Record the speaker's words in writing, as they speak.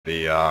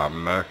The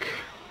Merc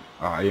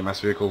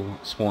EMS vehicle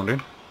spawned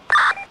in.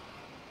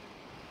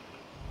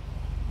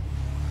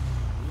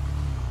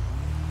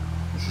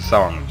 This is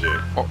so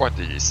legit. What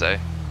did you say?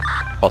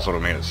 Hospital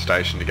meet at the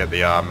station to get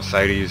the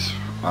Mercedes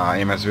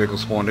EMS vehicle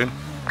spawned in.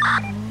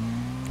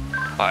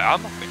 Hi,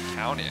 I'm up in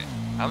county.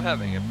 I'm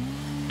having a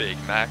Big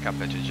Mac up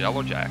at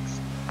Yellow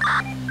Jacks.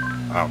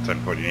 Oh,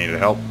 10-4, you needed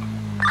help?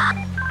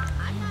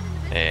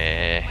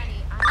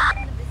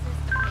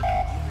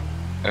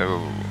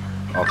 Oh.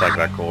 I'll take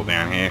that call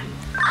down here.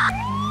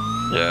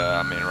 Yeah,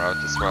 I'm en route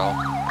as well.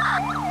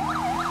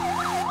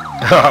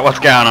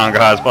 What's going on,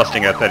 guys?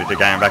 Busting a 32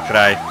 game back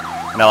today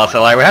in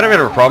LSLA. We had a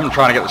bit of a problem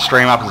trying to get the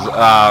stream up as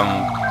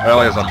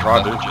early as I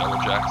tried to. Yellow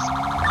Jacks.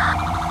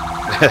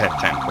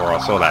 10-4, I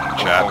saw that in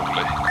the chat.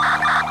 Hopefully.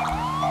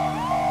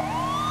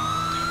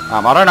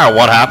 I don't know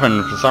what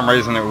happened. For some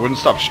reason it wouldn't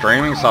stop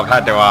streaming, so I've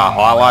had to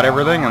highlight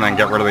everything and then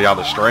get rid of the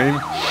other stream.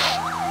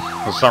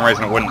 For some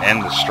reason it wouldn't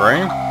end the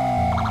stream.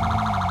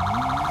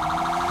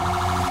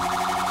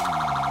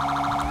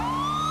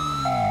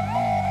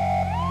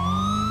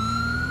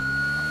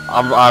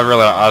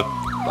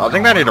 I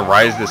think they need to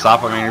raise this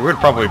up. I mean, we'd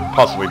probably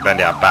possibly bend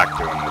our back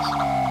doing this.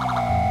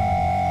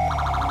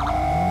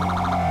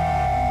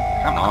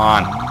 Come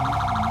on.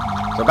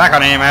 So back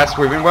on EMS,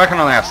 we've been working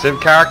on our Civ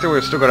character.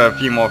 We've still got a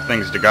few more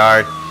things to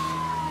go.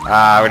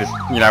 We just,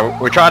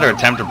 we tried to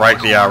attempt to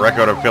break the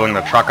record of filling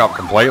the truck up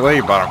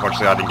completely, but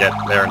unfortunately I didn't get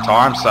there in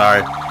time.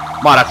 So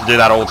might have to do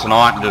that all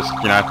tonight and just,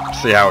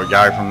 see how we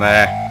go from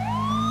there.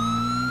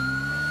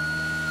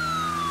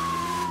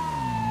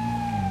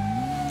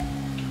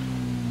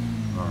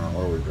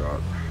 What do we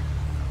got?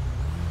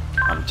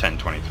 I'm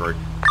 10-23.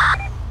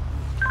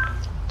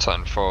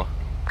 10-4.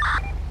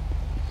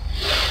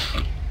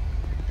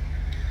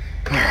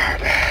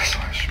 Alright,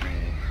 slash me,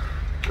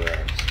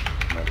 grabs,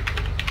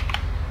 medical.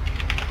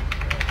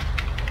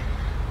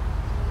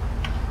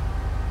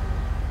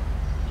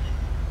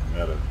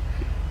 Meta.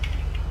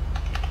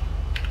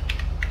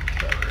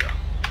 There we go.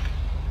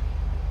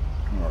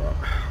 Alright,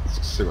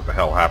 let's see what the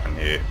hell happened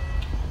here.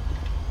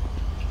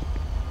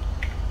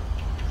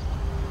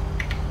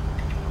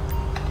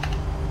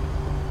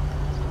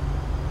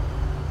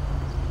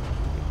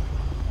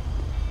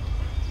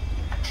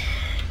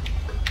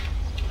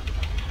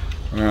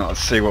 Well,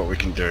 let's see what we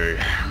can do.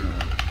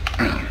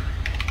 Can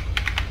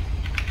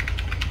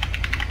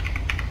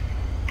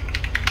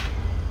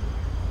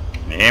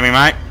you hear me,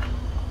 mate?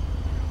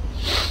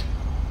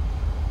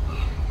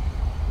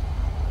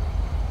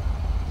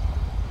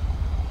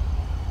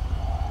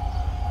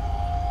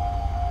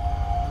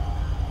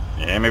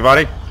 You hear me,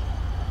 buddy?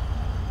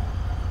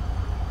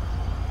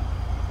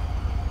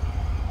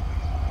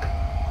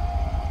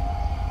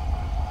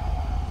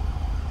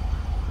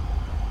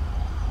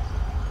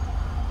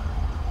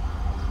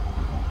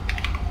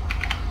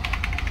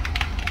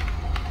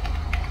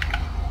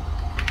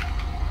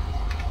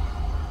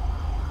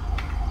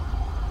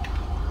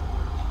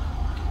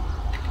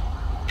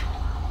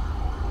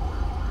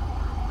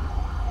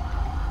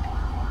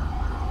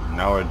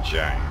 Noah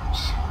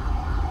James.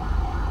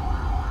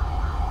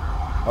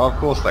 Oh, of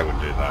course they would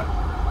do that.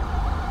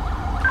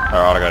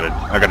 Alright, I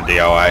got a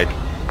DOA.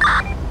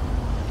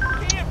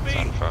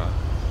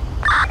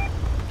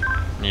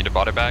 10-4. Need a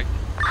body bag?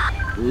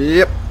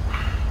 Yep.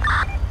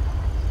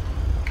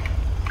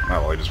 Oh,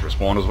 well, he just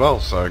respawned as well,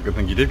 so good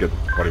thing you did get the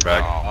body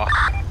bag. Aww.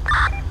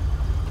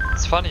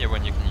 It's funny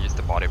when you can use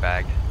the body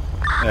bag.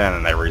 Yeah,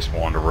 and then they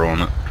respawn to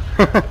ruin it.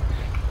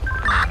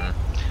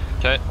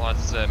 Okay,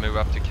 let's move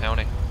up to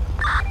county.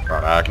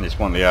 Right, can you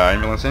spawn the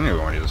ambulance in, or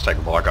want you just take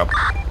the bike up?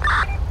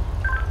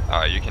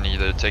 You can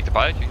either take the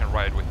bike, you can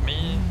ride with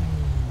me,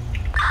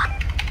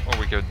 or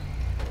we could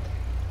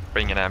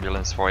bring an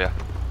ambulance for you.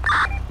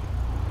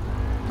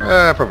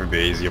 Probably be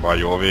easier by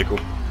your vehicle.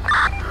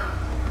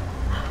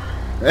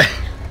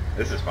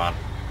 This is fun.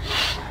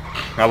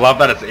 I love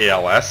that it's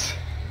ELS.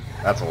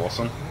 That's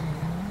awesome.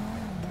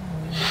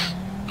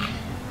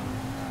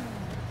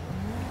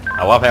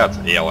 I love how it's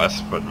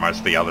ELS, but most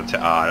of the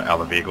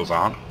other vehicles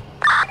aren't.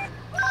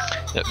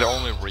 Yeah, the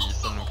only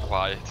reason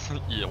why it's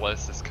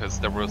ELS is because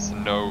there was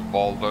no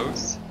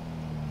Volvos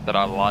that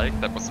I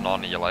liked that was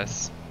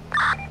non-ELS.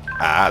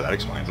 That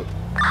explains it.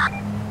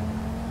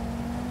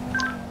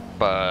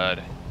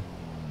 But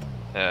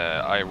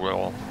I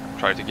will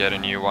try to get a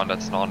new one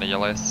that's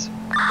non-ELS.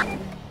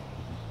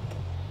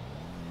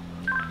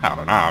 I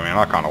don't know, I mean,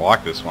 I kind of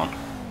like this one.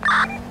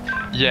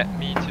 Yeah,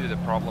 me too. The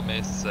problem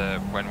is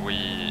when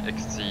we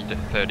exceed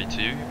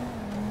 32,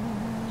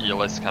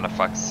 ELS kind of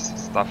fucks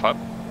stuff up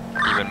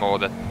even more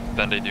than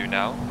they do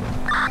now.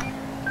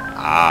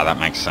 That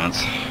makes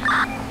sense.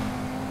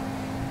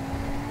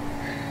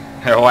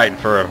 We're waiting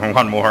for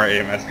one more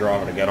EMS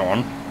driver to get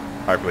on.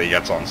 Hopefully he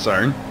gets on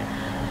soon.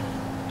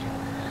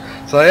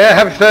 So yeah,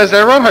 happy Thursday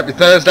everyone. Hope your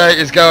Thursday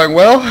is going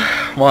well.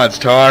 Mine's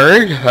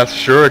tiring, that's for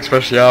sure,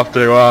 especially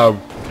after all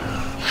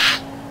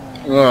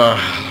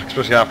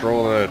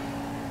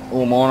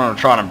morning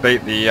trying to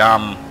beat the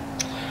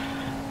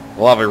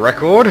lovely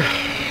record.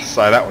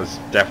 So that was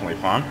definitely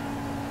fun.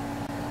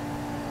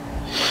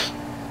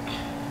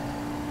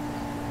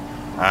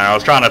 I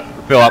was trying to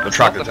fill up the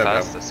truck. It's not the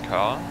fastest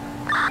car.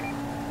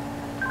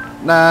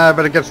 Nah,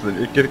 but it gets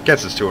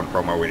us to and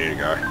from where we need to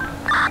go.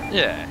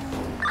 Yeah.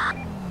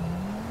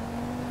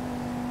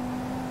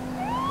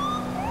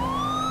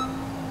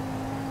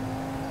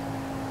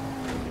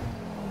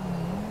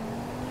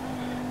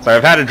 So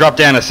I've had to drop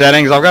down the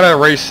settings. I've got to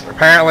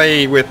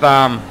apparently with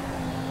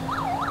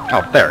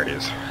oh, there it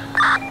is.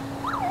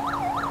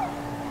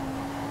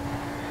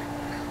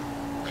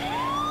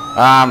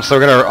 So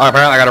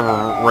apparently I got to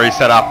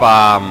reset up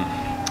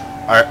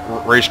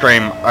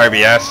restream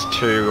OBS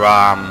to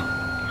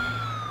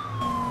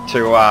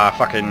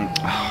fucking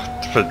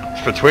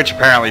for Twitch.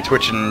 Apparently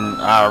Twitch and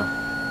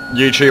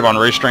YouTube on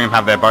restream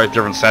have their both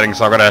different settings.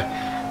 So I've got to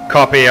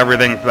copy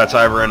everything that's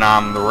over in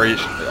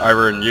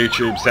over in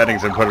YouTube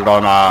settings and put it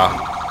on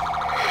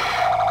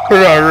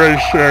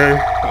restream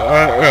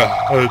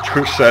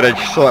Twitch settings.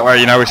 So that way,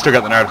 you know, we still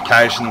get the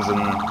notifications and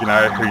you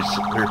know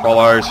who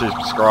follows, who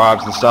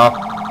subscribes and stuff.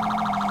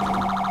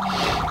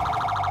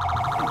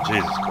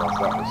 Jesus Christ,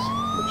 that was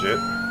legit.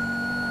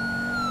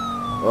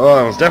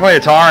 Oh, it was definitely a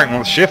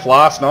tiring shift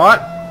last night.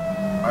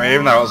 I mean,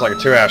 even though it was like a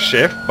 2-hour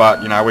shift,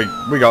 but you know, we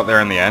got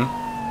there in the end.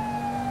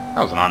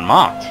 That was an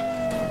unmarked.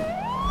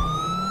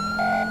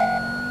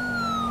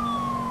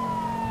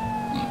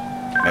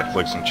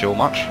 Netflix and chill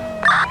much.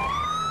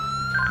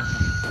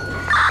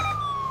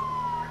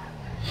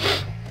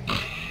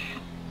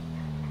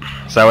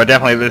 So we're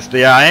definitely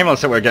the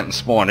ambulance that we're getting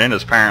spawned in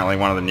is apparently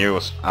one of the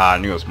newest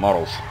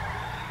models.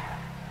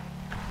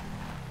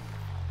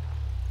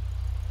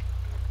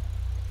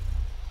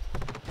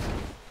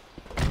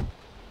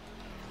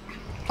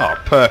 Oh,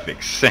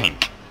 perfect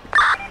sync.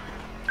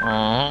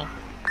 Okay,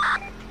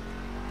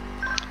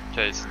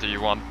 so do you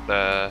want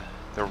the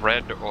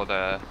red or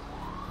the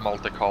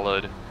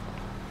multicolored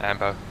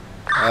amber?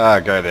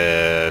 Go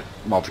the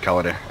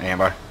multicolored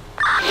amber.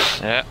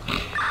 Yeah.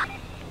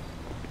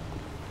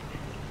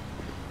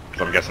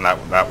 So I'm guessing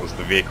that was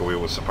the vehicle we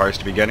were supposed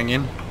to be getting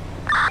in?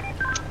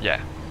 Yeah.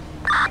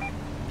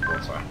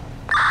 Thought so.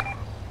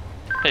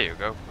 Here you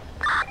go.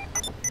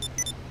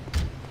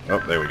 Oh,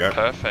 there we go.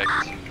 Perfect.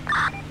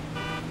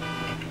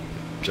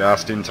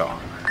 Just in time.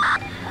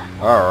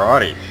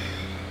 Alrighty.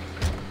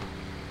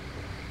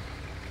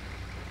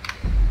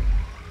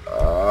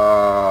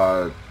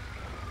 Oh,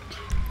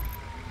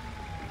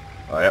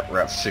 yep, we're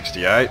at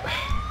 68.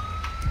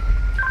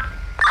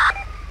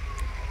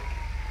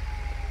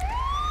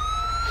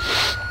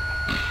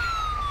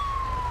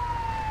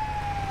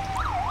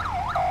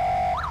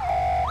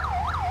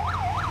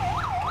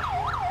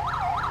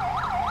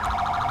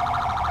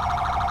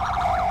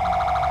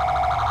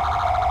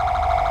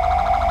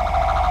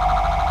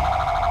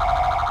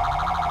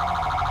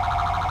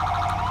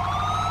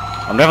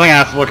 I'm definitely going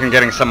to have to look at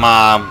getting some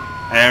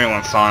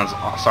ambulance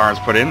sirens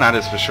put in, that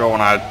is for sure,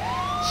 when I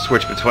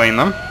switch between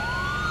them.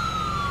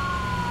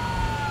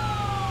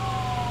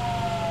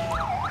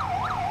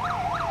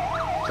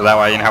 So that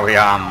way, you know, we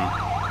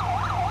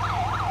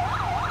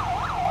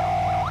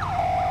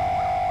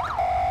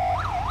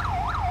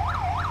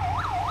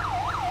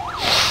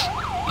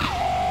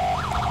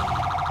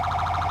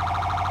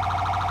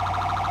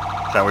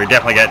so we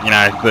definitely get, you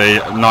know,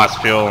 the nice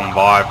feel and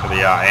vibe for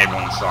the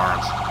ambulance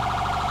sirens.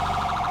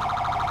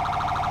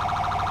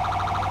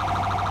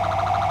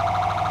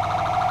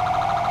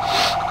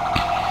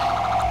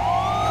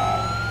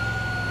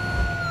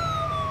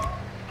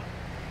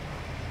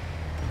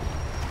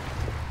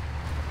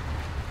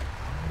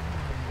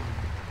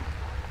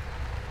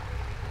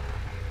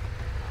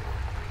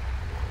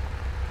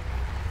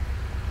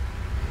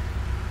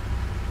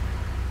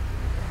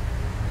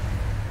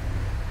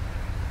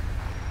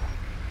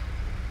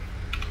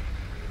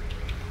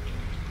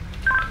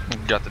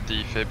 Got the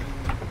defib.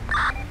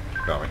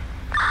 Got me.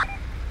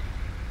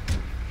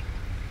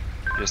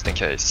 Just in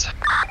case.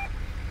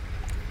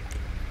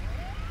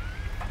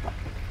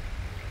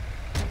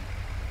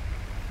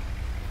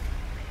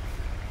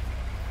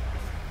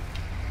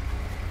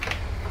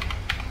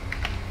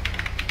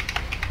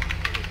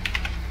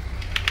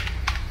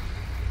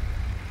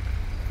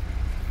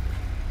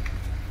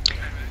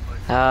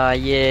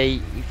 Yeah,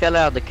 he fell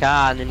out of the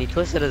car and then he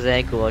twisted his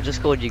ankle. I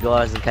just called you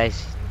guys in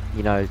case,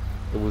 you know,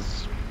 it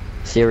was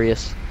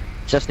serious.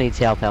 Just needs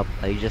help.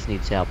 He just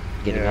needs help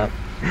getting up.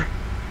 I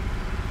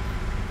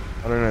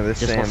don't know, this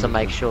just wants to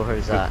make sure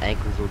his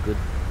ankles are good.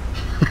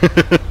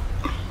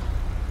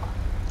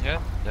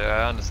 Yeah,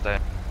 I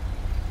understand.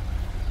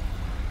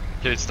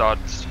 Okay, start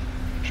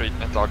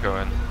treatment. I'll go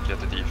and get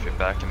the defib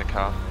back in the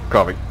car.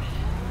 Copy.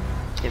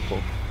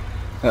 Simple.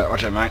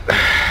 Watch it, mate.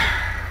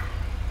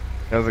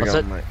 How's it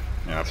going, mate?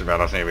 Yeah, not too bad.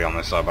 I just need to be on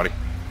this side, buddy.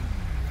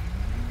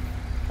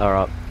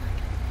 Alright.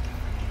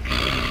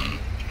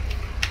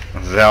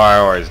 This is how I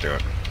always do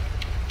it.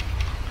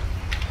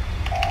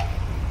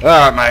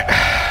 Alright, mate.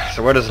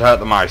 So where does it hurt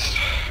the most?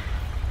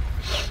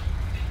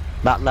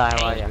 Butler,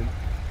 how are you?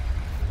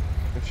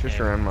 It's just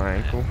around my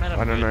ankle.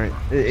 I don't know.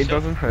 It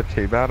doesn't hurt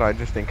too bad. I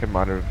just think it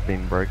might have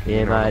been broken. Yeah,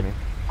 you know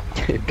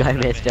mate. Guy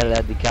man got out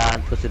of the car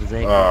and twisted his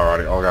ankle.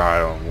 Alrighty, I'll go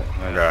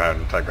ahead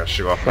and take that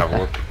shoe off and have a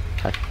look.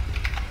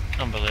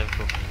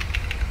 Unbelievable.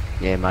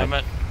 Yeah, mate.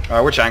 Mate,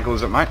 Which ankle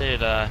is it, mate?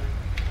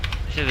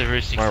 see the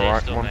Roostic My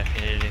right still, one. mate,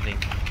 if you need anything.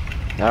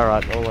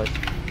 Alright, always.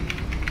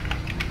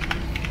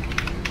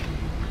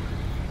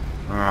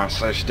 Alright,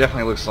 so she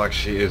definitely looks like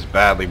she is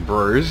badly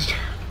bruised.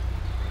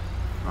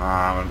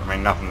 I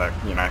mean, nothing that,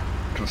 you know,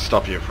 can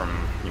stop you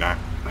from, you know,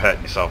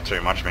 hurting yourself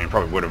too much. I mean,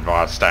 probably would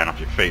advise staying off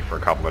your feet for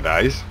a couple of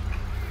days.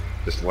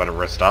 Just to let it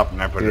rest up, you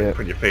know, put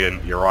your feet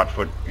and your right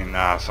foot in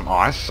some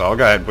ice. So I'll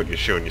go ahead and put your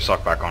shoe and your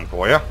sock back on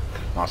for you.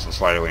 Nice and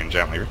slowly and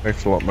gently.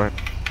 Thanks a lot, mate.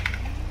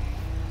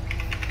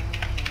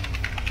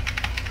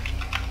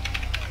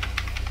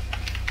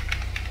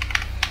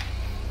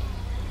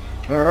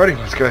 Alrighty,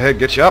 let's go ahead and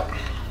get you up.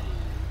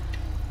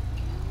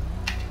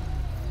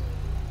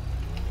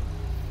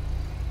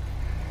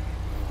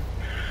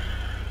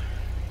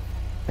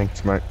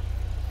 Thanks, mate.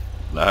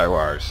 No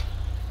worries.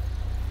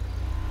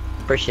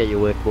 Appreciate your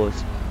work,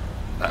 boys.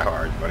 No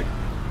worries, buddy.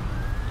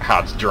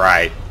 It's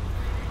Dre.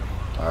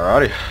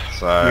 Alrighty,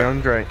 so... Yeah,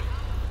 Andre.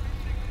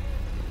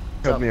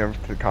 Help up? me over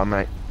to the car,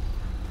 mate.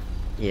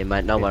 Yeah,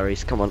 mate, no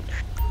worries. Come on.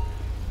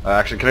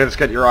 actually, can I just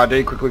get your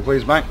ID quickly,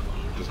 please, mate?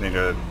 Just need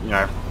to, you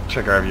know,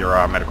 check over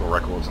your medical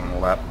records and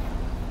all that.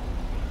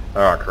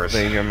 Alright, Chris.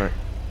 There you go, mate.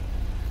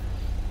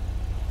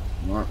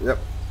 Alright, yep.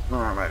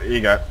 Alright, mate, here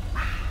you go.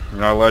 You're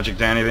not allergic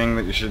to anything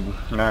that you should,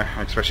 you know,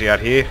 especially out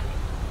here?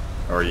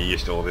 Or are you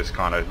used to all this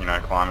kind of, you know,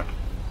 climate?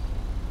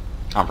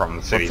 I'm from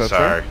the city, What's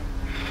that, so... sir?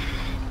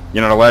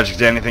 You're not allergic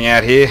to anything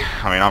out here?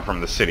 I mean, I'm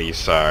from the city,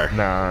 so...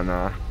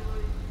 Nah.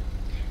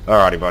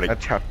 Alrighty, buddy. That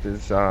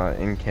chapter's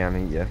in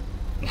county, yeah.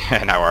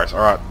 Yeah, no worries.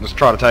 Alright, just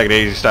try to take it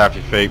easy, stay off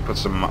your feet,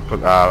 put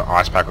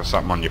ice pack or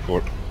something on your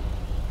foot.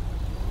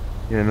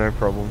 Yeah, no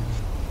problems.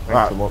 Thanks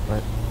Right. a lot,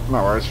 mate.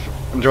 No worries.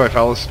 Enjoy,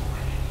 fellas.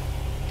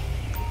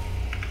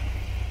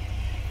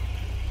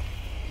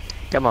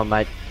 Come on,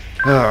 mate.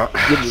 Alright.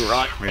 Give me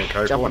right. We can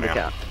go Jump for on the now.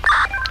 car.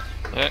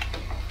 Yeah.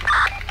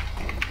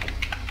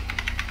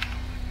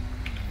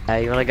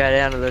 Hey, you wanna go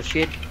down to the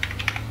shed?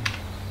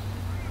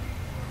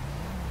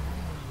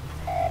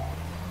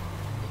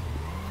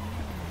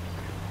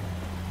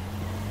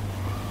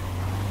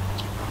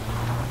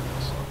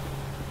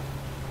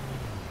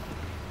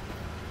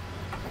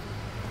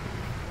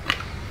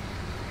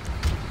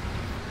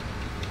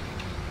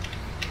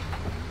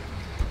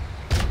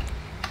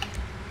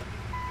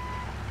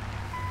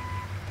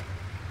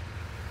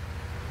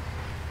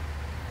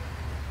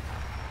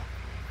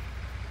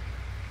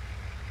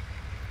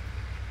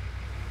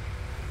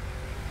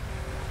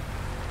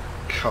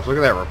 God, look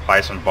at that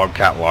replacement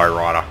Bobcat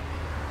lowrider.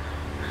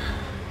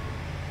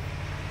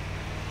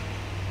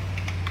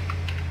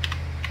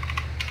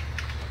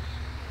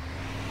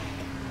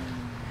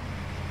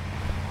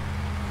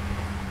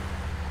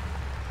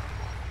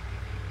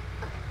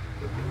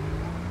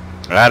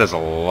 That is a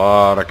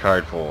lot of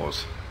code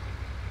 4s.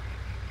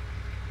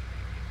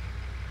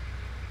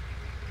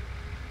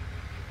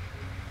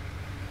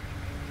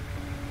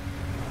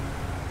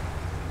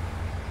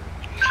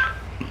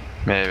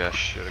 Maybe I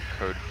should have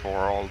code for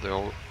all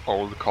the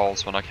old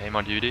calls when I came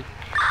on duty.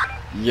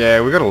 Yeah,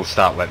 we gotta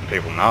start letting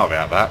people know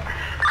about that.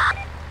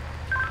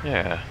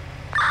 Yeah.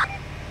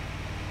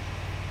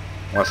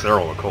 Unless they're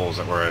all the calls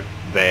that were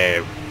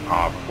there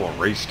before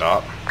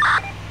restart.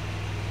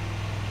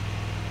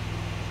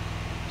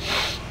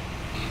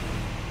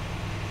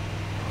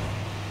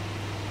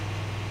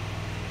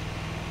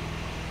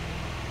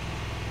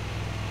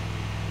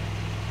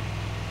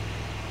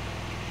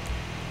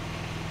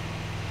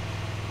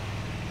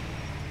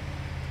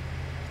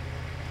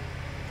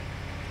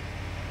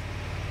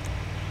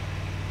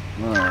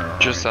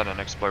 Just had an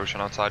explosion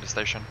outside the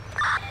station.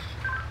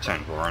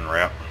 10-4 en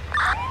route.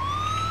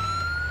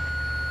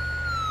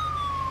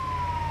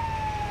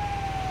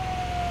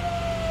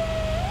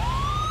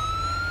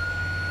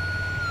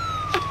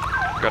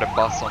 Got a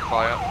bus on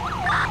fire.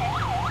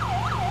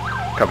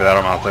 Copy that,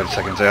 I'm out 30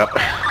 seconds out.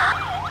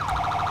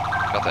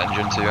 Got the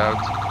engine 2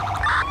 out.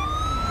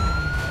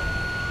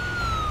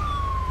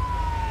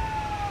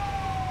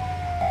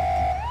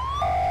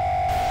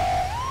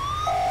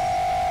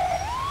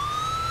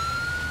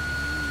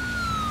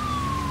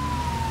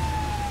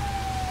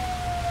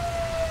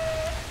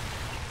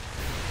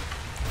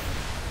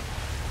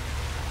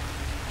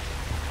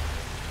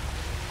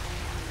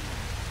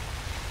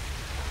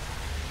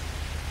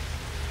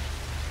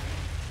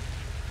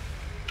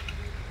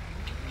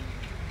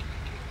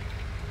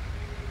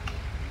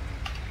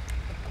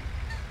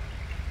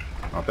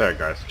 Oh, there it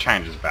goes.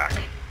 Changes back.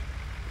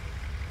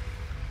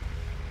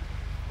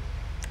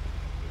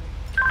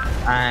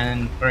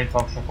 And 3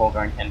 Foxtrot 4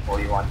 going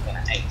 10-4, you want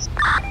 10-8.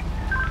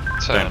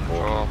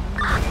 10-4.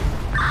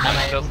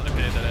 It doesn't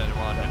appear that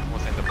anyone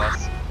was in the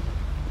bus.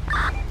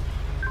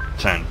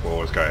 10-4,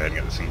 let's go ahead and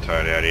get this thing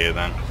towed out here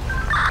then.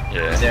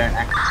 Yeah. Is there an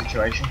active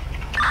situation?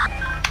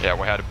 Yeah,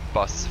 we had a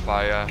bus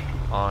fire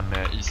on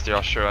East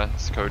Joshua.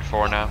 It's code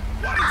 4 now.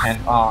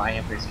 And, I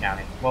am Bruce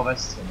County. Well,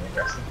 that's extremely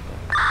aggressive.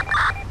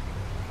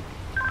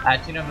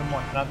 2 November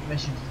 1, can I have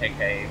permission to take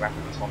a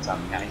rapid response out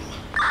of the county?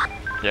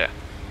 Yeah.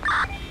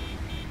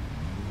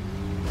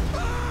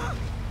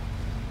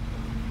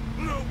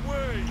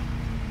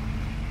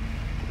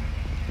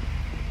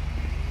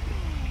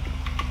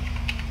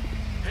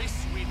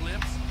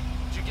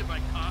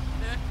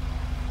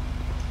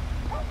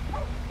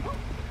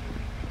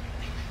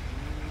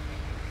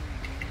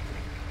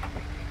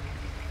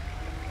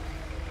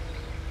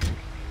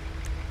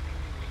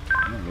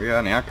 We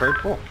are now code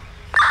 4.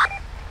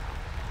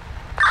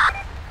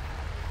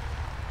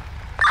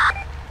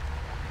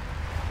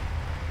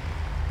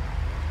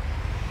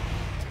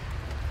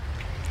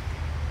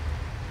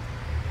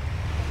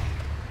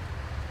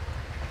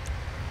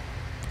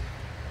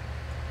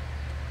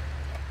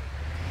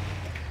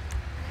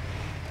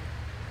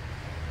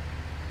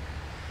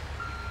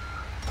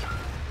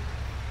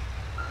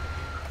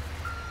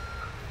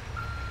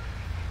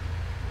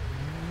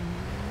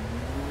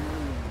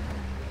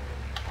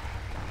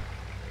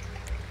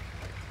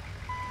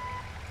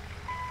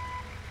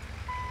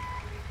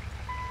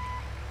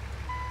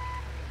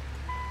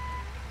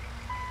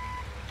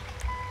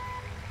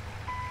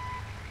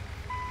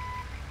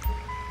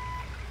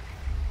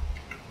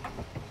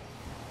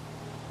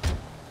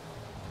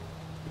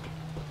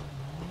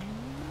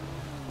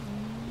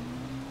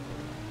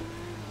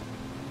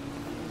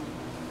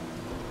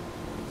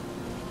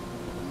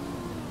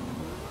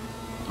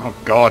 Oh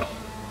god.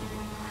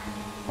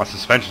 My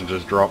suspension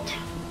just dropped.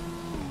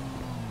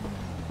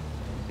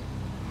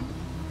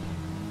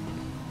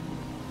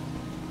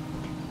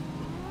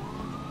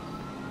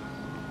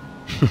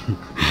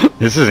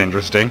 This is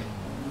interesting.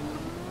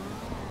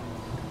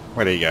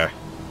 Where do you go?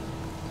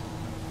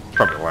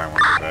 Probably away on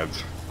one of the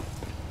beds.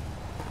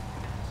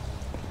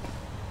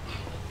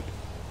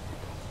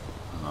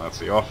 Oh, that's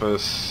the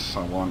office.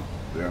 I want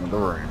down to the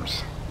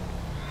rooms.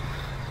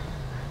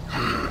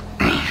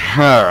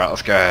 Alright,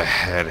 let's go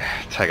ahead,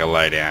 take a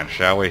lay down,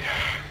 shall we?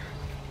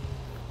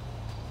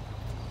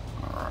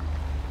 Alright.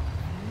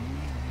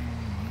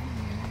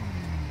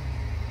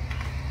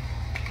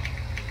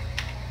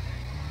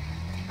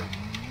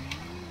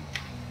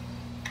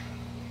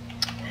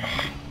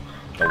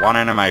 The one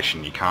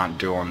animation you can't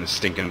do on this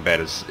stinking bed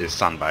is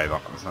sunbathe.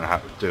 I'm gonna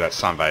have to do that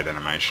sunbathe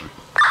animation.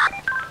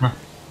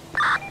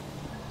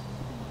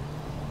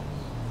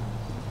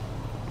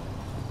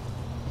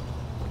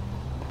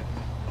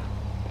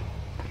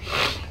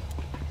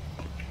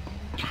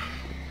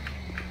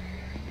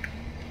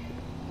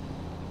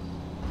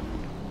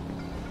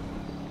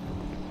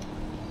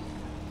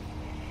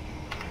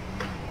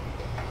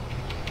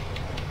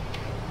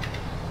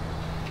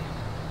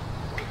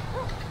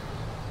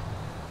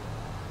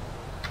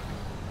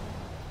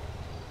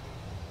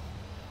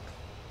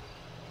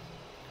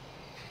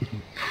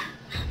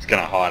 It's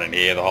gonna hide in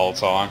here the whole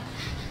time,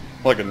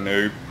 like a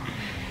noob.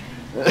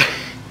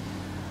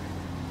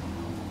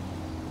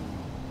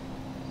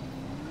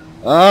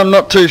 I'm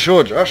not too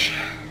sure, Josh.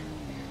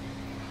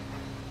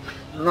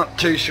 Not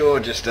too sure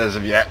just as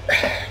of yet.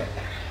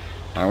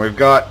 And we've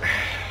got...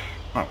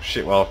 Oh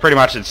shit, well pretty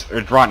much it's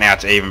right now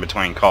it's even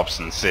between cops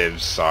and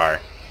civs, so...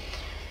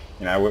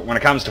 You know, when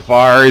it comes to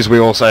fireys, we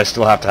also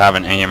still have to have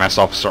an EMS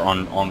officer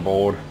on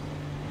board.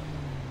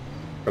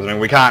 Because I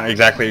mean, we can't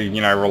exactly, you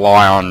know,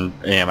 rely on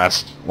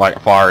EMS, like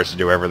fireys, to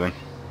do everything.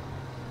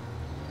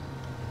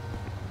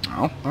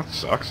 Oh, that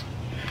sucks.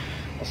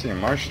 What's the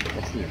emotion?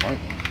 What's the emote?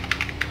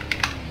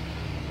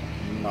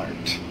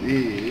 Note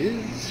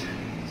is...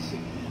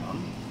 sit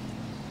down.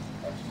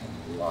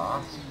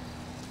 Last.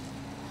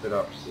 Sit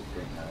up, sit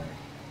down.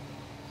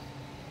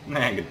 Nah,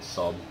 I'm gonna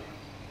sob.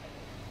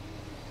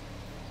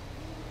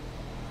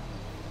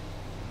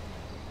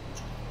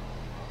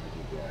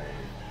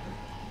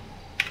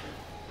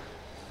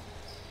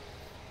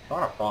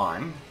 Trying to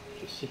find.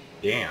 Just sit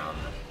down.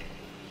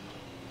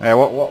 Hey,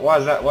 why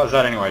is that? What is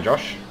that anyway,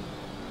 Josh?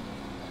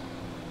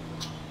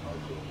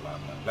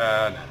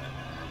 That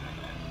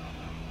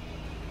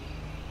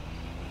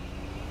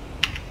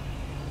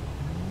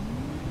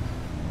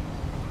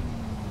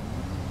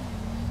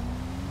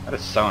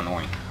is so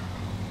annoying.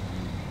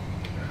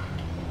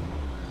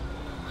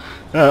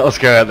 Let's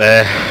go out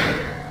there.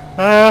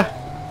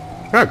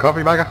 Got a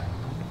coffee maker?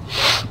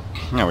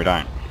 No, we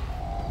don't.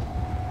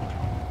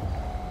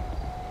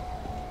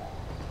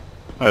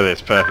 Oh,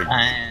 that's perfect.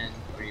 And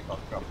 3 box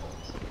drop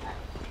balls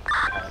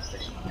at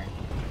station 9.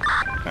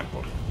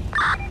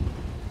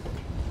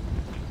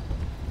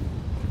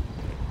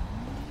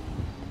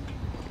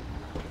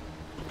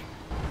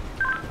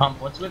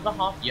 What's with the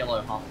half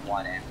yellow, half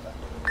white amber?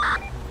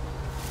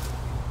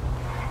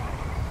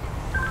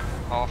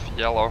 Half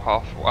yellow,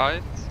 half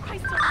white.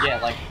 Yeah,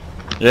 like...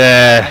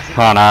 Yeah,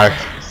 I know.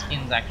 The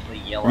skin's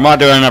actually yellow. We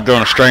might end up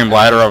doing a stream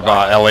later of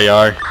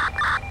LEO.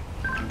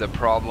 The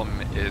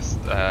problem is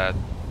that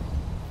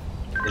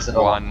Is it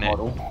a one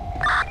model?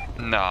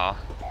 Nah,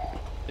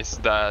 is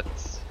that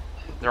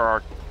there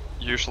are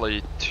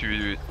usually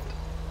 2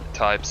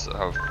 types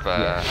of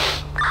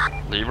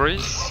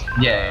liveries.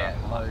 Yeah,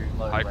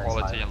 low High res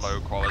quality and lights.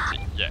 low quality.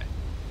 Yeah.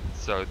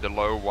 So the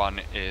low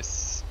one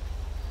is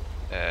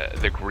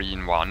the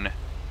green one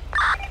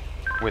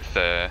with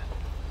the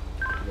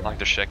like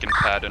the check-in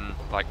pattern,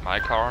 like my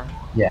car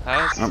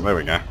has. Oh, there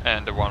we go.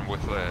 And the one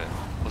with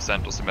Los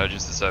Santos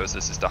Emergency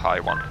Services is the high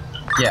one.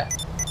 Yeah.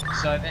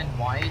 So then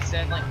why is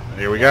there like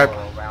Here we go.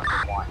 yellow around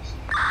the white?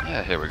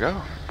 Yeah, here we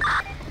go.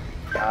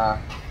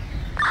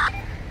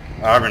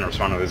 I've been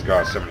responding to this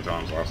guy 70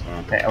 times last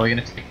night. Okay, are we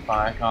gonna take the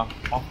fire car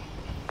off?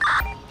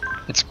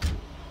 It's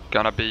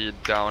gonna be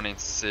down in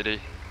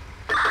city.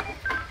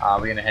 Are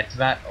we gonna head to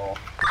that, or?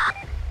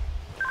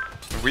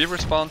 We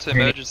respond to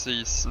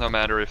emergencies no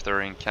matter if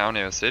they're in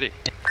county or city.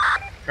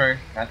 True,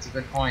 that's a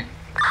good point.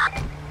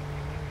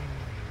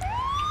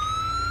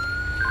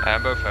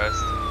 Ambo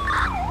first.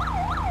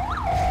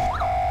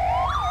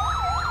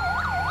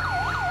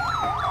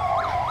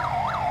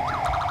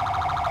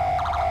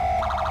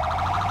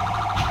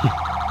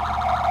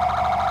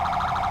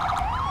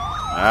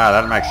 Ah,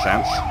 that makes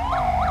sense.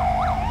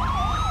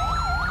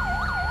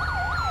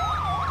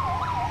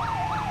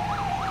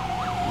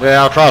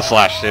 Yeah, I'll try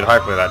slash sit.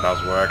 Hopefully that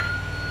does work.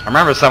 I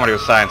remember somebody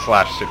was saying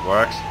slash sit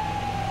works.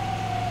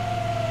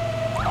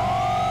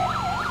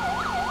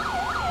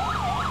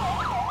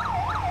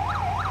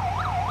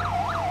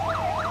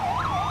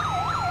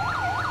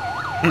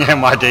 Yeah,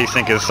 my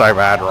desync is so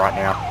bad right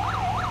now.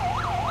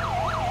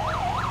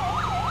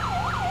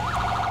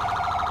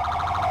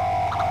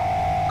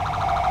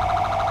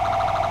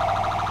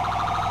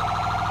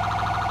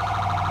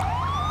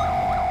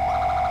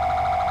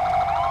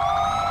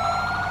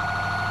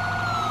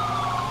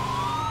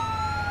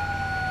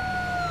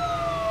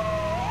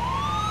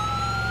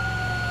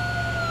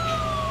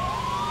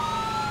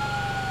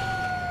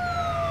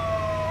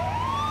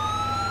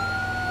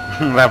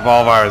 That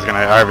Volvo is going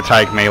to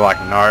overtake me like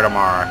no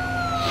tomorrow.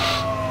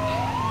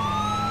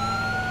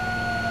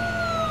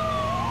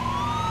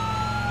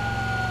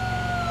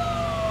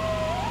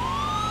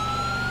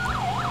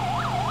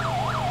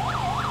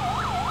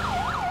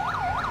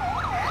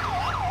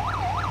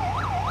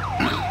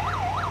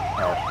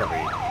 Oh, it's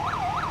probably...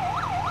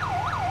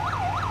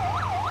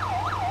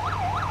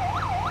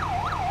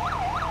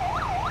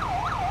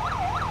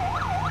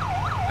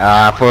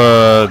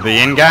 for the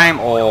in-game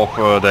or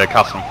for the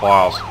custom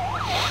files?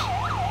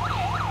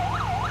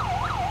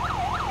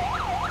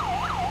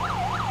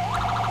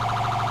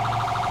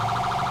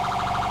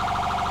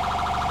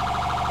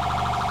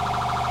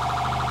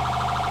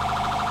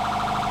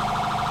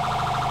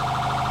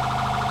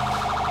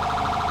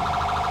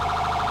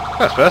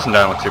 First person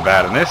don't look too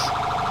bad in this.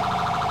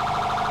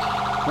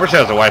 I wish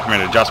there was a way for me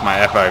to adjust my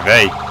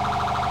FOV.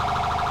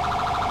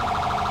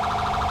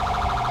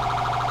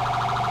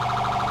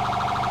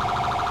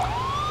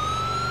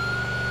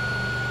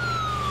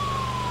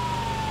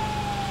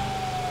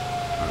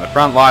 The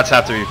front lights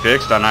have to be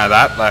fixed, I know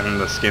that,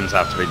 and the skins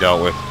have to be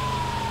dealt with.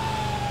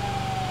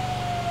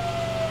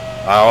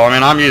 I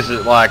mean, I'm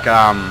using like,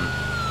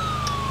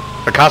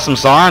 for custom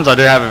sirens, I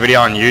do have a video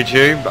on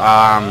YouTube.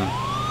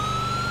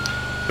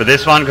 For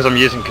this one, because I'm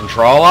using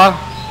controller,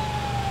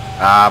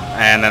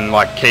 and then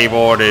like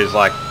keyboard is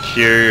like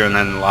Q and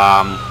then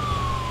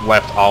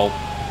left Alt.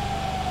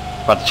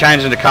 But to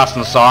change into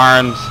custom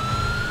sirens,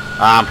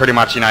 pretty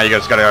much, you know, you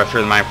just got to go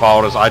through the main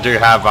folders. I do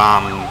have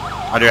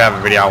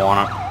a video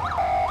on it.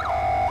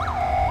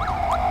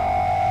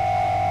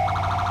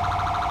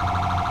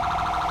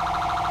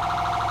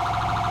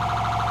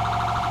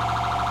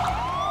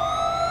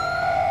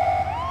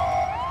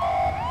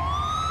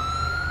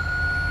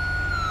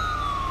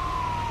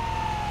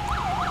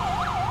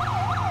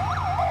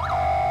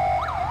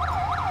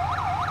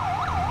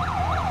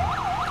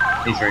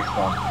 He's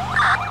respawned.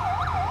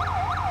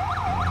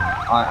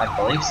 I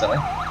believe so. Looks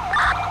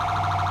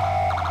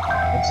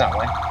that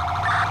way.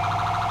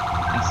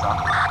 And stuff.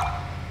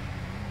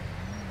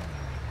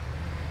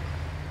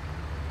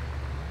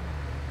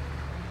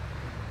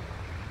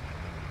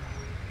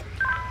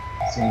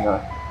 Seeing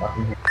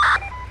nothing here.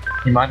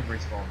 He might have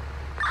respawned.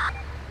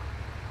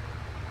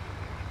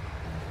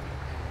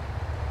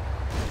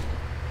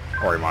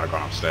 Or he might have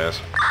gone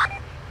upstairs.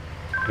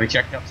 We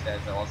checked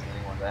upstairs, there wasn't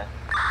anyone there.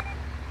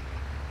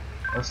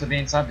 Also be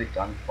inside the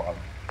gunfire.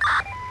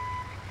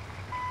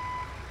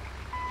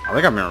 I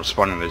think I've been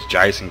responding to this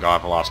Jason guy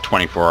for the last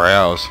 24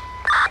 hours.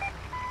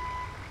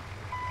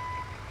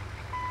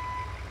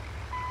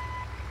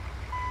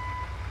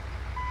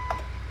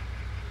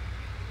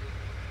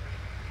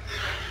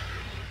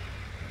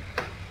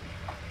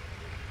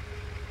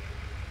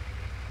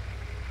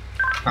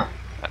 Huh.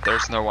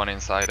 There's no one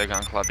inside the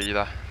gun club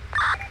either.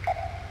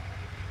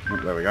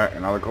 There we go,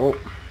 another call.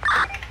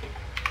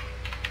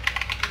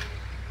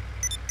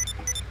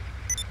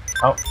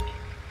 Oh.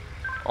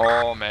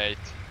 Oh, mate.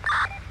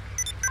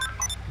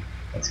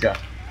 Let's go.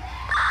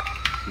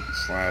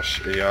 Slash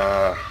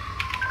ER.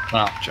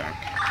 Wow. Junk.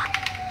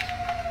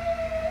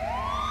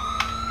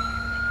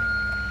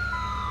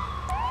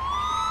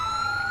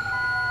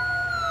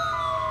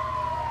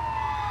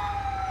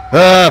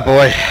 Oh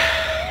boy.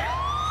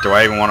 Do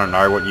I even want to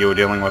know what you were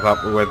dealing with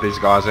up with these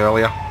guys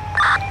earlier?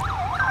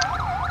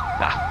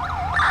 Nah.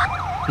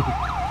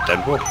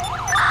 Deadwood.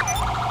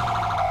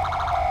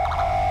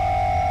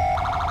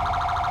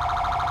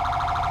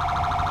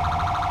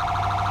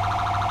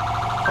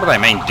 What do they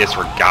mean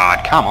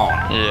disregard? Come on.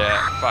 Yeah,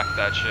 fuck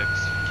that shit.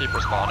 Keep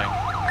responding.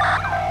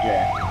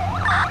 Yeah.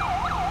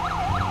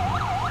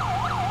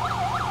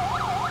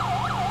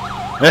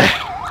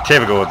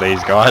 Typical with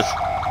these guys.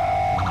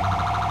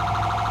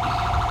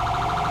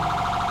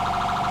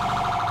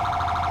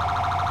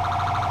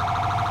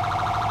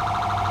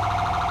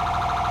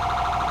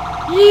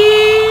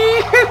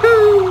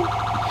 Yee-hoo-hoo!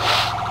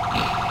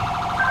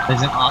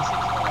 There's an R6.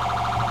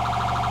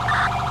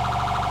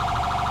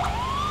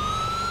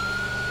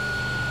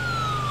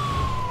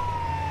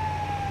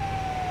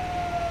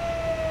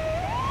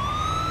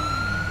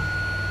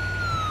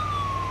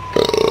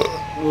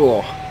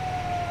 Oh.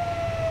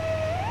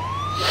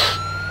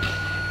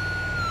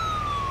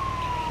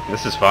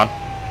 This is fun.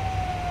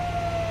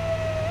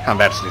 I'm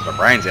about to sneeze my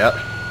brains out.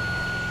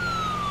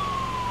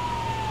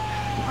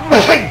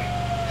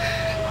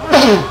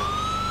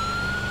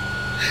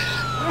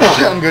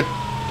 I'm good.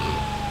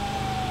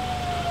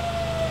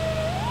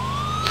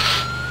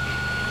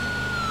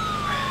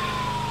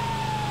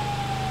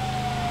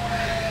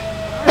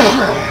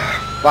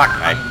 Fuck,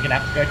 mate. I'm gonna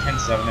have to go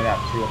 10-7 in about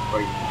 2 or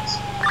 3 minutes.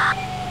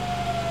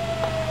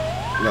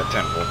 You got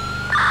 10-4.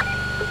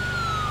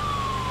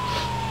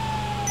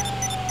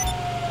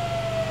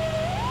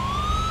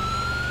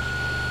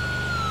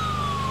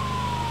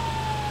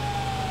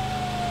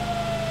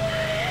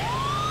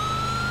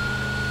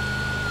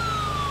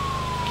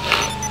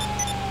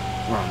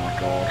 Oh my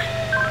god.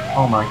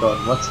 Oh my god,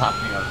 what's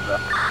happening over there?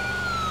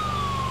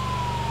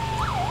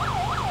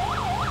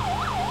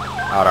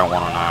 I don't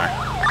want to know.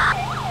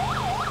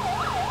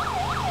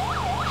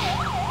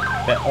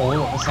 They're all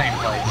at the same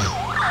place.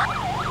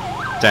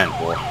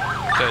 10-4.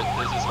 Okay,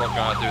 this is what we're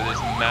gonna do. This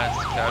mass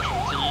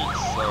casualty,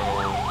 so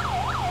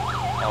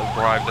I'll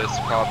drive this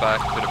car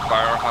back to the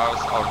firehouse.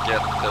 I'll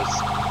get this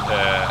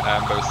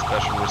ambush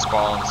special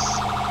response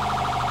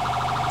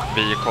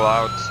vehicle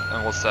out,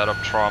 and we'll set up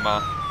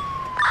trauma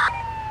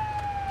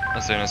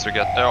as soon as we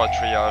get there, or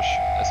triage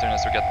as soon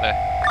as we get there.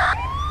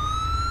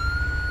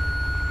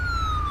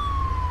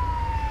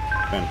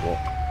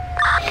 10-4.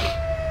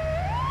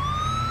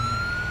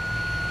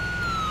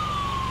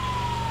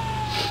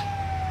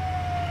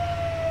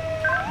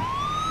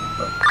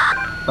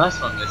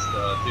 First one,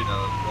 Mr. Do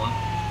know one.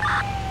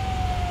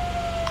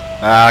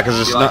 Cause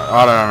it's not,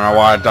 I don't know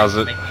why it does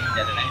it. Make me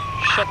detonate.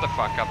 Shut the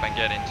fuck up and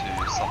get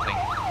into something.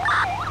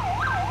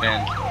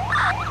 And you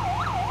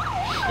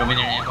want me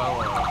to ammo or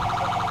whatever?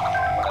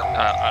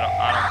 I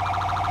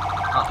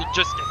don't. You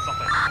just get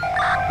something.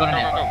 I've got an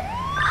ammo.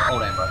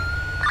 Old ammo.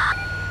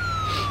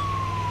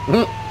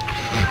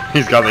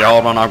 He's got the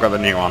old one, I've got the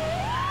new one.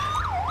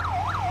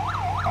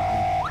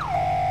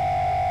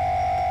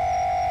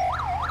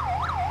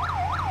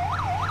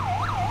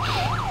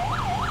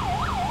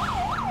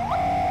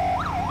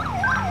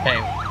 Okay,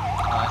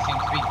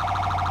 seems to be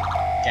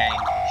gang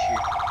issue.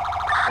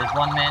 There's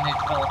one man who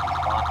fell off his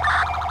bike.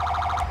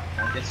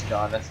 I guess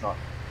guy, that's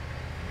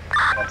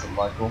a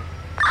local.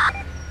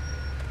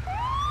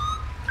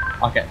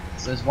 Okay,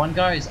 so there's one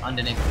guy who's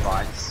underneath the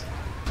bikes,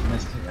 and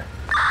there's 2 men.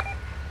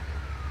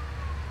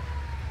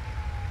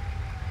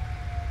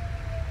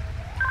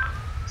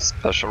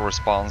 Special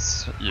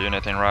response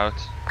unit en route.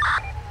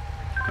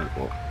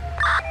 10-4.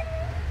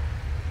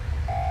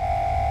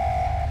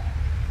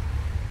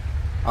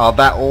 Oh,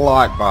 that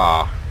light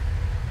bar.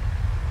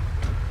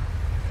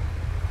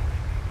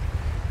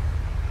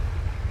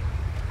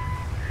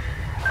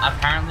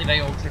 Apparently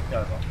they all tripped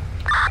over.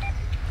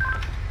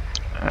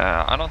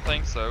 I don't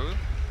think so.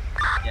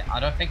 Yeah, I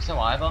don't think so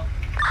either.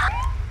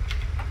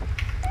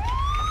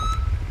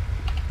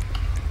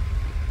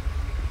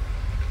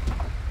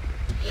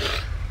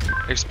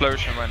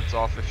 Explosion went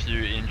off, a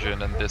few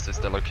injured, and this is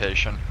the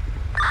location.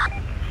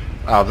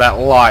 Oh, that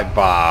light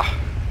bar.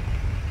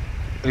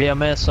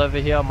 EMS over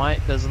here, mate.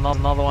 There's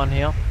another one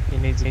here. He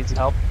needs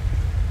help.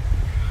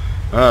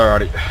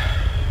 Alrighty.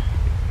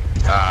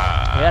 He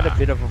had a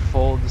bit of a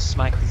fall, just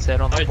smacked his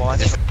head on the bike.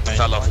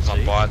 Fell off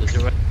my bike.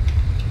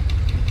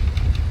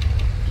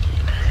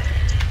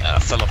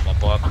 Fell off my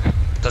bike.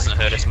 Doesn't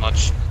hurt as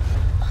much.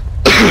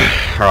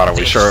 Right, are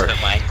we sure?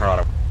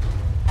 Right.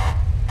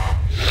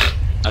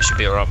 I should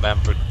be alright, man.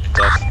 Pretty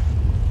tough.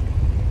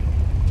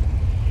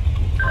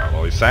 Alright,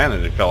 well he's saying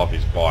that he fell off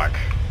his bike.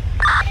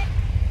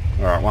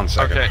 Alright, 1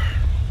 second. Okay,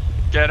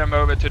 get him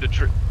over to the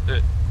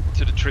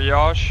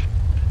triage.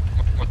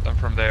 Put them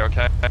from there,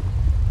 okay?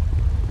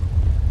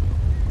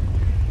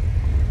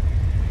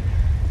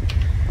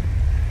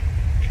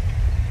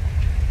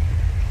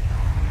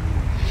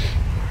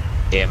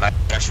 Yeah, mate.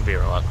 I should be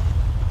alright.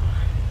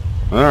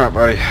 Alright,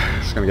 buddy.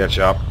 Just gonna get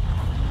you up.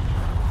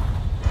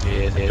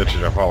 Yeah. Get you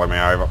to follow me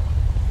over.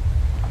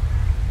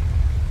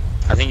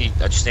 I think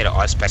I just need an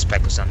ice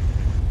pack or something.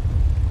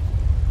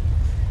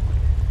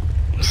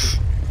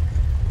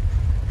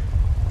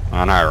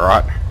 I know,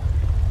 right?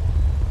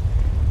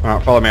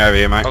 Alright, follow me over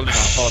here, mate. Follow me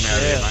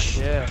over here, mate.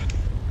 Yeah.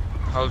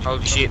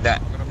 Holy shit,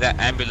 that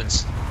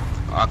ambulance.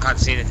 I can't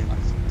see anything.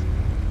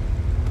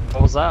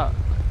 What was that?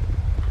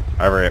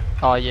 Over here.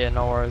 Oh yeah,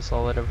 no worries.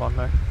 I'll let everyone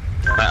know.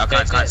 Mate, I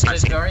can't see They're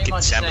anything. very Get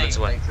much this ambulance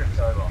saying away. they tripped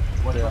over.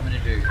 What do you want me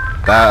to do?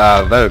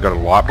 They've got a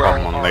light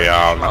problem on the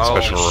that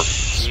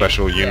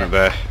special unit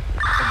there.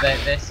 So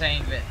they're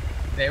saying that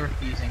they're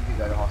refusing to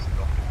go to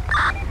hospital.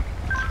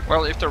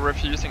 Well, if they're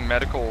refusing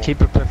medical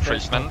Keep it professional,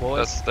 treatment, boys.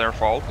 that's their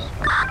fault,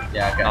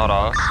 Yeah, okay. not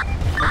us.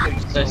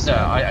 So, sir,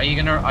 are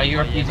you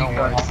refusing to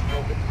go to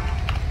hospital?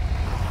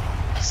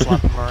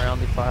 slap him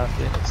around if I have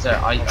to. So,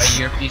 are you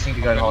refusing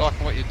to go to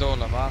hospital? what you're doing,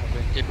 man. I've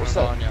been keeping What's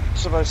an eye on you. that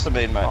supposed to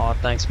mean, mate? Oh,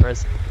 thanks,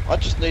 Prez. I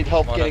just need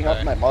help Right, getting okay.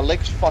 up, mate. My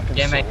leg's fucking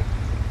Yeah, sore. mate.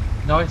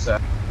 No, sir.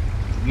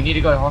 You need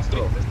to go to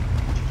hospital.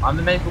 I'm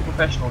the medical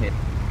professional here.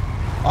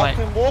 I Mate,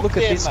 can walk look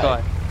there, at this mate.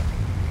 guy.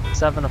 He's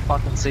having a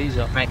fucking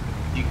seizure. Mate,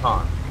 you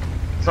can't.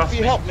 Trust If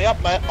you me. help me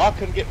up, mate, I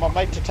can get my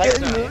mate to take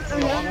me.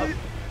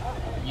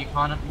 You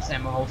can't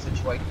understand my whole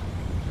situation.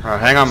 Alright,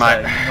 hang on, So,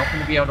 mate. you're not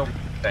going to be able to...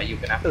 You're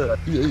going to have to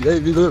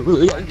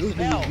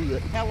go...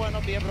 How will I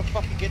not be able to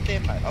fucking get there,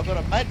 mate? I've got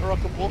a mate or I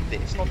can walk there.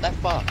 It's not that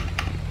far.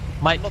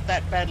 I'm Mate, not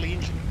that badly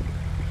injured.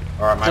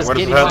 Alright, mate, Just what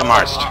does get it him hurt the up.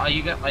 most? Are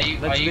you going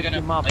let's to... lift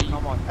him up.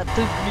 Come on.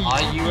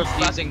 Are you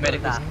refusing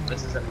medical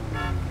services?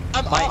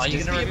 I'm Mate, are asking you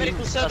for gonna your medical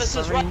refuse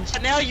services a right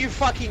syringe? now, you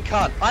fucking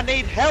cunt. I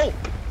need help.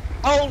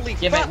 Holy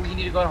Yeah, fuck. mate, you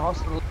need to go to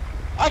hospital.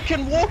 I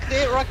can walk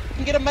there or I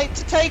can get a mate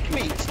to take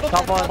me. It's not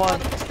Come that on,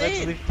 hard to let's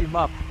understand. lift him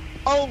up.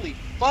 Holy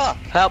fuck.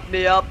 Help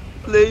me up,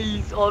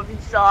 please,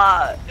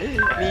 officer.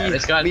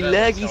 This guy's Me better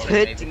leg than is selling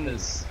me hurting.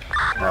 because-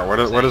 Alright, what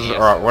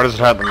does it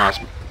hurt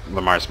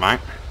the most, mate?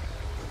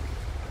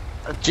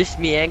 Just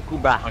me ankle,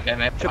 bruh. Okay,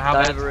 mate, Tripped how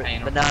bad over is it.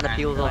 pain Banana hand,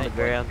 peels on the mate?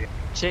 ground.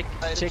 Check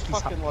Mate, his it's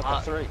fucking like a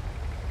heart. 3.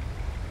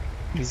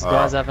 This Oh.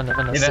 guy's having a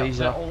Yeah, they're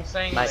seizure. all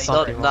saying Mate, that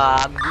not, you- nah,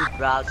 I'm good,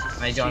 bruh. It's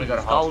just Mate, do you wanna go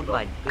to it's cold, hospital?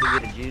 mate. Gotta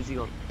get a juicy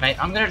on. Mate,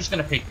 I'm just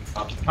gonna pick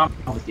you up. Come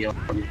on with you.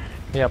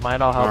 Yeah,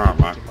 mate, I'll help Alright,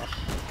 you mate. lift him up.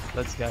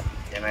 Let's go.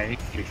 Yeah, mate,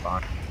 he'll be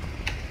fine.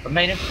 But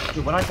mate,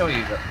 when I tell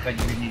you that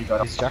you need to go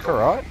to Is Jack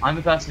hospital, alright? I'm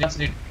the person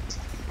who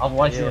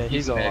otherwise Yeah, you're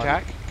he's refusing alright.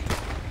 medical. Jack?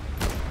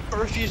 I'm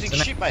refusing So,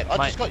 mate- shit, mate. I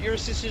mate. just got your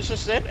assistance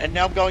just then, and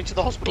now I'm going to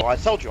the hospital. I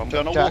told you I'm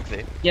going to Jack. walk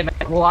there. Yeah, mate,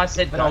 well I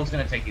said that I was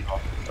gonna take you off.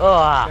 Oh,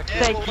 Yeah,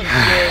 thank well, you, look,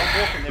 sir. I'm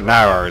walking there, No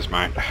mate. worries,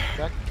 mate.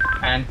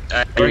 And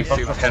you very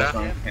feel fast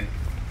better? in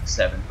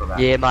 7 for about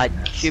Yeah, mate,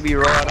 should be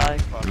right, eh?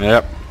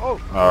 Yep. Oh,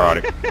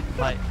 Alrighty.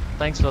 Mate,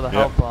 thanks for the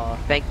Yep. help.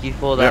 Thank you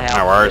for the Yep, no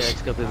help. worries. Yeah,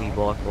 it's got to be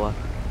bike, boy.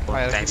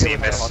 Mate, Thanks,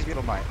 EMS.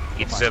 hospital, mate.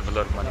 You deserve a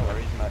lot of money. no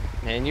worries, mate.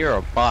 Man, you're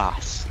a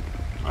boss.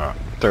 Alright,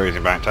 too easy,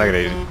 mate. Take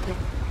it easy.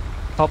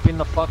 Hop in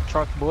the fuck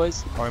truck,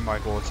 boys. Oh my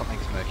god,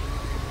 something's smoking.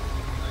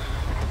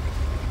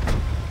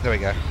 There we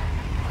go.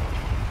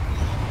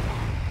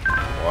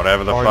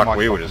 Whatever the Oh fuck my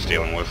we were fucking just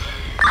dealing with.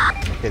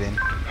 Get in.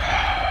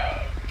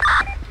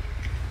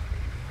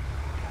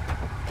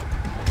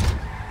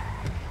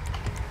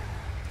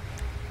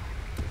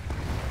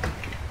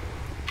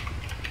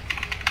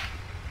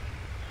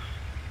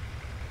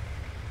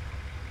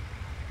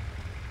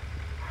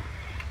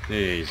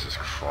 Jesus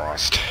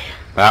Christ.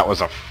 That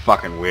was a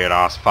fucking weird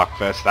ass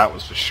fuckfest, that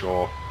was for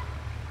sure.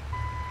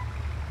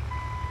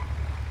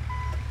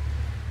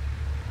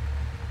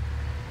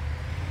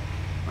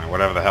 And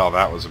whatever the hell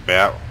that was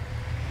about,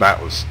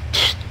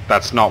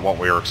 that's not what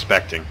we were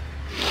expecting.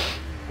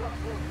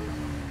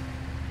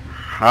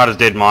 I just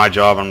did my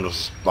job,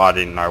 I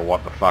didn't know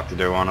what the fuck to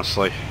do,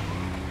 honestly.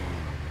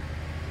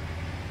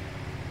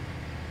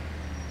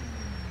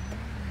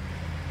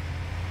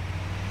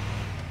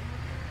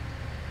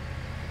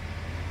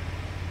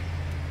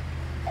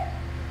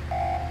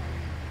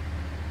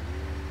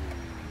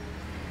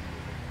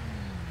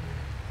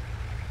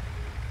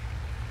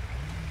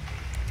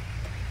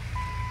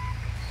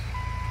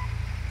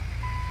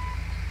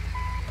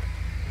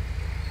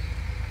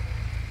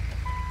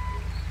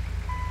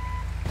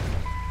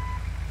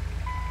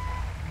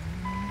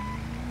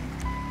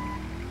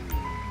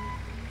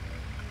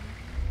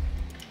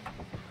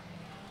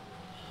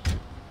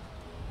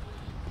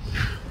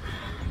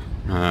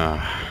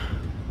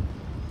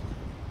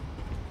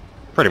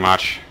 Pretty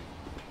much.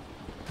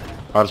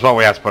 That's what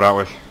we have to put up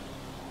with.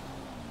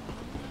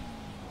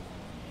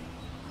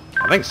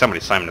 I think somebody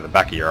slammed into the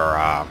back of your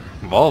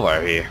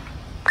Volvo here.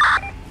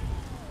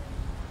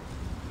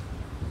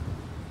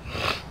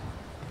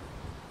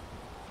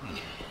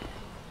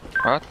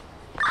 What?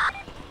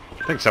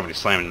 I think somebody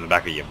slammed in the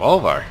back of your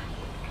Volvo.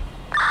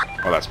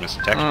 Well, that's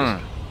Mr.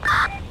 Texas.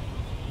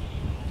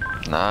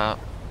 Nah.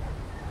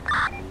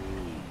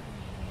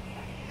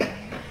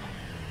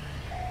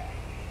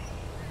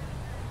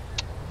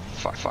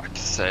 For fuck's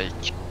sake.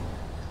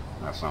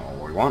 That's not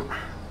what we want.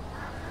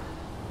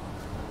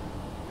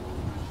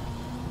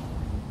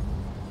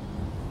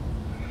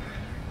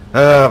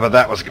 But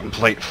that was a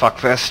complete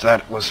fuckfest,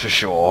 that was for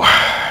sure.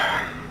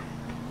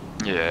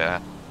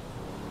 Yeah.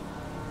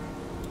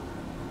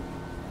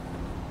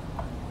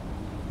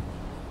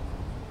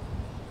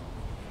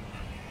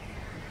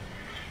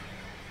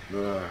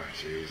 Oh,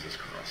 Jesus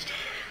Christ.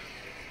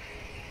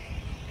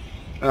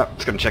 Oh,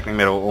 it's gonna check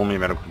me all my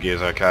medical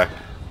gear's okay.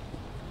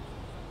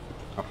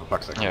 Oh, for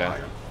fuck's sake. Yeah.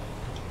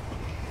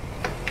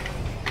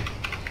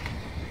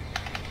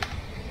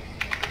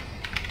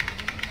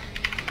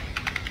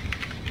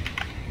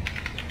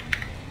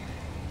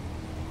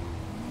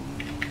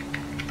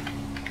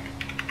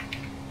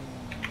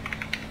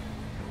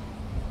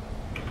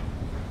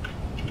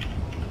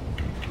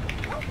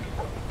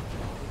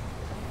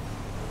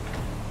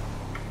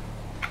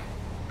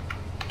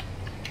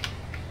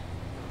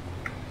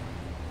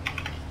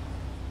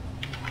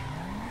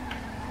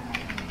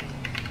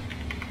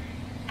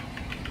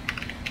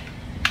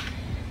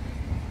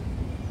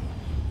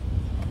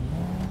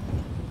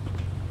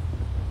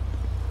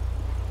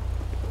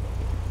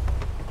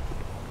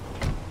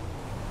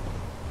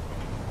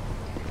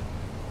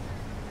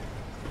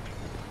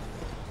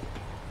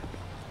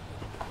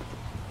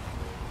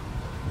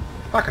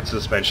 Fucking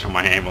suspension on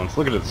my ambulance.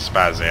 Look at it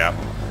spaz out.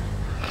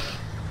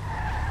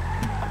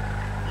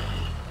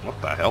 What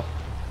the hell?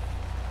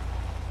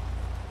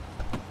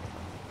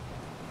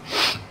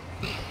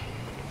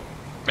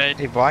 Mate,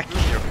 Hey,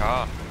 Viking. your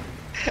car.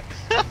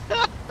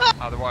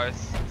 Otherwise,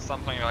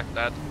 something like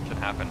that can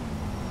happen.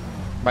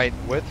 Mate,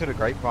 word through the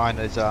grapevine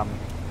is,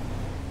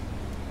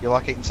 you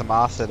like eating some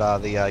ass at,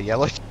 the,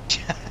 Yellow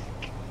Jack.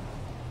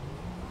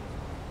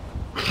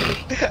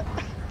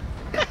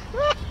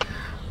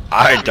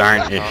 I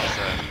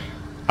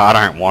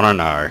don't want to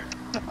know.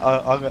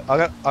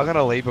 I'm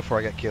gonna leave before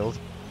I get killed.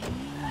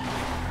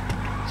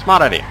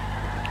 Smart idea.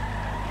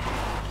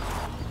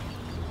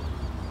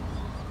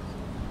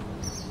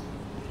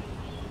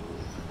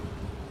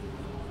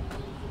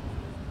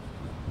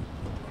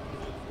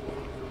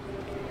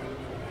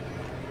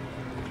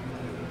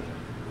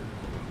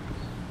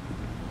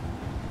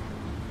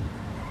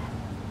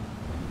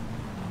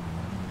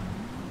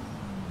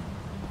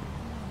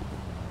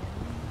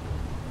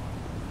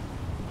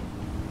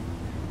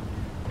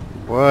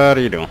 What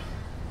are you doing?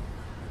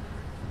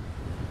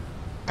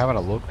 Having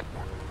a look.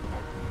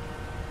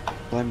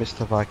 Hello,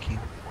 Mr. Viking.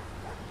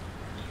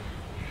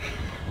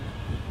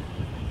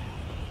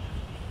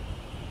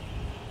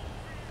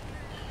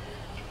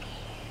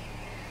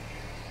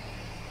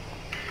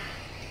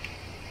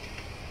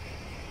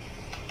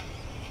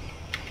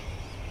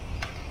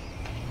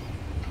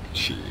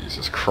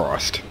 Jesus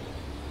Christ.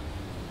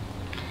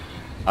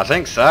 I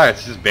think so,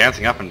 it's just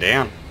bouncing up and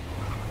down.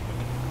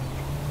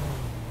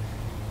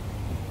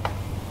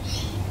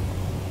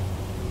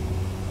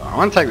 I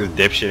want to take this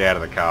dipshit out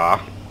of the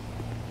car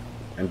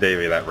and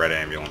DV that red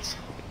ambulance.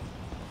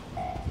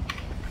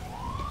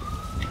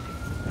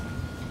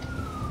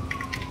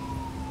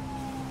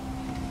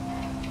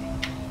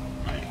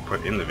 You can put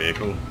it in the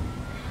vehicle,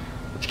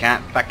 but you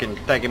can't fucking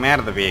take him out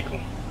of the vehicle.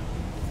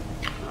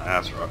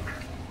 That's right.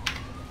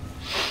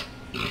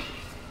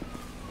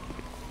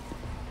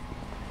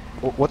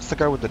 What's the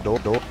go with the door?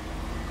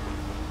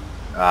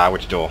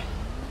 Which door?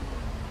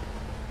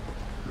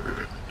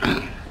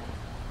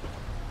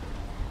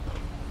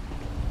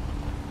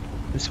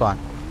 This one.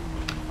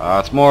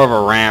 It's more of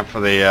a ramp for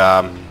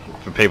the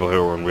for people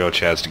who are in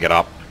wheelchairs to get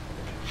up.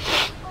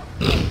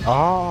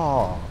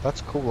 Oh,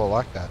 that's cool. I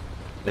like that.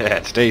 Yeah,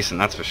 it's decent,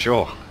 that's for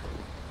sure.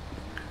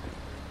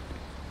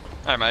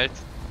 Hey mate.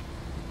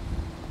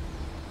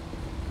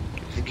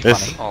 Think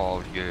This- funny.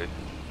 Oh, good.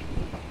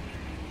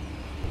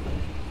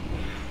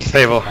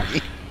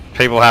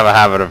 People have a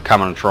habit of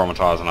coming and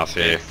traumatizing us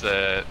here. It's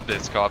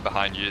this car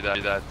behind you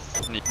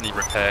that's need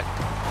repair.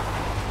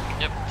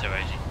 Yep, too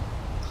easy.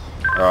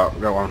 Alright,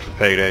 we've got one for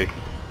PD.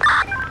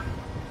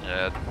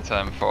 Yeah,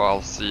 time for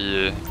I'll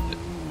see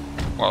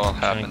what'll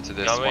happen to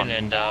this Go one.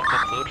 in and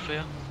put food for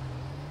you.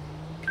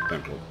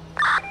 Thank you.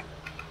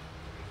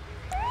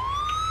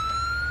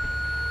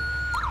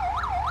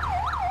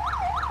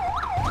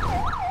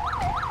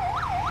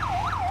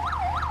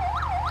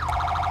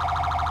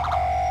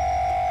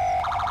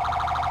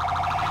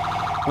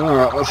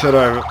 Alright, let's head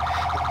over.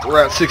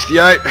 Route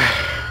 68.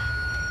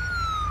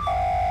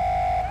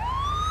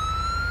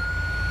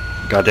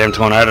 Goddamn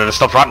tornado to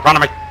stop right in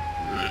front of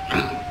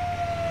me.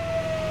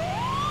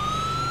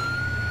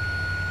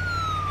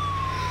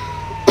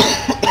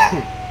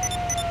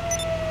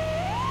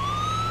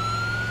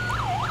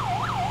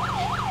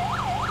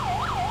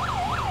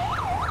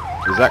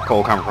 Does that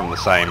call come from the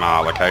same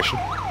location?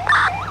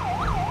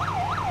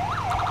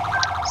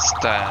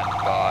 Stand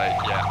by,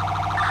 yeah.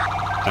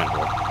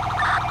 10-4.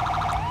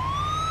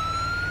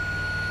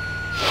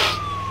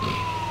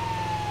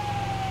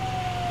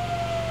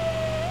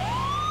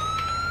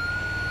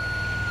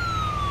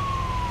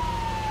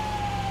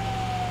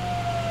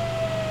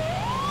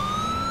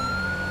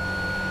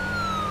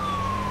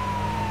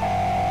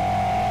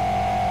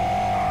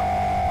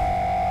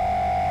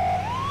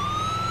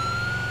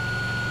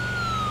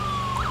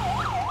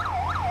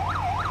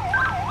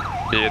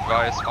 Be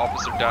advised,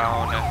 officer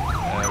down.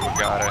 We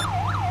got a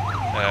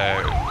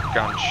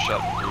gunshot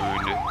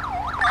wound.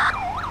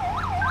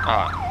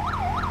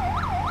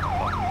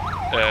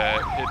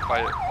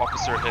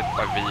 Officer hit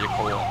by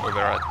vehicle over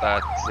at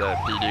that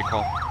PD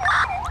call.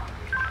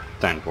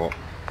 10-4.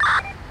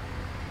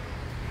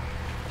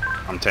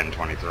 I'm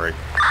 10-23.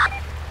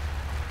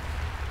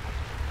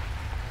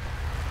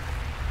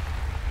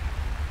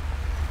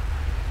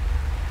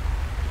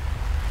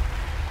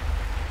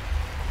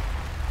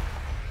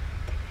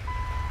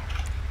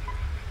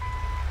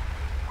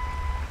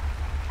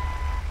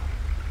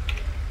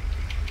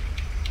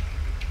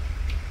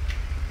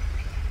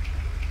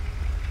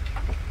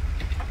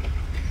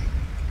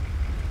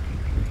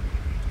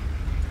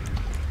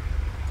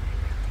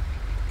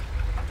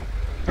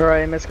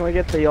 Alright, miss, can we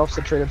get the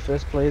officer treated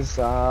first, please?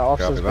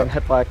 Officer's Copy been that.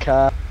 hit by a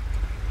car.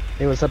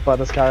 He was hit by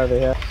this car over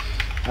here.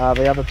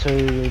 The other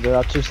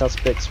two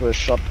suspects were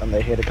shot in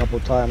the head a couple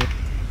of times.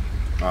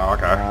 Oh,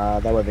 okay.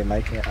 They won't be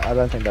making it. I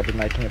don't think they'll be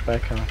making it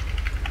back.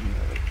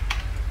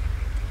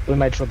 We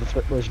made sure the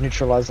threat was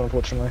neutralized,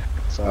 unfortunately.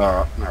 So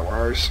Alright, no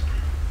worries.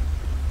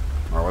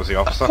 Where was the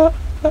officer?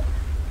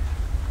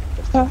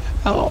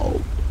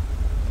 Help.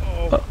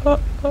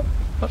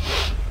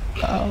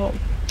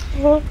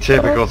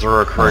 Typical to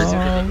recruit.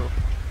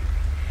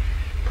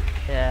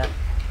 Yeah.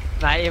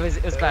 Mate, it was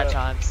bad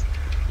times.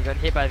 You got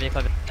hit by a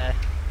vehicle there.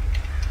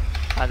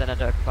 Then I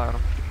dove fire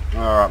him.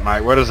 Alright,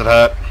 mate, where does it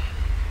hurt?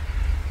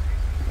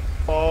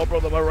 Oh,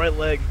 brother, my right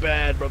leg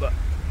bad, brother.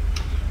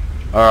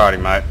 Alrighty,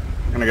 mate.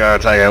 I'm gonna go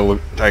take a look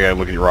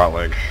at your right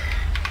leg.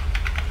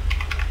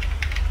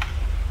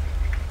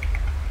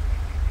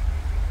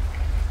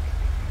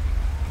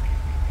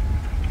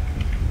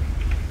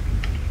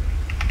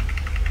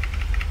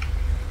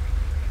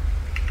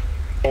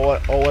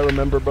 All I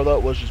remember, brother,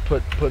 was just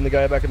putting the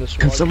guy back in the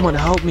squad. Can someone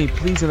help me,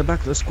 please, in the back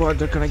of the squad?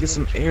 Can I get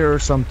some air or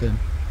something?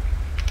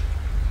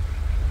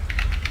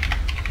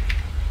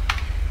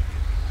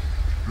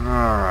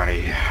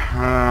 Alrighty.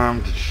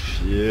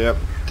 Yep,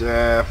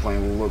 definitely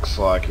looks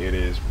like it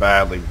is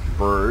badly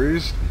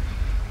bruised.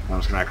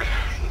 I'm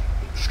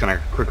just gonna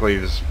quickly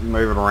just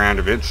move it around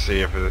a bit,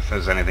 see if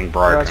there's anything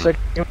broken. Alright, so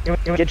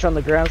can we get you on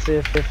the ground, see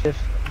if there's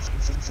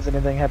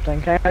anything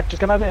happening? Okay, just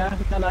come over here.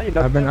 No, you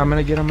don't. I'm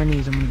gonna get on my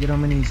knees.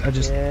 I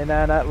just. Yeah,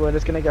 no, we're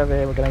just gonna go over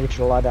here. We're gonna get you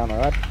to lie down,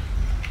 alright?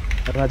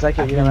 I'm gonna take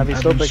it. You're gonna be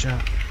still big. I'm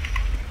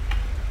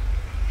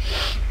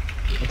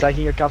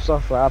taking your cuffs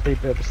off for RP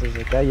purposes,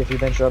 okay? If you've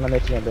been shot on the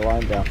neck, you're gonna be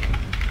lying down.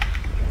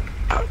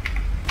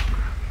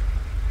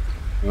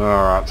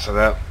 Alright, so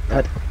that...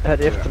 At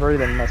F3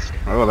 then must...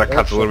 Oh, that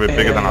cut's a little bit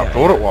bigger than I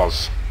thought it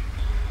was.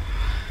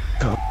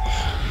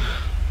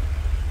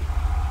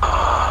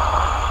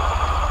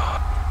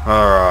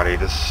 Alrighty,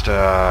 just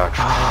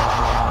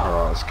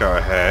alright, let's go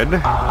ahead.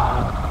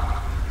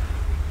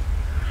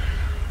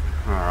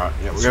 Alright,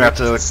 yeah, we're gonna have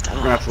to look,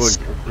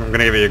 I'm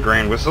gonna give you a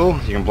green whistle,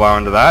 you can blow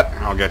into that,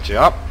 and I'll get you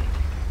up.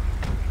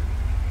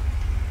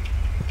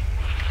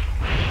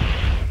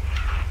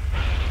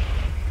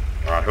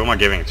 Alright, who am I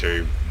giving it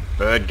to?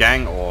 Bird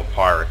Gang or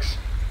Pyrex?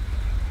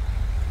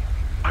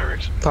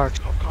 Pyrex.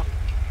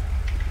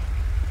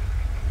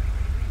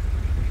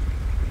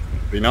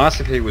 Be nice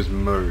if he was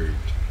moved.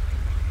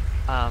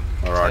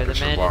 Alright, so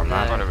the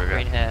man in the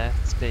green hair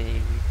has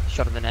been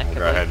shot in the neck. I'll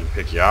go ahead and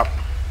pick you up.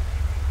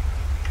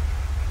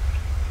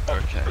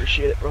 Okay.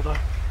 Appreciate it, brother.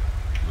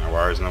 No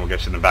worries, and then we'll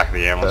get you in the back of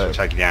the ambulance. We'll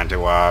take you down to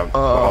the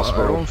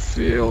hospital. I don't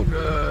feel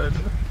good.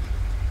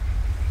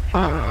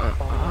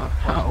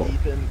 Help.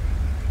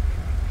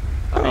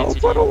 Help,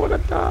 I don't want to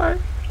die.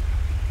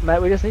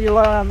 Mate, we just need you to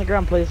lie on the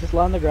ground, please. Just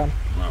lie on the ground.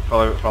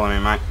 Right, follow me,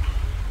 mate.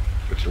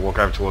 Get you to walk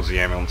over towards the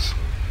ambulance.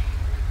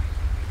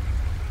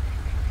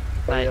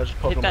 Mate, yeah, just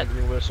poke him with a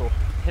green whistle.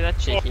 Hit that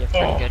cheeky if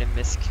trying to go to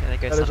misc and then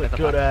go that is a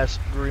good ass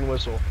green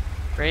whistle.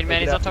 Green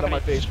man, he's not talking to my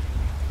face.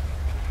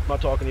 I'm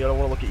not talking to you, I don't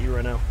want to look at you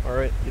right now.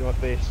 Alright, you know my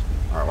face.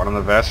 Alright, one on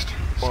the vest.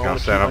 Just gonna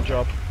stand up.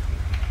 Job.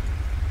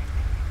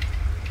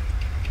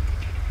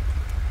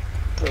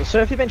 So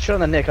if you've been shot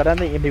in the neck, I don't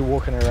think you'd be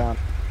walking around.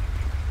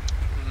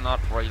 Not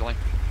really.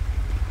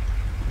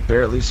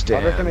 Barely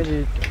stand.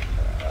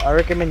 I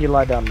recommend you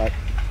lie down, mate.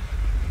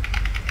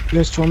 You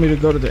guys told me to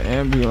go to the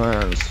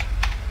ambulance.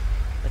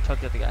 I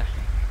talked to the guy.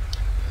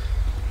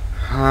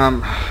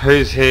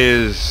 Who's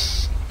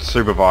his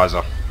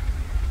supervisor?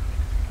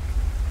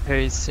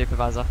 Who's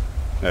supervisor?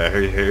 Yeah,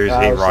 who's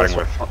he riding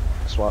with?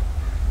 Swap.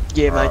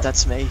 Yeah, mate,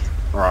 that's me.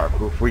 Alright,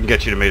 well, if we can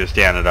get you to meet us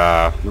down at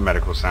the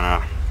medical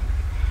center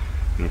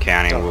in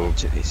county, we'll...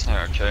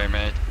 Okay,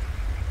 mate.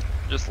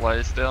 Just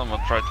lay still and we'll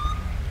try to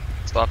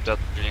stop that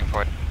bleeding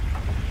fight.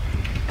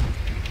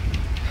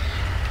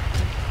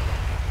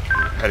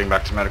 Heading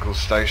back to medical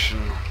station.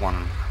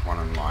 One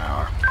in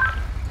my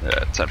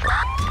yeah, central.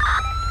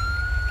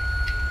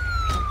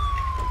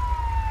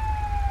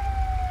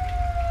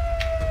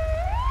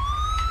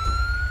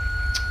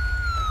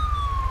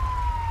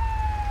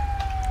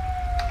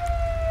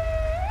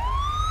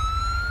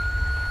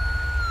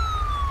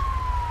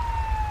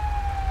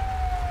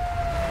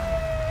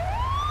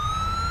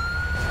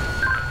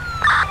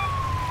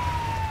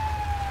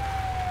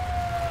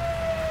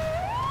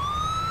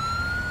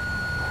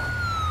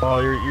 Oh,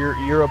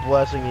 you're a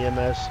blessing,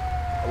 EMS.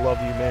 I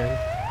love you, man.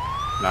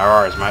 No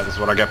worries, mate. This is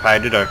what I get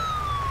paid to do.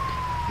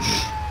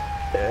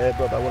 Yeah,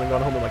 brother. I wouldn't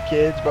gone home with my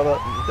kids, brother.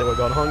 They would have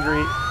gone hungry.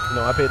 You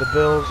know, I pay the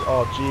bills.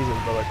 Oh, Jesus,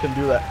 brother. I couldn't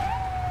do that.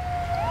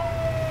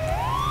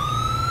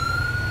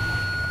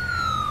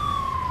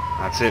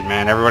 That's it,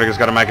 man. Everybody's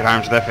got to make it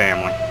home to their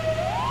family.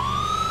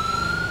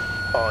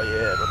 Oh,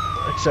 yeah, but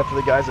except for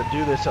the guys that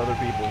do this to other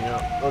people, you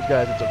know. Those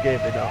guys, it's okay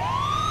if they don't.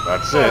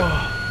 That's it.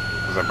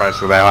 Because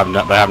basically they have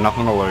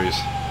nothing to lose.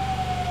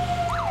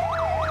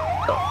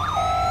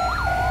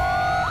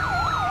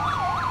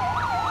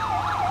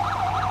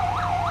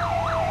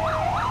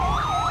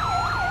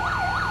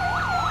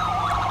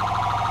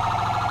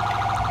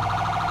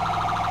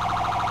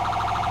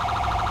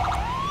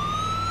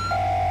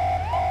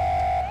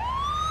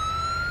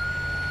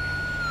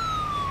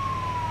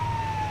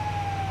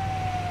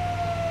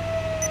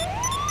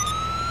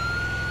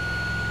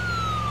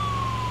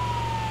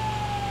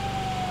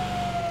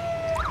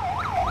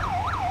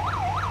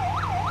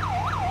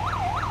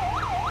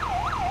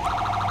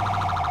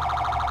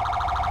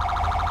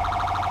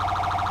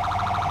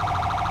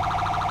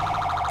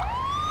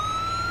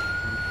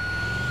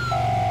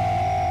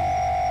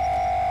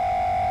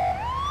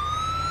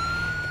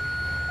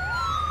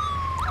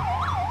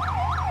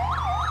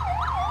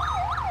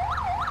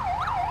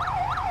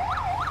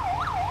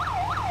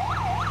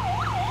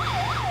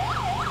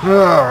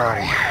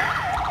 Alrighty.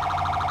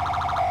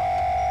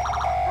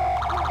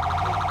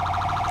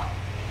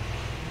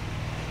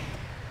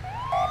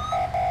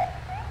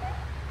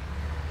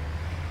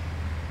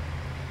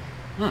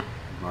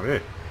 Not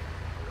here.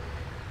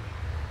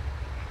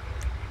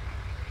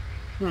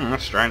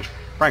 That's strange.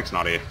 Frank's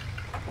not here.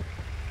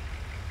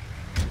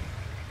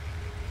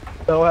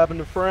 What happened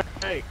to Frank?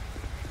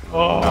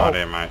 Oh, Not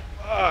here, mate.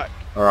 fuck.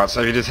 Alright,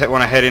 so if you just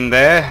want to head in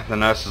there, the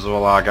nurses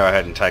will go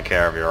ahead and take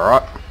care of you,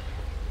 alright?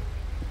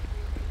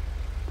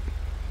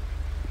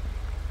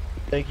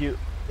 Thank you.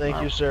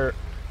 Thank you, sir.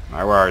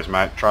 No worries,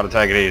 mate. Try to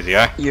take it easy,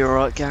 eh? You're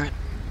alright, Garrett?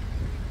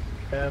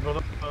 Yeah,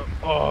 brother.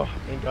 Oh,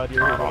 thank God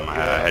you're here. I'm gonna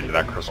head to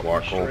that Chris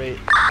White call.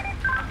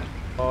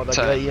 Oh, that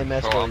guy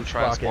EMS So guy I'm is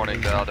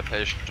transporting fucking the other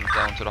patient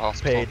down to the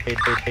hospital. paid.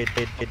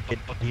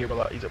 Here,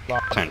 brother. He's a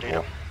block.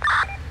 10-4.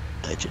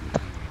 Legend.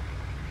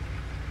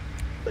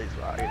 Please,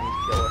 fucking, he's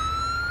a killer.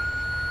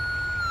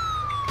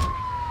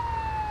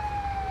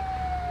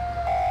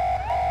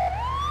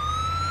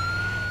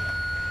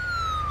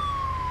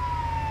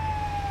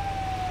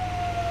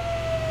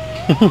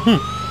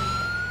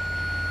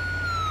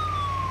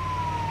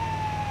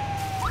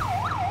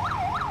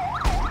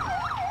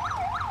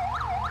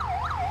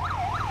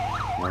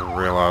 I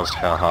realised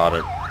how hard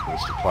it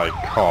is to play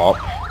cop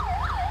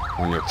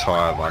when you're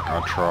tired. Like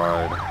I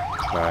tried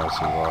today, it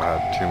seems I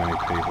had too many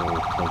people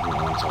talking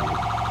at one time.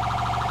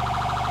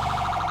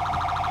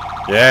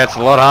 Yeah, it's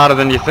a lot harder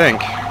than you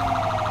think.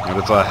 And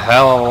it's a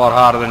hell of a lot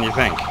harder than you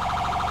think.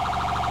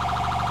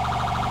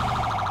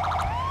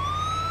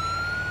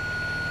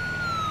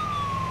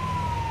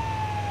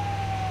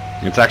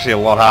 It's actually a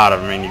lot harder.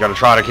 I mean, you got to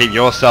try to keep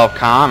yourself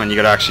calm, and you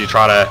got to actually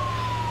try to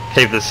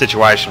keep the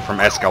situation from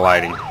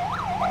escalating.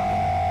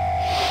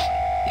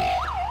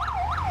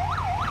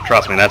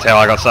 Trust me, that's how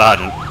I got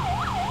sergeant.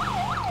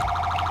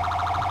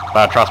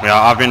 But trust me,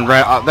 I've been.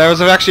 There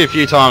was actually a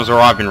few times where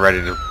I've been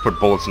ready to put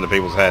bullets into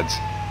people's heads.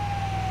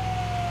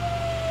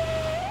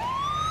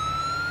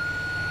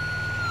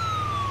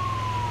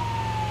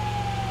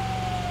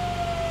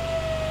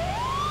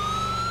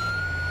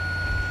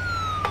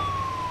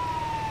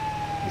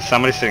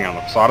 Somebody sitting on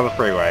the side of the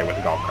freeway with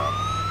a golf cart.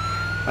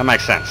 That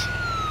makes sense.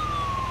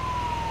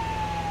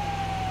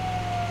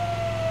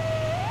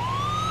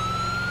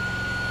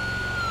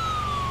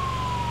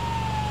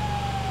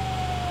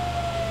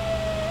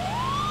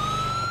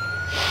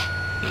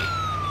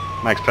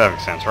 Makes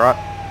perfect sense, right?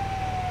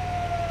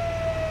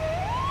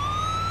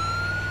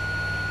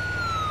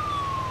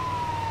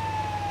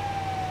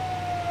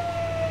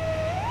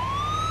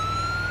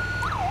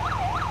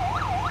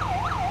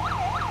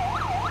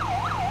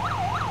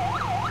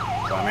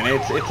 I mean,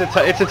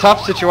 it's a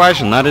tough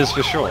situation, that is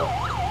for sure.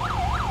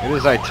 It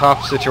is a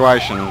tough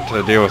situation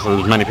to deal with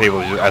as many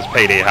people as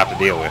PD have to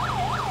deal with.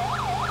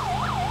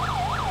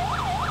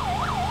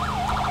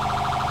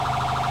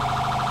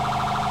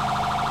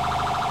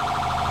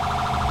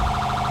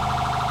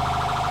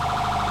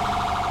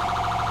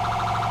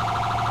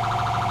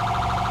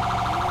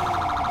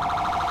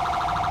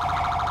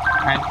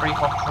 And 3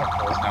 for short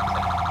calls now.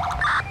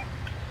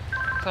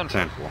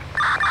 10-4.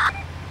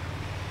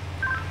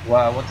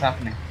 Well, what's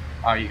happening?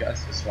 Oh, you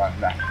guys just arrived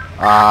back.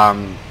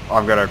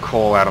 I've got a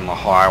call out on the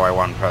highway.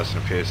 One person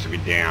appears to be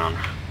down.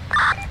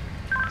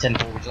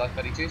 10-4, would you like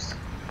 32s?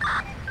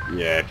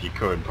 Yeah, if you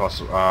could,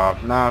 possibly.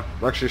 No,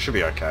 actually, it should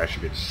be okay. It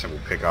should be just a simple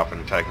pick up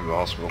and take him to the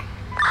hospital.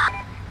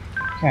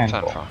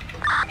 10-4.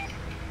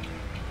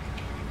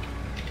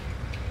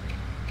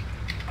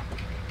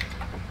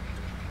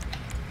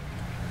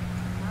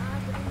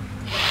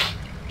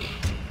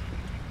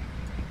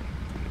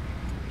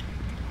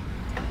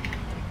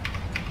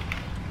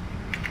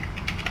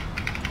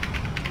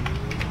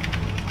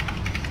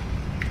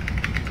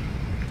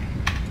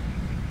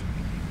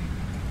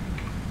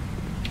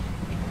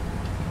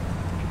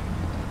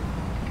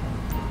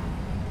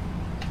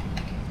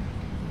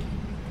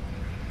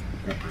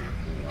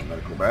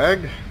 Medical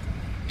bag.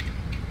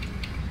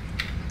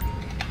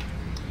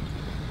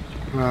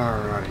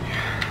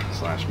 Alrighty.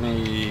 Slash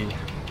me.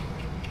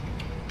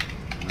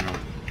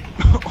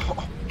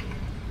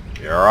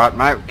 You alright,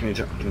 mate? Can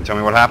you tell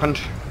me what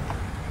happened?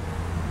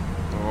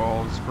 Well,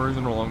 I was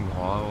cruising along the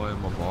highway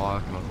with my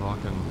bike and I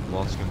fucking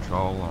lost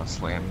control and I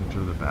slammed into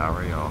the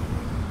barrier.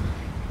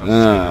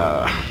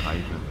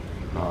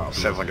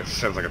 Sounds like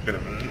a bit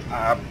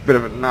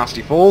of a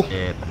nasty fall.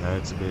 Yeah, it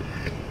hurts a bit.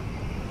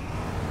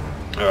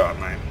 Alright,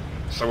 mate.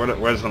 So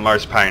where's the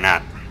most pain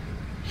at?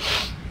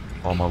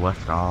 On my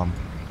left arm.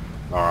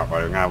 Alright,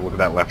 buddy, we're gonna have a look at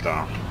that left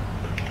arm.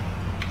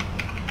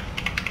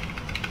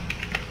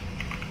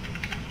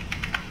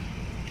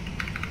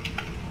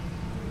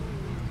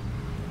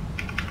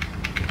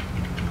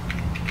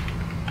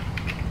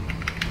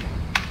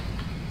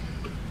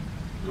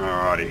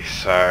 Alrighty,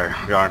 so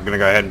I'm gonna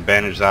go ahead and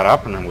bandage that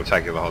up and then we'll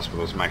take you to the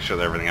hospital to make sure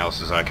that everything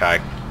else is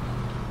okay.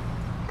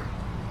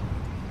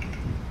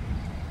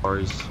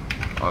 Worries.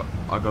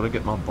 I gotta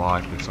get my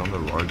bike, it's on the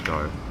road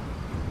though.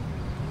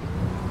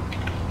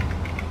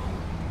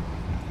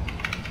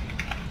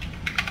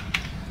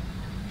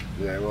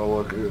 Yeah, well,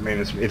 look, I mean,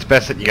 it's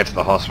best that you get to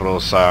the hospital.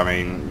 So, I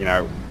mean, you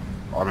know,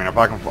 I mean, if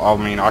I can,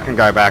 I can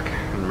go back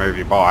and move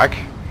your bike,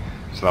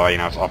 so that way, you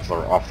know, it's off the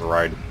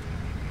road.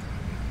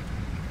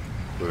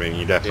 I mean,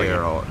 you definitely. Yeah,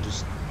 right,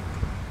 just.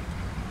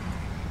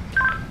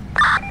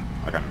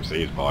 I can't even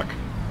see his bike.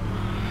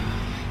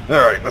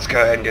 Alright, let's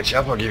go ahead and get you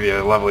up. I'll give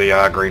you a lovely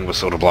green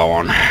whistle to blow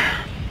on.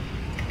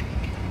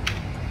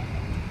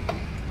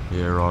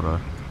 Yeah, righto.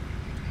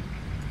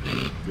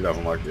 He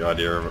doesn't like the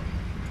idea of it.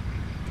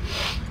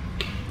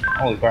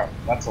 Holy crap,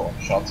 that's a lot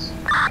of shots.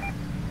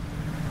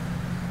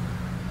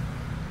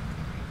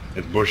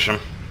 It's Busham.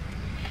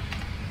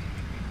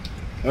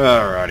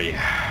 Alrighty.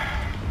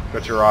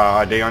 Got your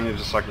ID on you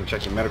just so I can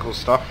check your medical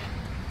stuff.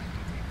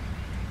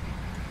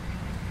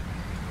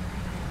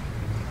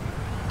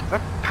 Is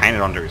that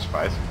painted onto his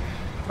face?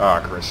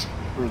 Alright, Chris.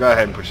 We'll go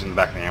ahead and put you in the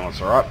back of the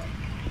ambulance, alright?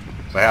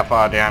 So how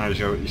far down is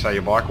you say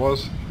your bike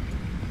was?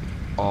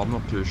 Oh, I'm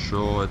not too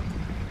sure.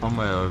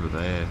 Somewhere over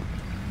there.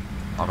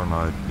 I don't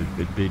know.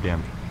 It'd be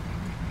down.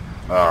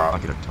 Alright. I'll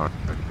get a tow.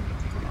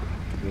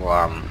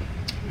 Well,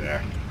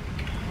 yeah.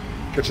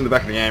 Get you in the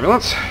back of the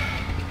ambulance.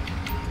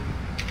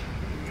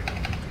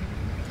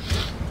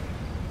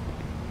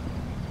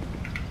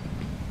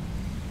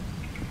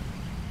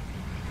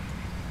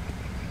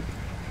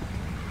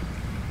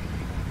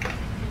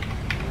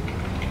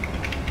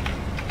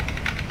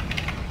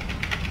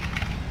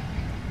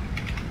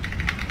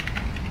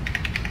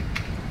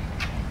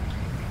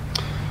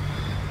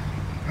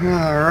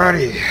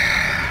 Alrighty.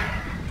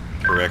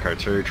 For Echo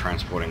 2,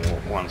 transporting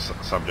one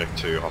subject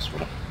to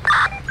hospital.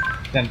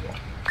 10-4.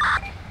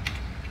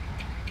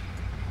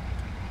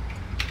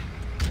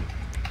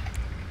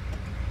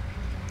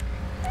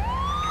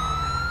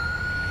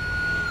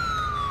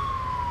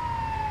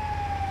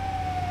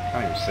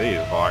 Can't even see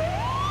his bike.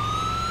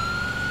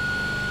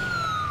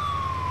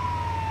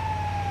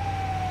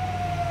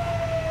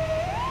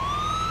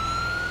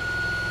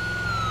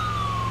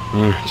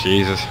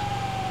 Jesus.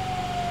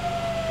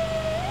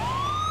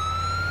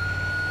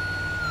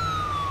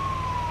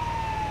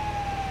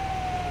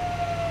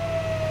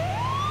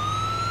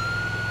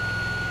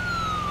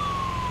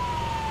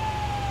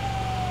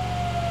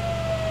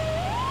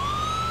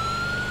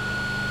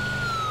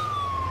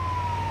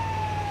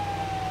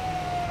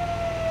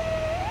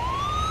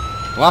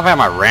 I love how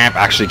my ramp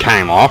actually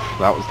came off.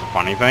 That was the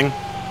funny thing.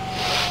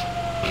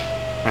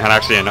 And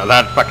actually, no,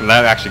 that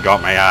actually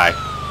got me, eh?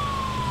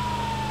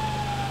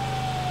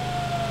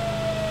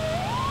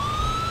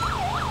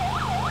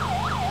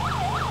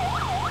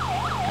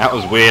 That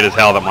was weird as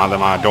hell that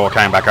my door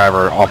came back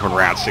over off at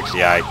around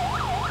 68.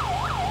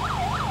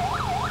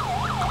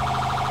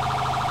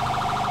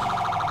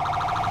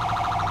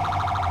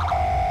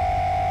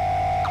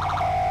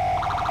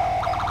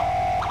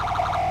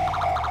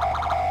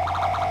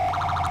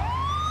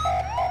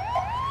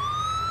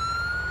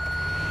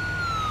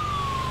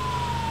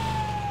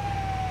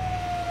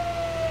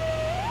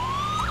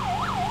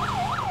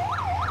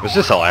 It was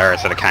just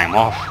hilarious that it came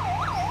off.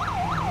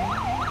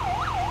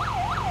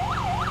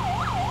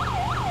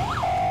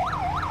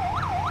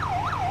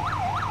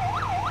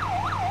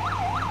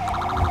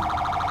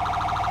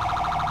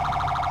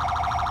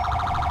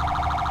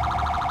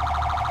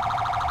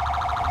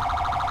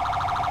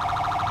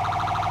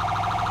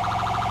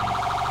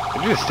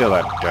 Did you just steal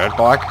that dirt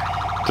bike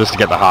just to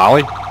get the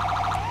Harley?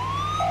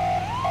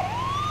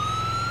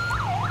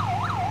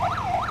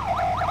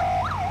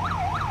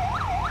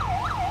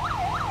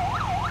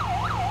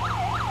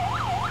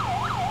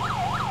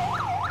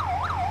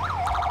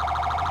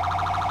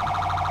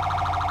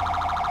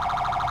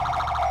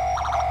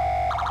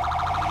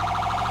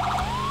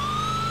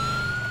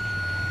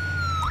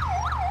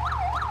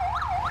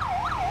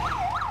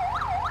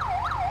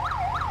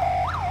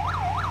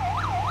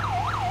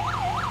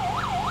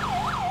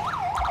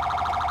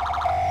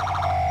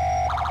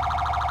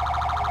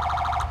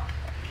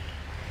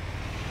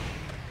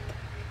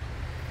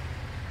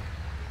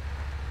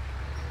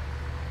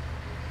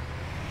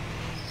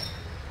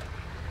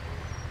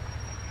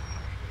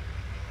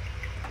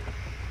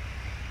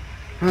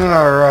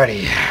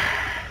 Alrighty.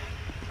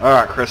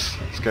 Alright, Chris,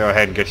 let's go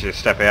ahead and get you to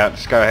step out.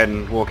 Just go ahead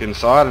and walk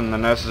inside and the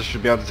nurses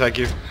should be able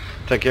to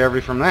take care of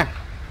you from there.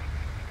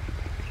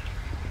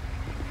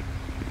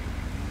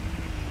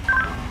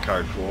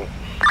 Code 4.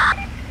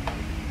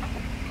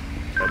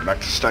 Head back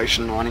to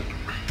station 90.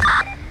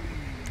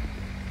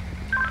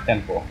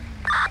 10-4.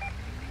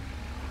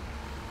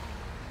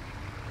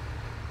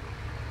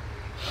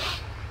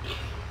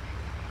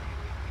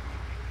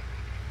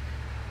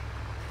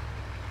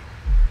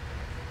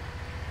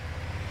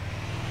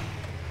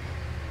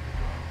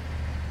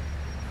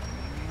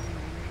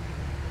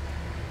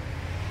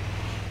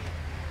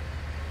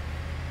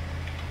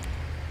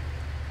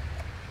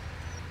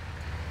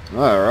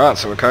 Alright,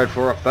 so we're code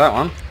 4 off that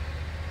one.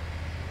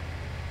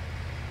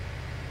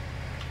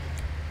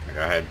 I'll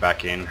go ahead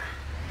back in.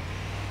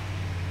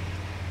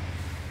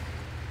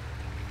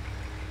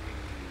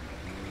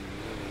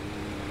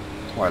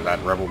 Let's let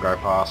that rebel go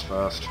past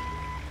first.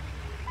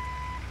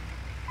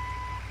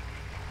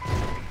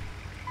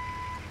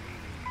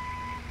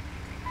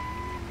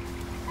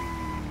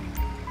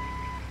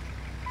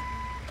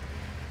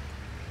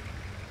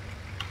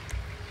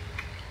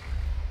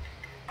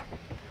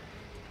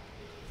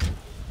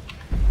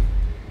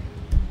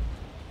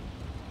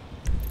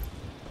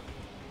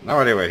 No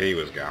idea where he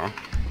was going.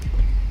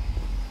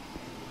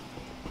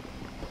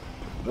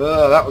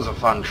 That was a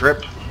fun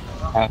trip.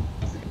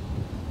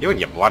 You and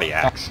your bloody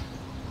axe.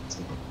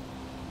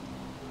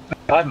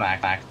 I have my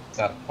axe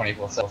up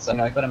 24/7, so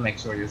I gotta make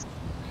sure you.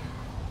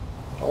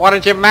 Why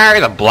did you marry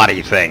the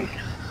bloody thing?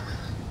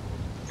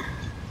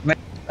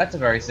 That's a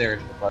very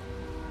serious request.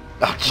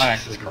 Oh, I might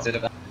actually consider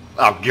that.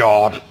 Oh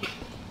God.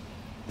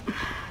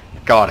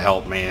 God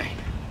help me.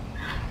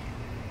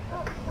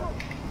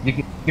 You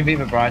can be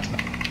the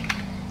bridesmaid.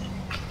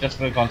 Just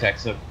for the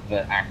context of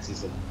the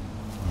axes of.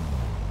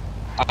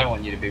 I don't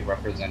want you to be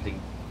representing.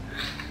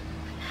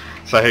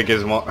 So who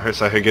gives more?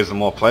 So who gives them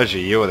more pleasure,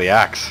 you or the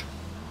axe?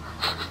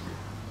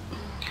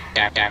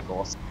 Yeah, of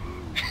course.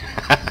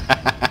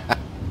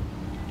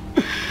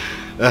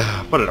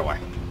 Put it away.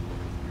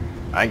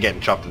 I ain't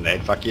getting chopped in the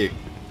head. Fuck you.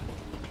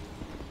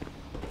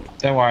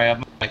 Don't worry,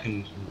 I'm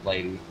making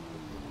lady.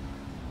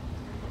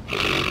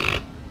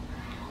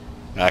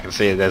 I can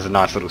see there's a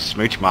nice little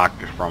smooch mark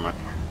from it.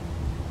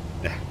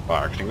 Yeah,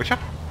 fire extinguisher.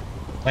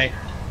 Wait.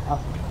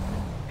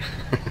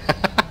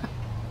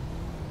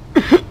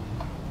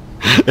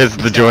 It's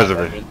the joys of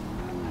it.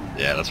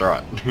 Yeah, that's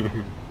right.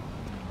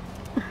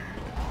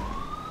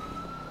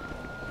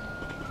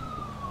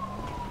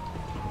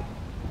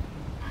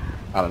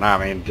 I don't know.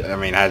 I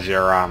mean, has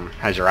your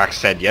axe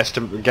said yes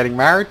to getting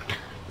married?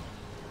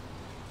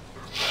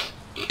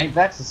 Hey,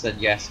 Baxter said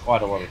yes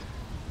quite a lot.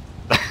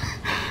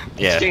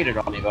 Yeah. It's cheated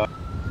on me, though.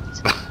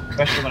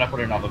 Especially when I put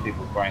it in other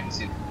people's brains.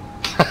 You know.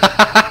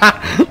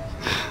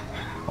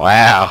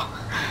 Wow.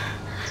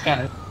 It's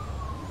kind of.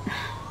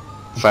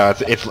 So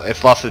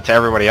it's lost it to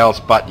everybody else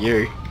but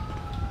you.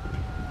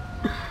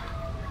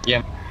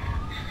 Yeah.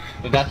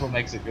 But that's what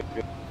makes it good.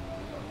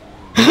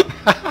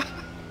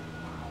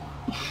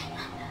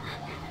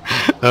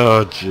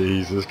 Oh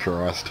Jesus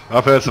Christ!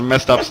 I've heard some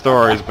messed up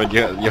stories, but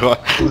you're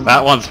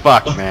that one's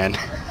fucked, man.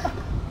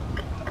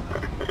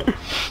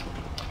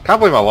 Can't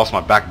believe I lost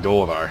my back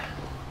door though.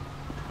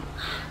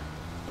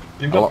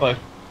 You've got both.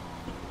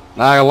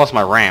 No, I lost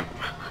my ramp.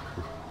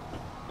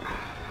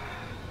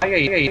 Yeah,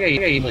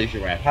 you lose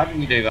your ramp. How did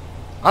you do that?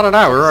 I don't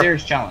know. We were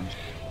serious challenge.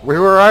 We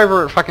were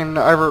over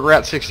at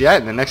Route 68,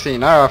 and the next thing you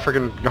know, I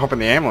freaking hop in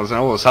the ambulance, and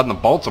all of a sudden the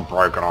bolts are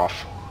broken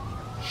off.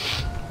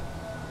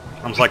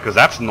 I was like, 'cause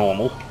that's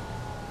normal.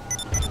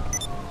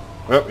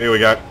 Oh, here we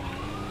go.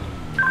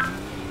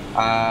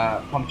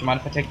 Tom, do you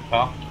mind if I take the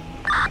car?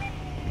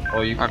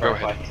 Or you can go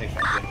ahead. Take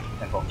that.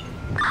 Temple.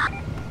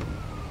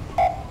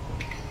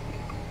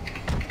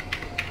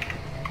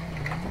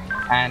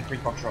 And 3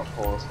 Foxtrot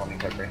 4 responding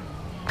code 3.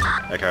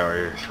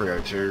 Echo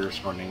 302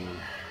 responding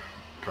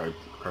code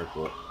 4.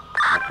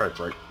 No, code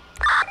 3.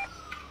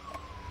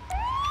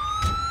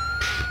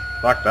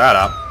 Fuck that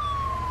up.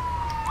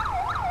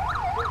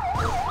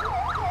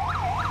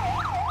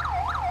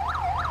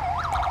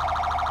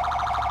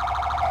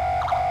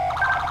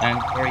 And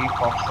 3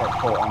 Foxtrot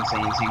 4 on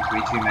scene, seems to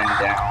be 2 men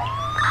down,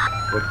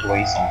 with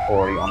police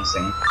already on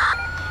scene.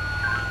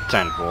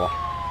 10-4.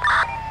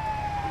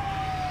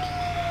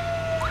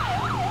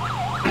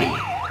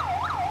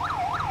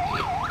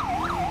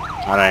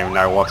 I don't even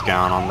know what's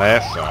going on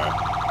there, so...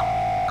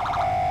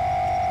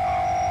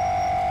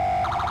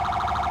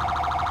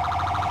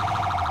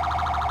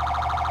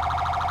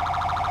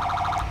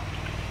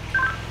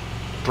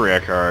 Three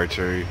Echo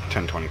to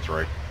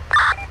 1023.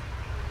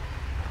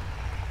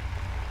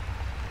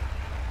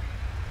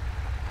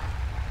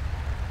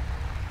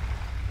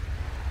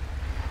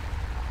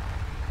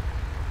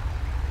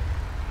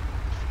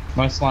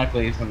 Most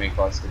likely he's going to be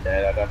close to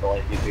dead. I don't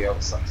believe he'd be able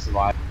to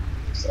survive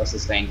a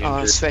sustained injury. Oh,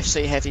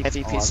 especially heavy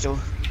pistol.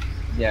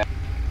 Yeah,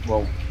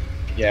 well,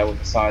 yeah, with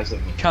the size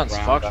of the Cunt's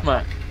ground, fucked,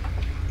 mate.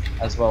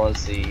 as well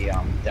as the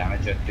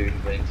damage it do to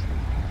things.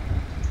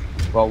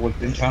 Well,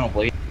 with internal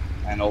bleed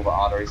and all the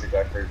arteries that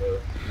go through the,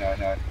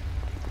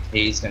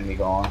 he's going to be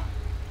gone.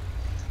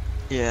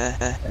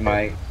 Yeah. And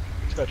my...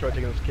 This guy tried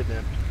taking us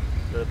kidnapped.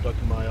 They're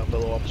abducting my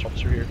fellow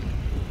officer here.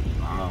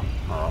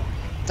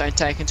 Don't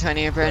take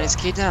Antonio Brown as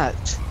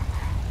kidnapped.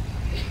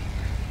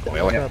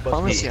 Really?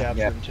 Promise you.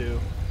 Too.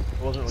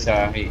 It wasn't really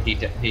So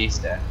he's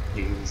dead.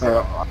 He's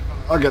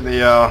I'll get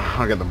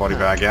the body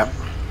bag out.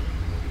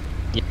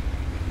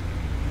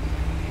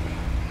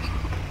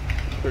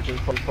 Searching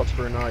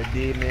for an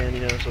ID,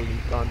 man, so we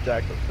can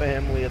contact the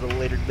family at a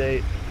later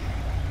date.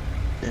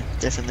 Yeah,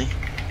 definitely.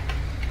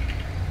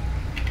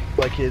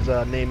 Like his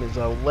name is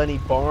Lenny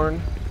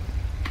Barn.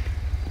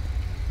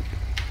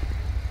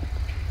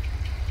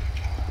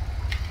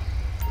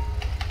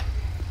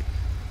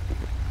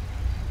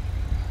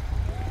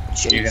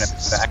 You're gonna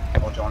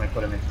back, or do you want to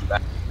put him into the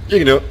back? You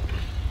can do it.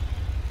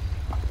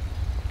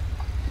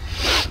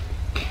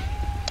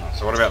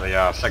 So what about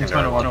the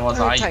secondary one?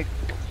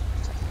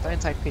 Don't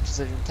take pictures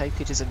of him, take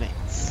pictures of me.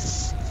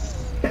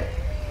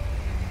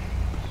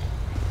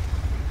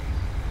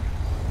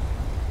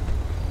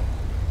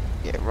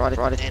 Yeah, write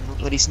it in,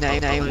 what his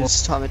name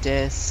was, time of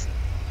death.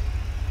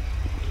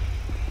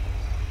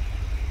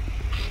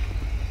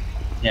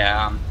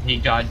 Yeah, he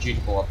died due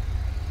to blood.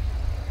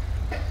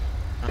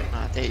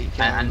 There you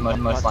go. And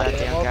most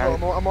likely.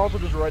 I'm also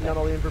just writing down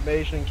all the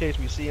information in case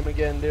we see him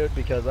again, dude.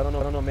 Because I don't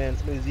know, man.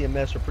 Some of these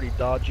EMS are pretty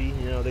dodgy.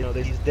 You know,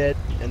 he's dead,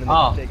 and then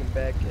they take him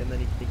back, and then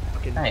he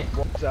fucking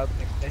walks out the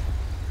next day.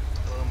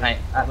 Hey,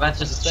 that's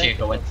just sheer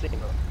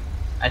coincidence.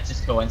 That's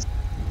just coincidence.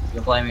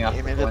 You're blaming us.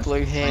 Give me the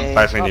blue hair,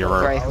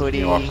 grey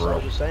hoodie,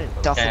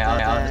 duffel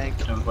bag.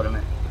 Put him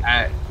in.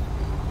 Alright.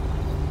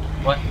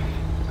 What?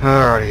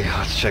 Alrighty,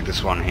 let's check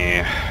this one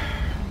here.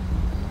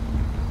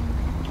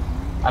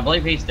 I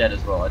believe he's dead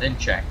as well. I didn't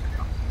check.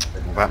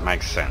 Well, that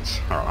makes sense.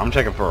 Alright, I'm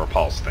checking for a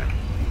pulse then.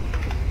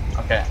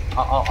 Okay,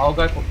 I'll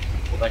go for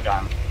that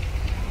guy.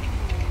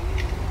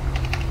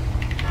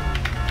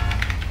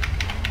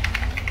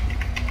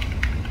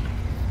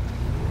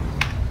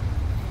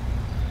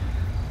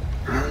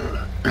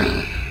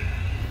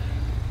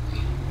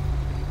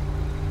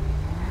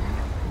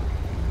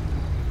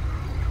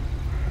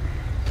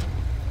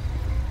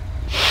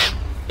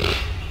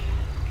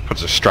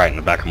 Puts it straight in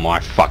the back of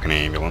my fucking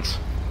ambulance.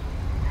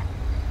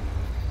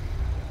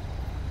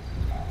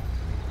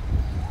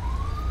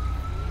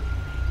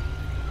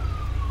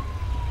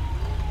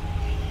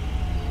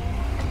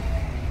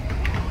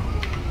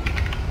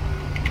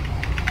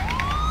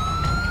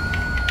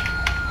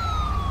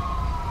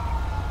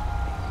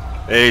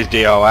 Here's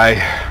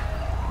DOA.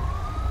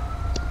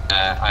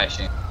 I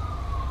assume.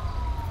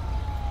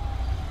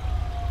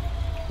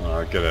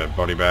 Alright, get a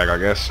body bag, I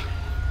guess.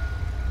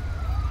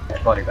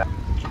 Body bag.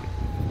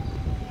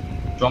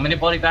 Do you want me to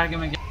body bag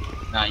him again?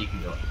 No, you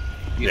can do it.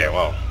 Yeah,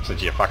 well,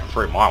 since you fucking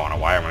threw my one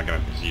away, I'm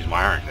gonna just use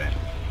my own then.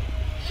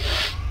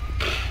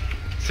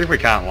 See if we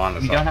can't line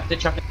this up. You don't have to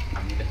chuck it.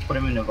 You just put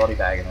him in a body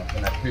bag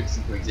and that proves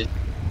him to exist.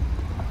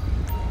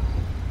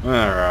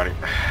 Alrighty.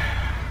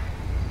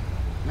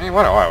 Man,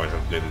 why do I always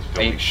have to do this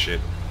building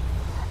shit?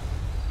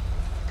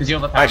 Because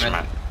you're the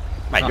paramedic.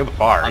 Mate, you're the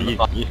fire.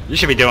 You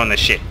should be doing this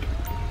shit.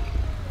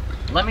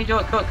 Let me do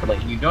it quickly.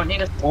 You don't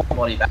need a small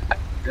body bag.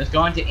 Just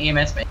go into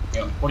EMS menu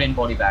and put in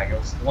body bag.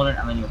 You'll spawn it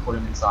and then you'll put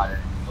him inside it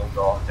and you'll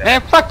go off there.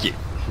 Man, fuck you.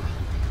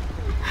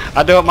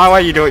 I do it my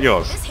way, you do it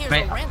yours.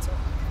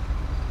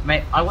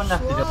 Mate, I wouldn't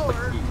have to do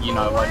it, you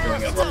know, like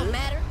doing it.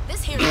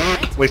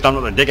 At least I'm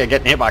not a dickhead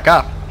getting hit by a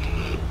car.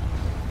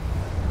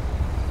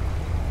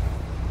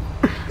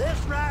 This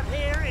right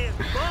here is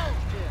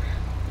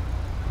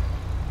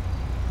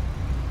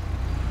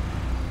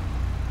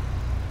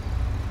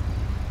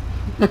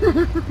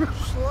bullshit.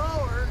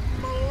 Slower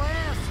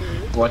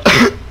molasses. What?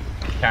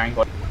 Carrying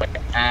body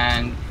bag.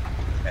 And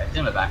it's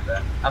in the back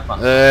there. Have fun.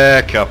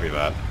 Copy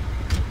that.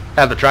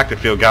 Have the tractor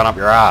fuel going up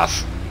your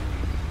ass.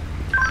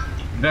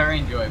 Very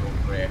enjoyable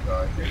career,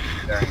 guys.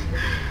 Very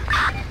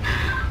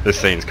enjoyable. This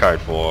scene's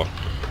code for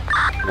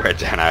Red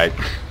Gen 8.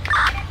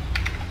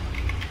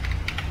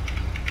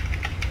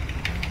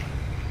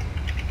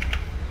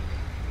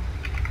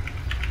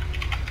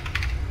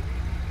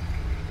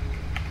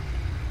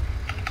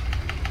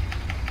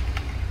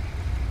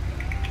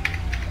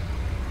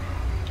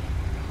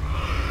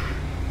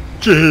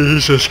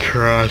 Jesus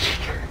Christ.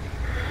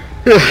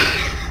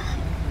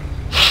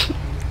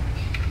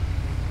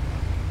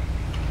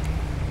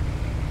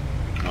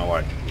 Oh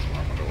wait, these are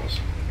my doors.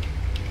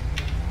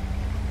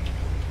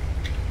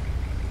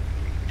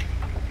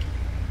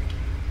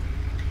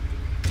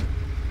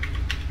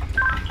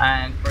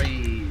 And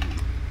free.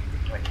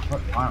 Wait,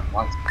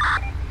 what?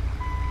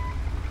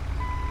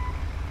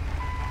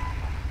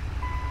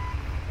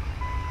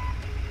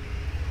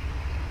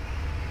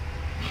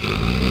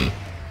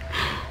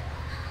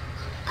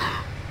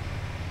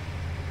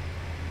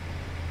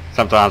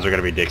 Sometimes we're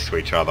gonna be dicks to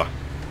each other.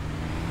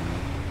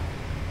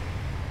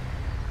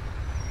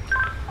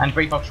 And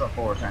 3 Foxtrot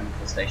 4 returning to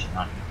the station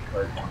 9,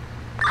 code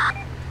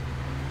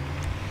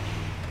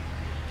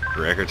 1.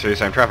 Record 2,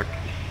 same traffic.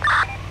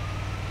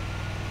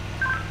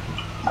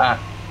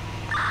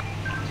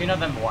 2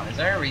 November 1, is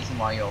there a reason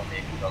why your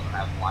vehicle doesn't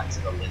have lights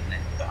that are lit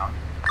next down?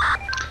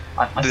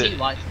 I see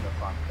lights in the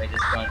front, they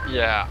just don't...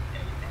 Yeah,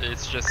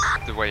 it's just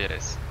the way it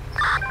is.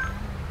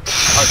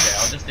 Okay,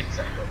 I'll just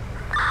accept it.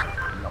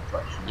 No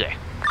question. Yeah.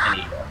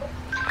 Any further.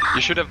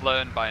 You should have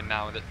learned by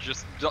now that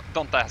just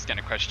don't ask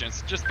any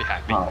questions, just be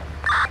happy. Oh.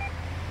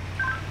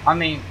 I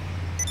mean...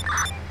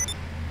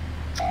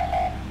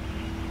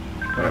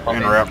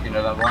 Interrupt. You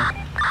know that one?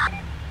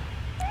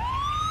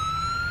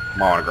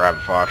 Might want to grab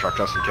the fire truck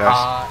just in case.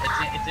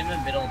 It's in the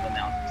middle of the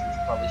mountains.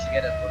 You probably should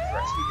get a foot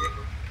rescue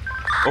vehicle.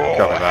 Oh,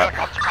 Copy that.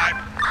 helicopter time.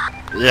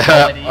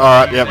 Yeah,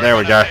 alright, yep, there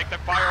we go. Take the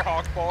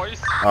Firehawk,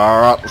 boys.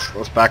 Alright,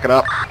 let's back it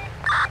up.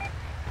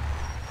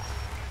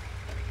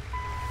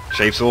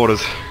 Chief's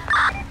orders.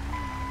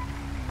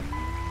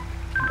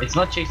 It's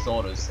not Chief's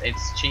orders,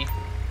 it's Chief...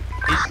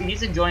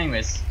 He's enjoying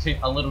this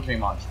a little too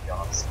much, to be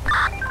honest.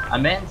 A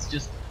man's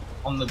just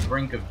on the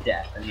brink of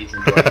death, and he's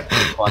enjoying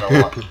it quite a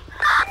lot.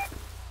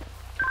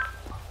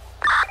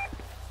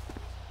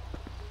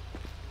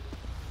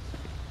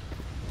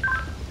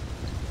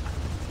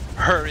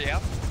 Hurry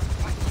up.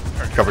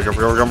 Coming.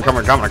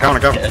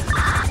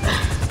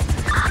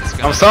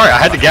 I'm sorry, I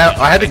had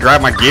to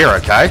grab my gear,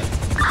 okay?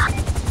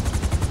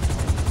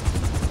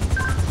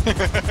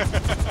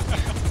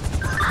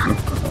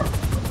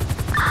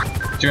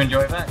 Do you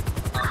enjoy that?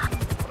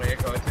 What are you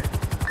going to?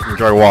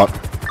 Enjoy what?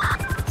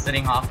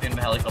 Sitting half in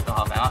the helicopter,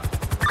 half out.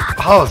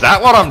 Oh, is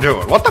that what I'm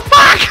doing? What the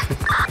fuck?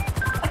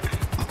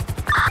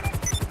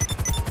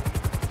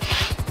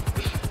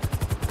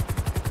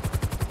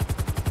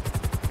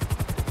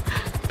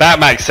 That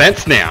makes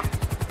sense now.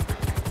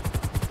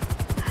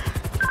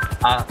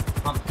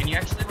 Can you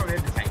actually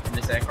remove the tank from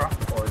this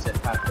aircraft, or is it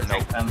have to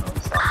take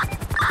permanently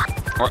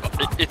stuff? Or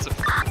it's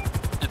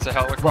a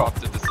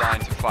helicopter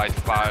designed to fight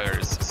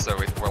fires,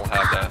 so it will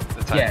have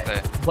the tank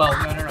there. Well,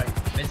 no.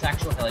 This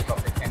actual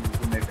helicopter can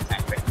remove the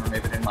tank, but can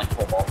remove it in like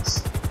 4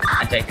 bolts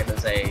and take it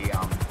as a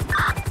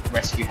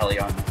rescue heli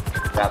only.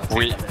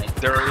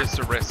 There is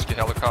a rescue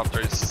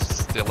helicopter, it's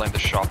still in the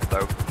shop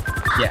though.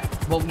 Yeah.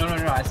 Well, no.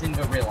 I seen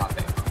the real life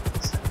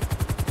helicopter. So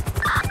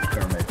you can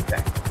remove the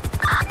tank.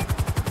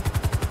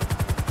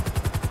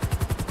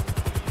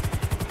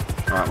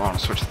 Alright, I want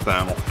to switch to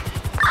thermal.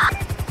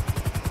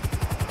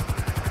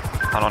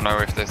 I don't know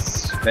if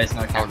this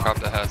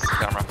helicopter has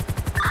camera.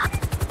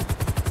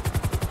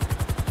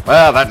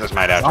 Well, that just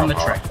made out on the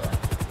track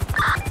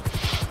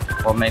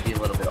though. Or maybe a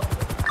little bit off.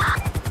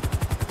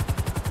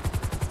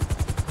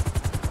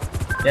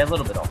 Yeah, a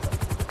little bit off.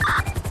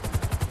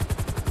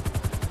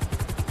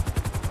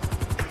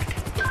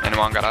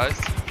 Anyone got eyes?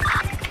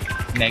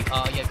 Yeah,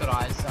 got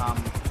eyes.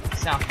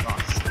 South of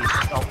us. He's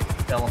just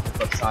fell off the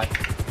cliff side.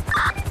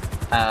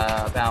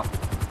 About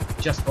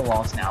just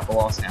below us now.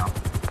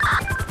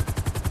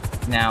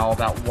 Now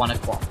about 1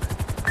 o'clock.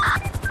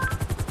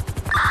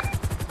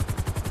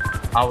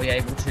 Are we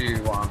able to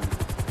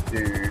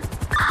do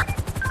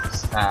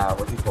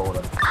what do you call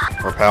it?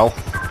 Repel?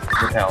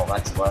 Repel,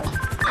 that's the word.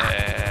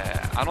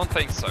 I don't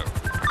think so.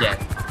 Yeah.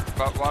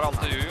 But what I'll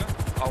do,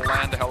 I'll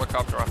land the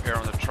helicopter up here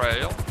on the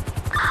trail.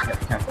 Yeah,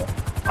 be careful.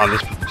 On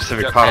this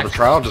specific part of the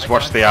trail, just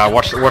watch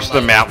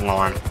the mountain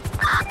line.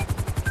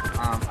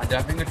 I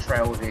don't think the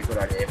trail would be a good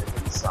idea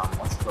because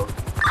what's it called?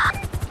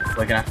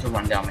 We're gonna have to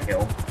run down the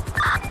hill.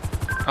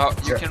 Oh,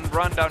 you can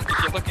run down,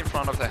 if you look in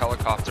front of the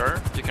helicopter,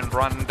 you can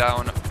run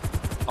down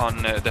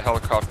on the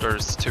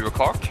helicopter's 2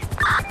 o'clock.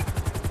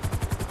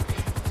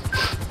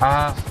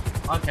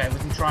 Okay, we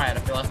can try it. I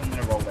feel like I'm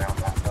gonna roll down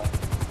that though.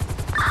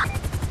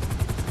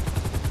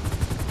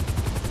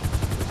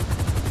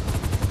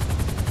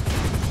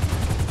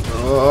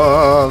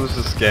 Oh, this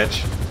is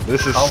sketch.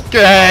 This is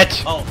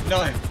sketch! Oh,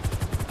 no!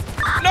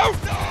 No!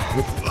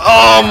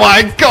 Oh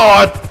my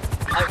god!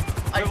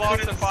 I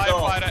lost the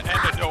firefighter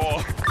and the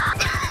door.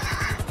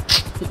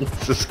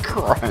 Jesus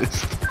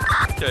Christ.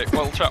 Okay,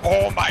 well try.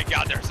 Oh my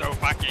god, there's so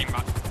fucking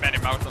many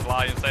mountain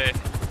lions there.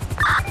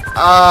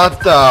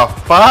 The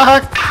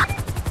fuck?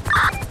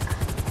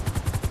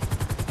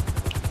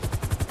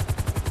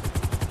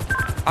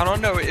 I don't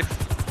know if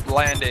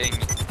landing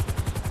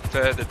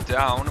further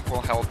down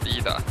will help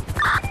either.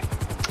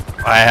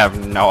 I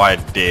have no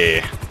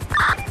idea.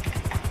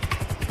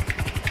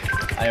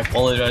 I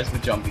apologize for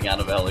jumping out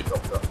of a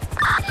helicopter.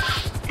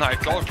 No,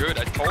 it's all good.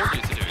 I told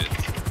you to do it.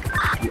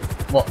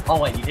 Well,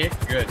 oh wait, you did?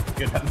 Good.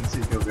 Good, that makes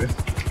you feel good.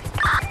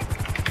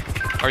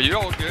 Are you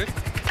all good?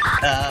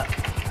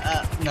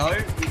 No.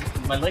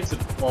 My legs are,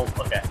 well,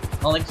 okay.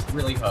 My legs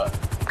really hurt.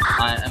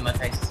 And my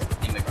face is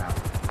in the ground.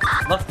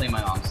 Luckily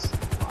my arm's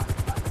fine.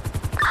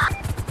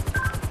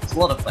 It's a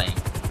lot of pain.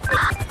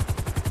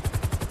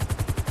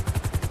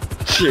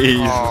 Jeez.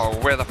 Oh,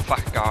 where the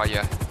fuck are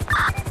you?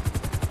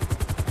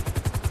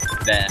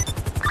 There.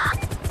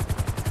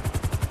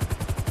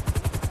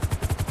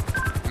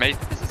 Mate,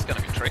 this is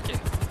gonna be tricky.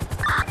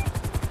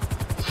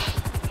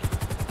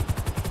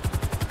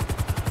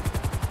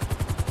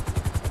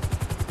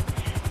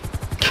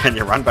 Can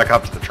you run back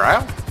up to the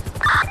trail?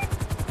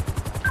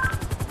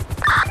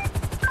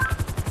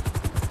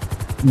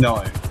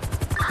 No.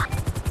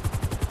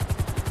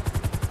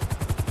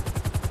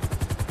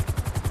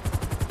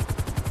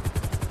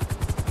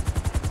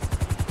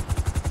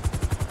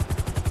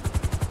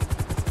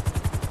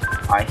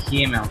 I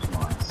hear mountain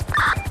lions.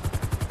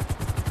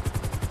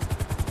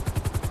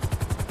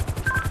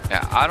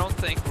 Yeah, I don't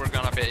think we're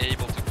gonna be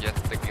able to get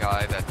the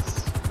guy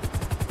that's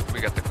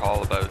we got the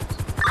call about.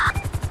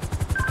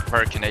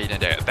 Per Canadian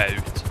Day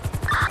about.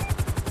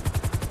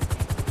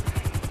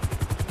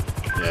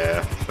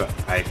 Yeah,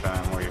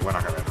 FiveM, we're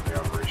not gonna be able to do the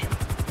operation.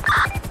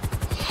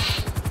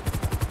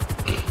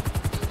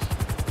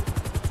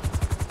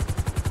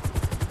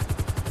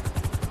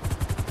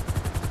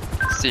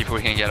 See if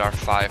we can get our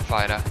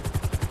firefighter.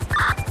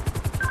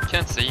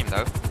 Can't see him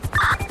though.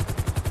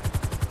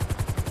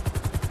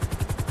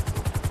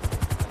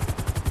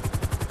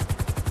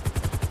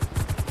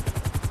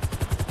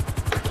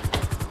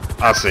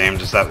 I see him,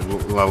 just that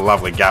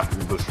lovely gap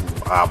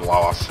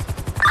below us.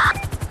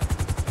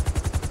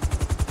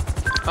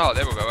 Oh,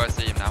 there we go, I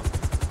see him now.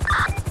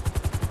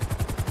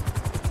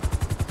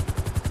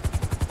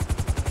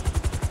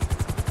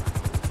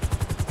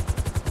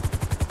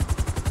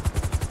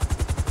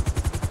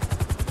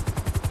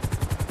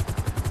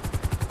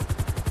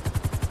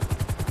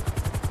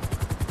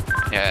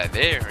 Yeah,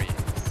 there he is.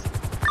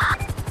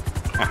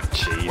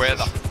 Jesus. Where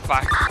the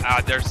fuck?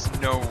 There's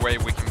no way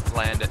we can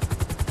land it.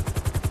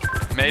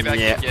 Maybe I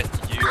can get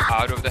you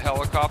out of the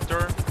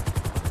helicopter,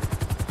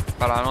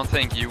 but I don't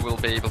think you will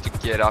be able to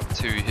get up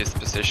to his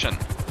position.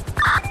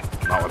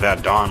 Not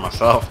without dying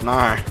myself,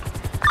 no.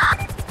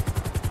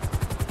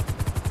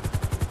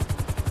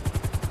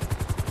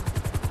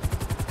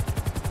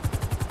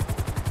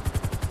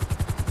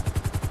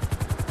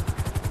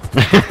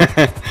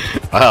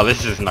 Well,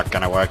 this is not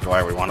going to work the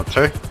way we want it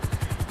to.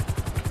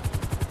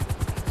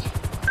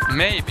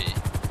 Maybe.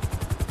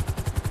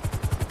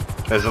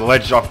 There's a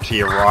ledge off to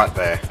your right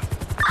there.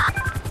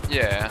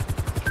 Yeah.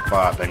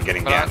 But then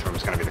getting down to him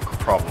is going to be the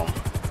problem.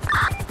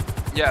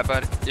 Yeah,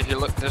 but if you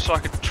look, there's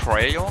like a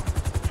trail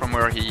from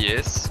where he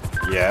is.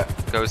 Yeah.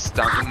 Goes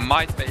down. You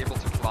might be able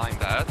to climb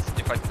that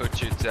if I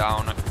put you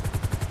down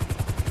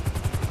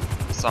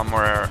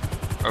somewhere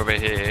over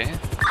here.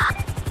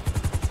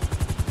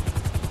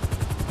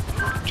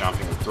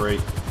 Jumping in 3,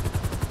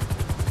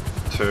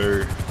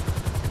 2,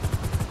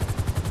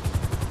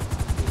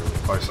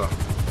 closer,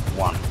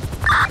 1.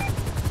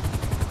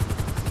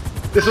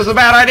 This was a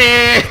bad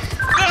idea!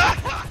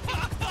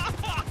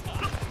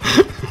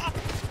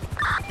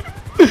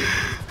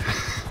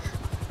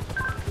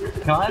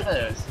 Can I have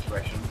a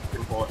situation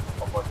report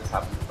of what just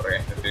happened to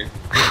 3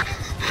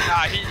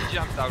 Nah, he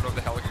jumped out of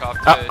the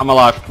helicopter. Ah, I'm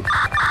alive.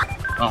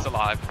 He's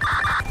alive.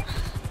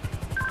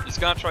 He's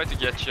gonna try to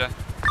get you.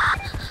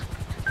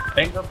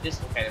 Bankrupt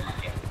dislocated my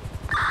hand.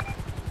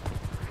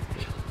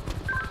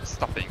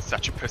 Stop being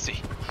such a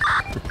pussy.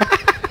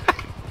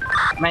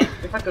 Mate,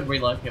 if I could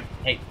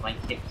relocate my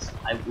hips,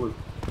 I would.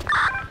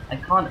 I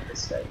can't at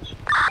this stage.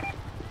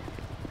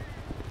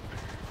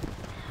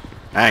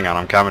 Hang on,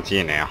 I'm coming to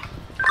you now.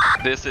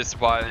 This is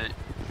why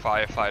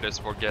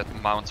firefighters will get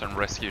mountain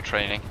rescue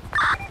training.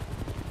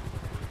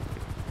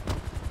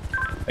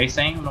 Are you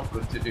saying I'm not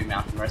good to do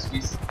mountain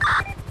rescues?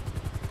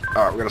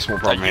 Alright, we've got a small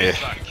problem here.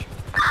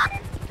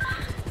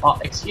 Oh,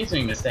 excuse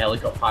me, Mr.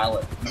 Helicopter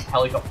Pilot.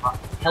 Helicopter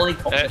pilot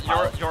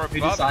you're who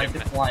decided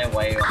to fly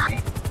away on me.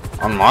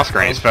 On my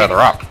screen, he's further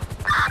up.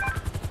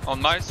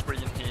 On my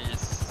screen,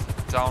 he's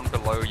down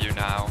below you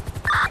now.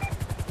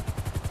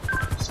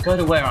 Just go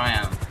to where I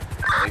am,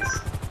 please.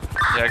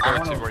 Yeah,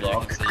 go to where you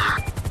can see you.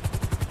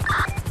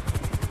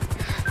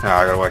 Oh,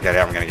 I gotta work out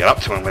how I'm gonna get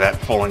up to him without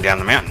falling down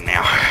the mountain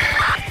now.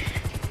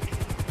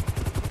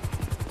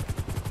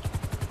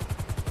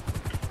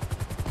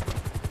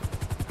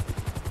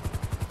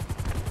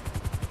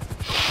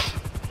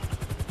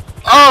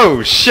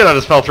 Oh shit! I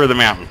just fell through the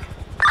mountain.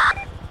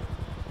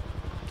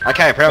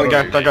 Okay, probably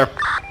don't go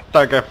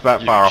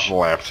that far off the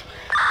left.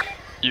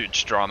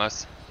 Huge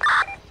dramas.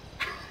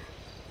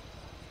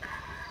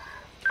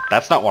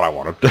 That's not what I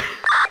wanted.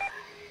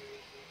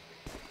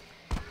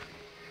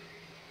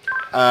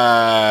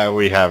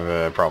 We have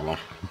a problem.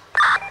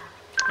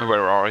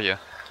 Where are you?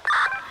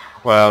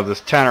 Well,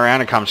 just turn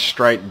around and come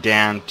straight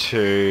down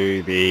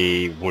to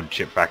the wood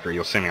chip factory.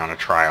 You'll see me on a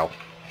trail.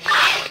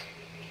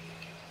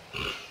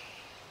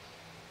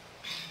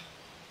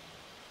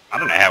 I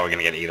don't know how we're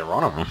gonna get either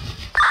one of them.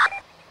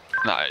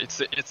 No,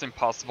 it's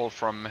impossible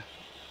from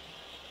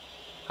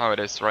how it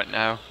is right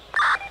now.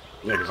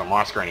 Yeah, because on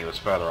my screen he was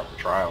further up the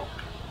trail.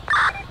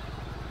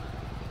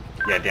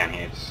 Yeah, down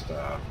here. Just,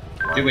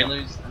 Did we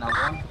lose another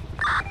one?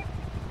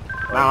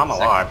 No, I'm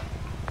alive.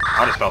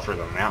 I just fell through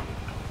the mountain.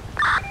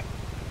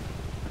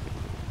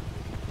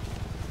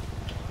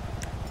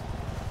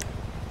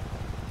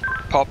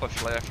 Pop a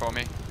flare for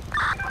me.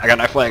 I got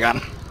no flare gun.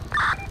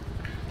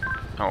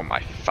 Oh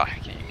my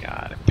fucking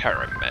god,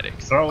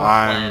 paramedics. Throw a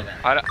flare.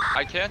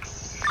 I can't.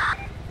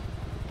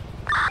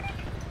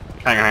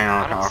 Hang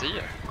on. I don't see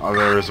you. Oh,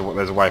 there's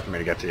a way for me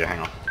to get to you. Hang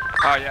on.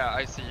 Oh yeah,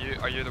 I see you.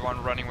 Are you the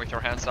one running with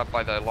your hands up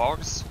by the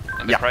logs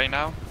and the crane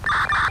now?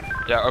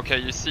 Yeah. Okay.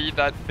 You see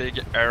that big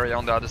area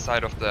on the other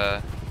side of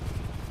the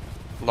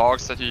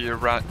logs that you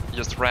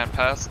just ran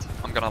past?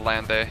 I'm gonna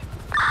land there.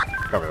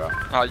 Copy that.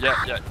 Oh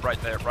yeah,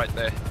 right there, right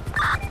there.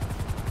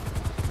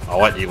 I'll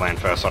let you land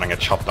first so I don't get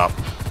chopped up.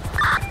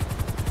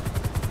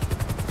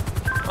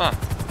 Huh.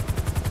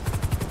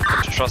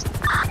 Don't you trust?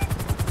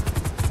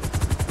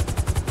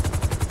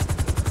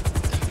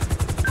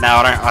 No,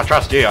 I don't. I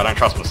trust you. I don't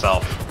trust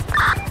myself.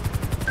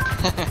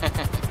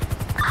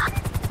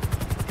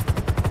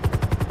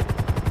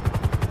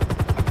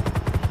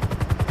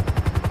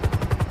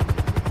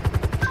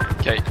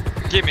 Okay,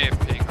 give me a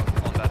ping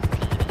on that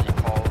PD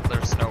call.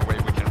 There's no way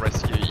we can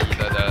rescue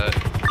either the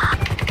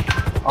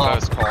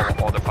first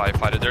call or the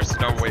firefighter. There's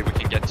no way we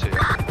can get to you.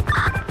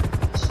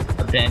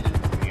 Abandoned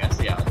me, I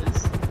see how it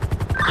is.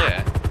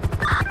 Yeah.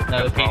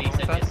 No, the PD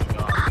said yes, you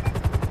got.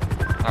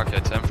 Okay,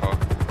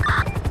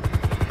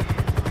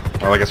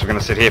 10-4. Well, I guess we're going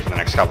to sit here for the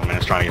next couple of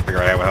minutes trying to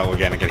figure out how the hell we're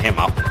going to get him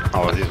up.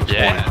 Otherwise he's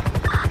respawning.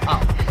 Oh,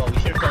 well, we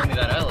should have told me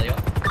that earlier.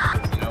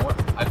 Because you know what?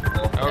 I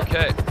forgot.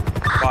 Okay.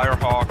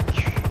 Firehawk.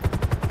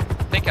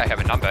 I think I have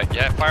a number.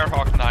 Yeah,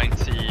 Firehawk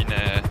 19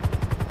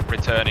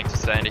 returning to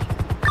Sandy.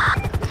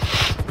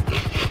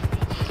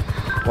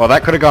 Well,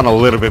 that could have gone a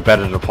little bit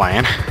better to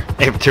plan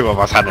if two of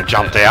us hadn't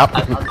jumped out.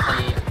 I'll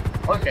tell you.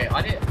 Okay,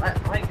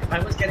 I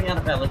was getting out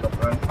of the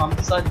helicopter and Tom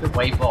decided to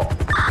wave off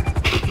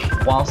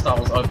whilst I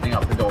was opening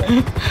up the door.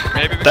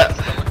 Maybe because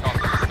the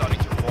helicopter was starting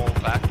to roll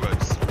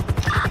backwards.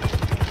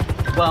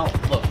 Well,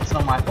 look, it's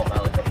not my fault the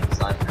helicopter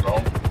decided to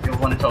roll. You're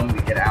the one who told me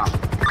to get out.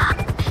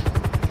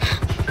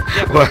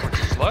 Yeah, but we're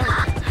too slow.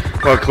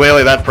 Well,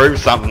 clearly that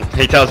proves something.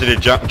 He tells you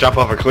to jump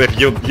off a cliff,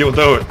 you'll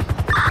do it.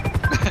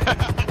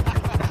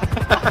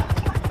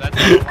 That's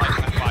not like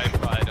my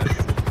firefighters.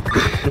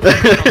 They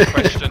don't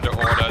question the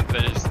order,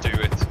 they just do it.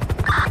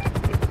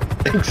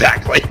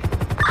 Exactly.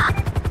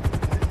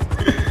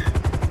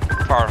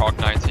 Firehawk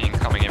 19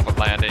 coming in for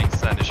landing,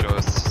 Sandy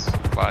Shores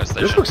fire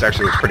station. This looks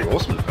pretty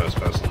awesome in first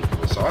person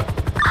from the side.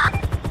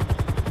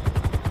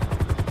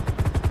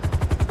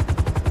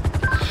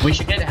 We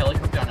should get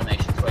helicopter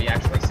animations where you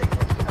actually see the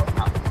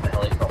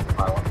helicopter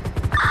pilot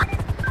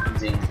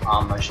using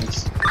arm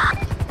motions.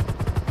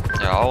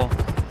 Yeah, I'll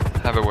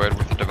have a word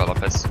with the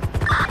developers.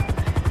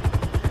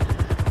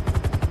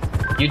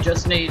 You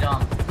just need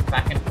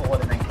back and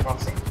forward and then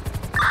crossing.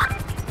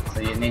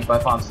 So you need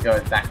both arms to go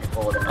back and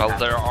forward and then Well,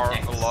 there are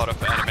a lot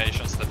of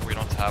animations that we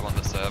don't have on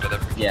the server that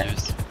we can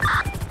use.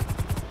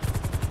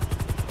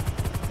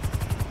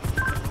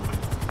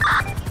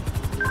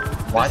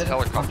 Why this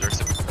helicopter's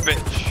a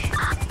bitch?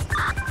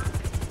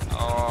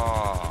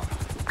 Oh.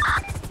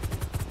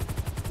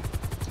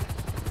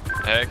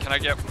 Can I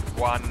get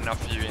one of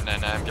you in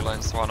an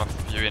ambulance, one of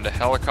you in the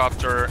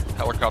helicopter?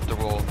 Helicopter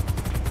will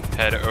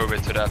head over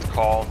to that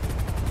call.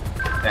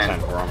 And I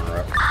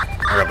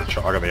got the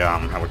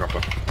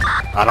helicopter.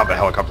 Not the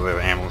helicopter,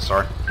 the ambulance,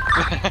 sorry.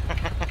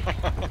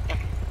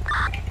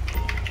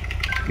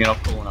 You're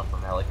not cool enough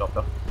from a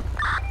helicopter.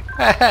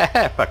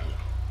 Fuck you.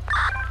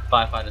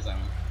 Firefighters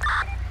only.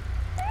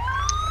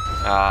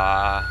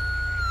 I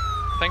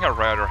think I'd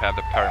rather have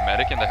the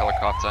paramedic in the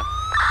helicopter.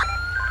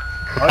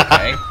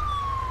 Okay.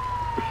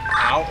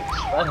 Ouch,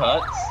 that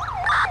hurts.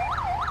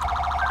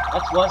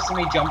 That's worse than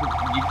me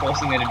you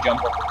forcing me to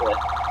jump off the cliff.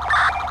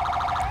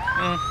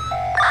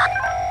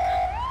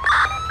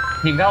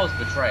 I think that was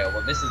betrayal,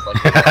 but this is like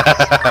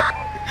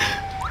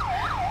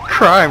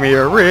Cry me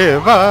a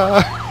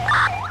river.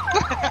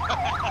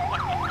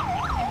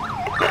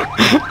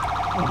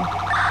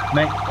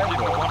 Mate, if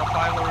you want to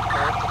file a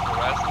report of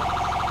harassment,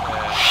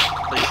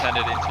 please send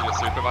it in to your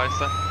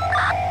supervisor.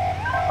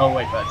 Oh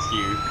wait, that's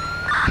you.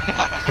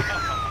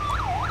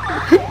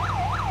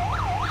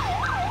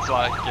 It's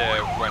like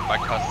when my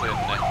cousin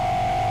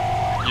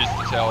used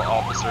to tell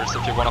officers,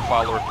 if you want to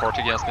file a report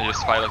against me,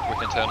 just file it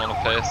with internal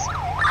affairs.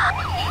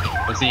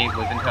 Was he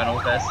with internal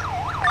affairs?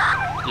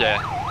 Yeah.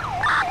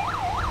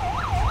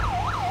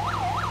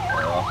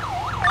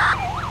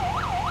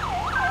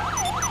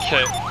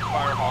 Okay,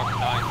 Firehawk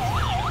 19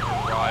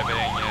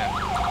 arriving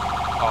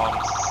on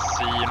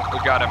scene. We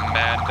got a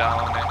man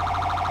down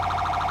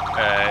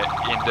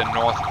in the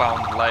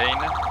northbound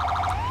lane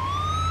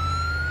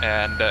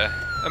and a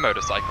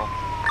motorcycle.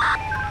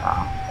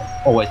 Wow,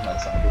 always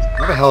motorcycles.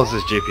 Where the hell is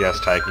this GPS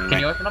taking me? Can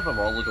you open up the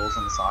roller doors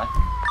on the side?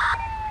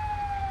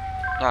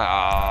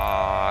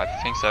 I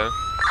think so.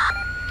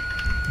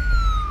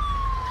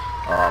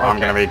 Alright, I'm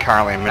going to be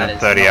currently a minute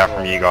 30 out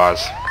from you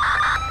guys.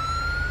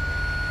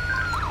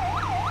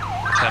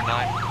 10-9.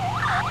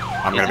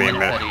 I'm going to be a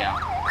minute. 10-4.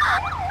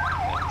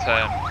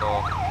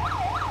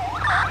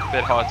 A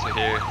bit hard to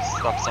hear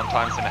stuff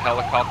sometimes in a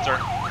helicopter.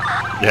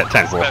 Yeah,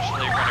 10-4.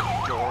 Especially when a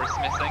door is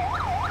missing.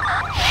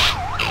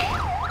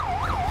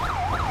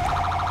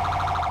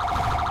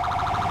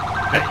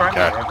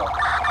 Okay.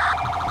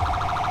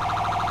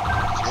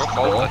 It's your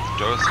fault that the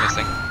door's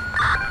missing.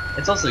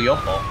 It's also your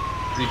fault,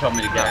 because you told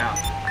me to get out.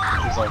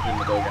 Which resulted in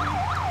the door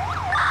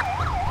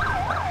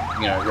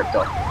getting, ripped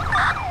off.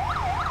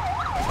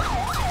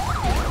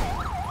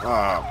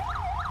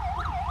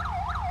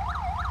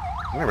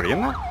 Anybody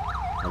in there?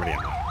 Nobody in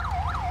there.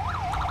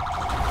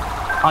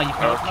 Oh, you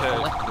can okay,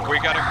 we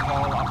got a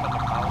call up on the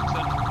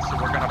mountain, so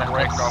we're gonna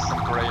break off from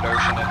Great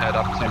Ocean and head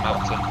up to the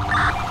mountain.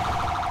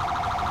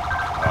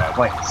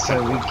 Wait, so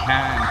we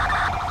can...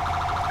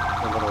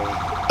 a little...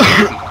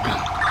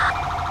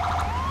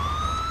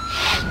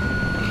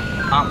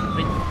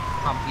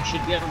 you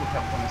should be able to look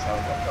up from this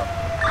helicopter.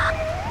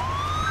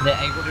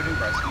 They're able to do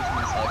rescues from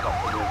this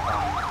helicopter with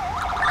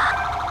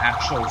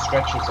actual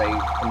stretchers. They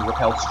can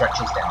rappel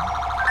stretchers down.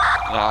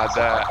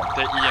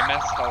 The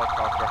EMS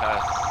helicopter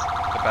has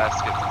the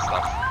baskets and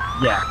stuff.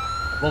 Yeah.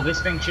 Well,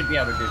 this thing should be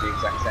able to do the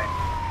exact same.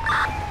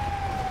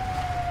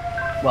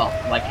 Well,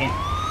 like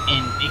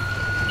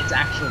it's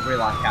actual real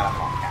life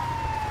catapult.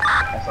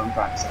 That's what I'm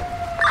trying to say.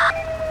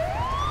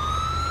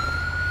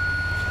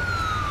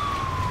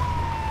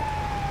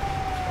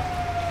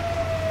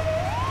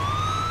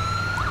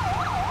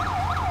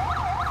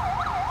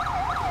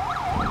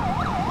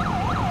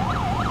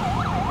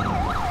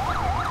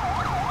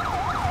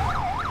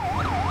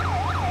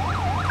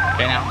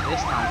 Okay, now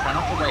this time, try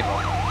not to wave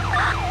off.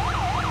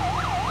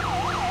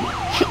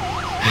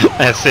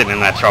 They're sitting in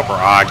that chopper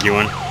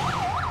arguing.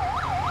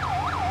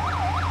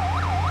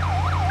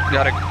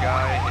 Got a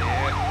guy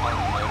here on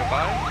the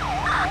motorbike.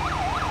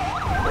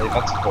 I believe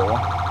that's 4.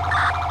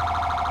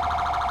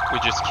 We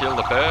just killed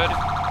a bird.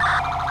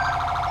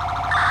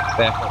 It's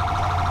their fault.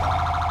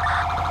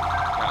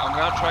 I'm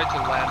gonna try to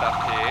land up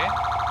here.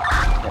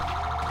 Yep.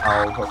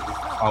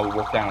 I'll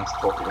walk down and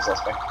talk to the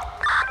suspect.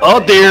 Oh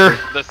dear!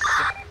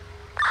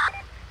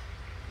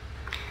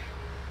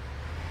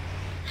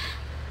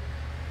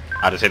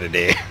 I just hit a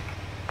deer.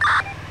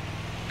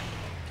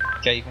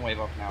 Okay, you can wave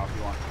up now if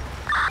you want.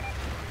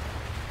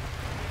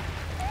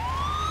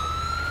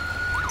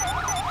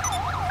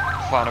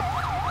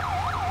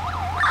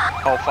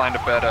 I'll find a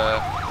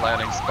better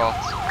landing spot.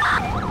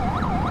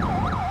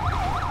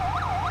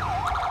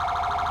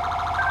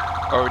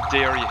 Oh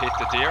dear, you hit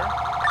the deer?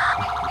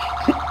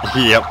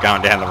 Yep,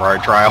 going down the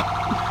road trail.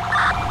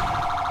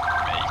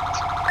 Mate.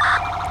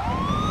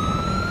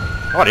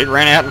 What, it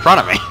ran out in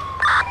front of me.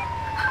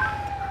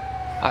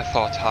 I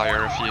thought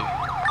higher of you.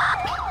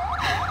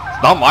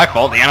 It's not my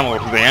fault, the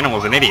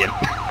animal's an idiot.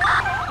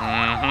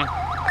 Mm-hmm.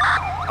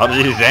 I'll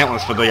just use the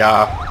antlers for the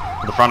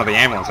front of the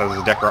ambulance as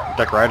a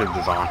decorated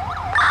design.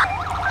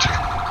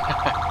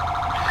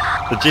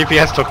 The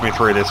GPS took me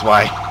through this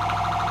way.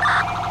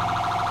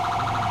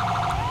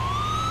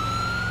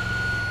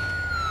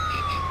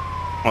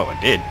 Well, it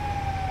did.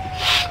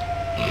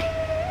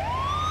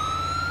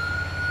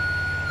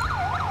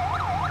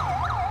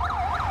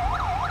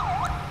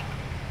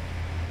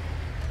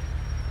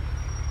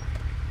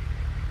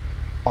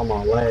 On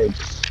my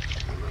legs.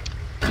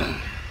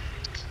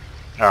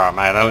 Alright,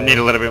 mate, I need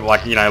a little bit,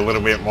 like, you know, a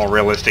little bit more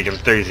realistic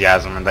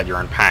enthusiasm and that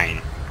you're in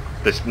pain.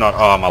 This, not,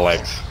 oh, my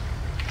legs.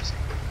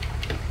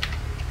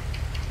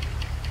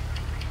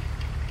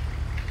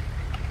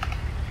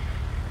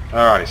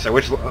 Alrighty, so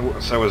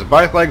so was it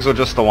both legs or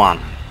just the one?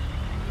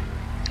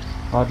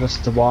 Oh,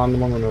 just the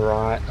one on the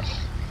right.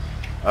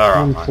 Alright,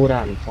 One mate. foot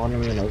out in front of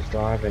me when I was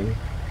driving.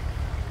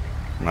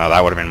 No,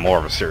 that would have been more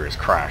of a serious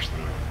crash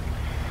than...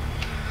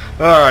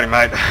 Alrighty,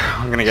 mate.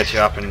 I'm gonna get you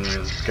up and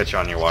get you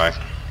on your way.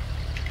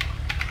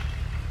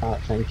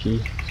 Alright, thank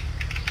you.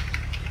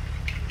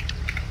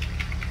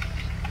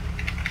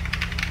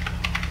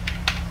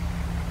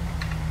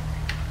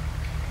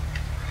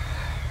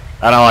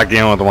 I don't like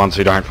dealing with the ones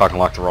who don't fucking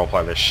like to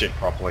roleplay this shit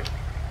properly.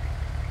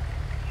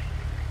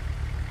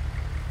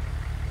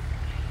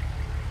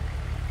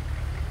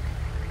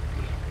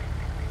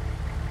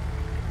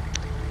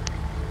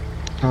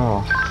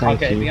 Oh,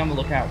 thank okay, you. be on the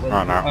lookout with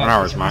no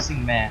worries, a mate.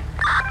 missing man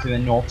to the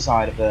north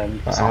side of the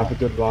Have a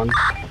good one.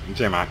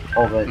 See you, mate.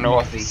 or the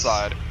North northeast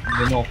side.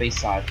 The northeast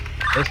side.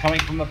 He was coming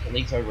from the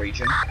Polito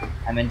region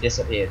and then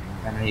disappeared,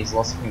 and he's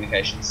lost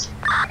communications.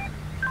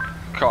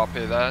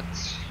 Copy that.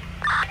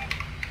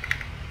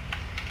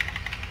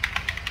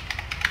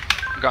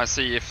 I'm gonna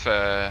see if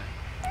the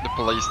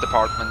police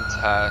department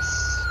has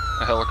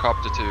a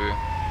helicopter to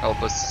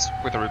help us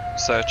with a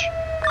search.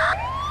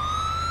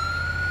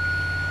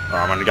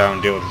 Alright, I'm gonna go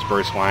and deal with this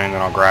Bruce Wayne,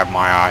 then I'll grab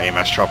my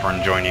EMS chopper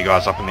and join you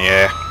guys up in the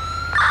air.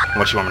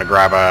 Unless you want me to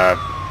grab a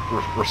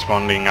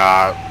responding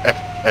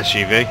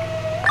SUV.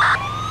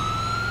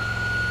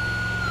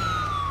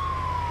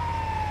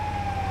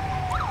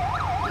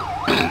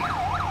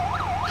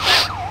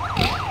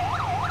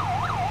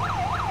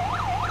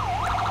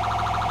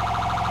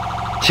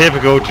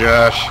 Typical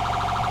Josh.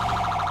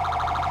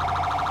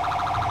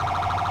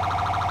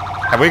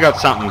 Have we got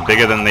something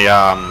bigger than the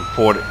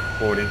Ford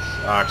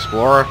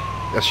Explorer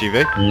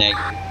SUV?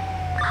 Negative.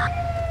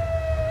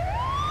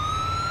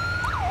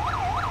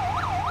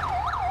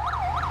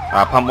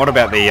 Pump, what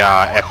about the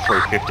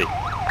F350?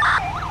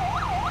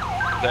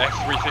 The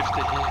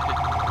F350.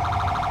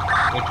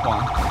 Which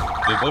one?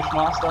 The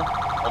Bushmaster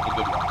or the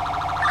good one?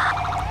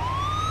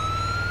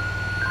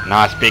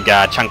 Nice big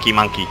chunky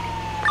monkey.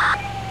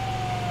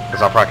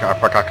 Because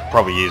I could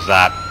probably use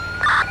that.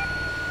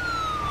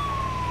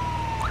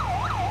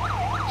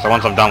 So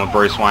once I'm done with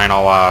Bruce Wayne,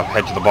 I'll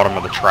head to the bottom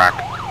of the track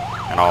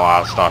and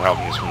I'll start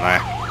helping you from there.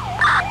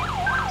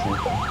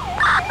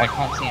 I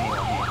can't see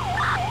anyone here.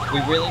 We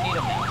really need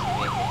a mounted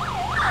vehicle.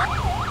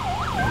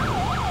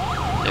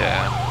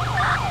 Yeah.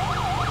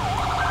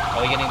 Are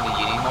we getting the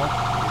Uni mod?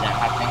 Is that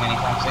happening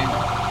anytime soon?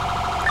 Or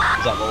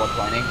is that what we're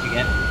planning to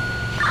get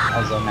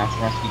as a mountain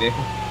rescue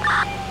vehicle?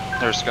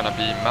 There's gonna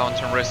be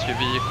mountain rescue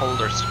vehicle,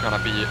 there's gonna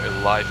be a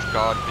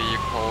lifeguard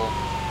vehicle,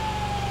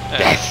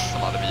 and yes.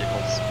 some other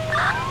vehicles.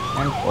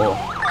 And cool.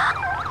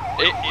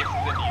 If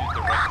the new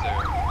director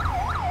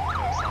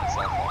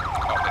signs off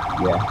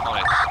on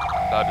it.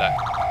 Blah blah.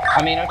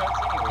 I mean, I don't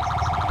see any reason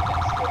to sign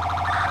against it.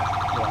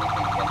 Do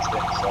anything against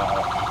it, so...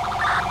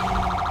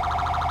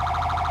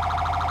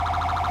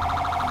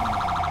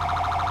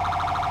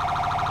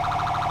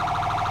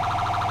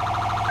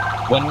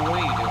 When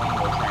were you doing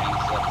more training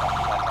stuff, that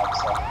type of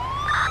stuff?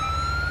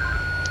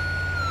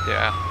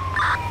 Yeah.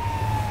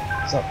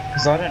 So,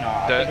 because I don't know,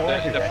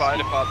 the fire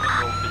department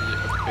will be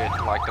a bit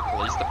like the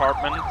police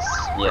department,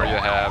 where you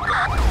have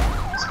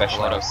a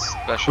lot of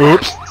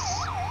specialized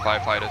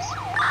firefighters.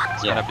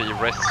 It's gonna be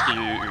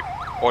rescue,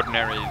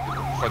 ordinary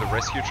for the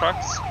rescue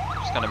trucks.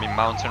 It's gonna be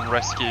mountain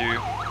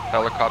rescue,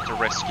 helicopter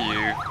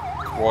rescue,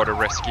 water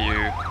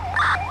rescue,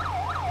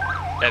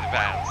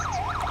 advanced.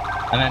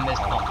 And then there's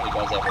Pump who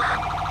does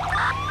everything.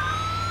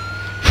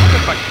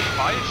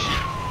 fire chief.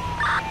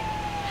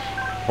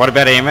 What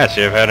about EMS?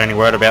 You have heard any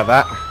word about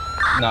that?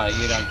 No,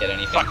 you don't get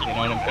anything. You're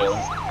not important.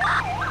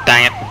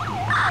 Dang it.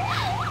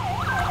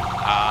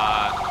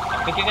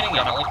 I think you're getting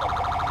a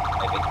helicopter,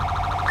 maybe.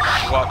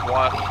 What?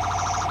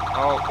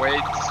 Oh, wait.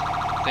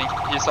 I think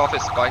he's off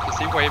his bike. Is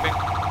he waving?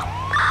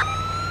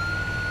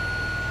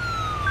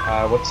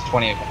 What's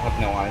 20? I have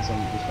no eyes on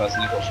this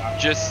person you're talking about.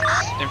 Just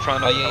in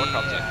front of the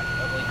helicopter. Yeah.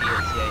 I believe he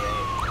is. Yeah.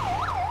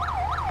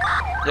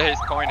 Yeah,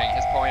 he's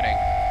pointing.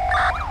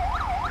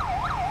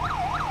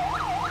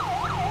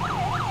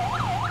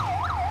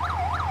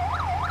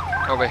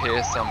 Over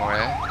here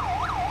somewhere.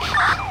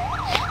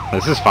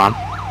 This is fun.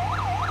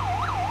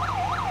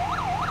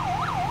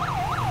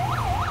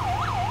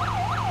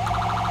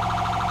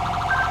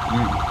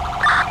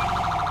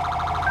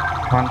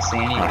 Can't see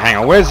anyone. Hang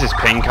on, where's this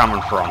ping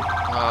coming from?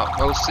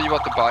 We'll see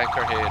what the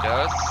biker here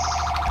does.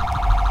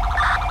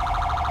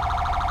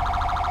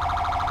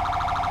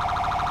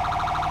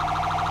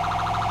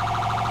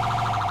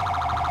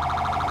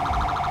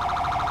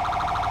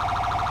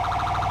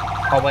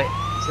 Oh wait,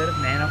 is that a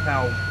man up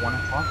our 1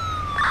 o'clock?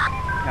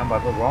 Down by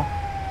the rock?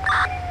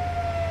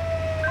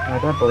 I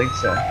don't believe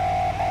so.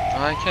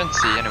 I can't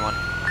see anyone.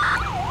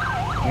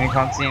 You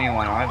can't see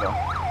anyone either.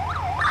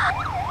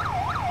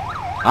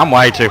 I'm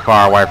way too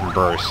far away from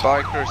Bruce.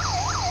 Bikers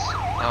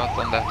out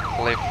on that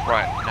cliff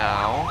right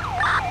now.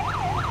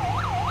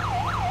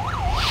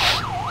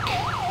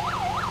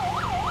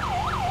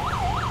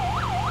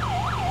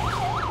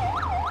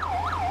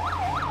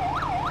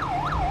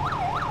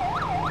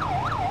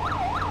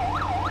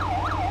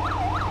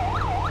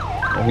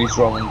 Oh, he's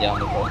rolling down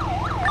the hill.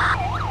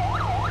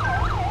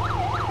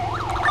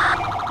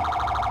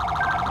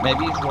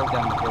 Maybe he's rolled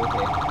down the hill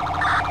here.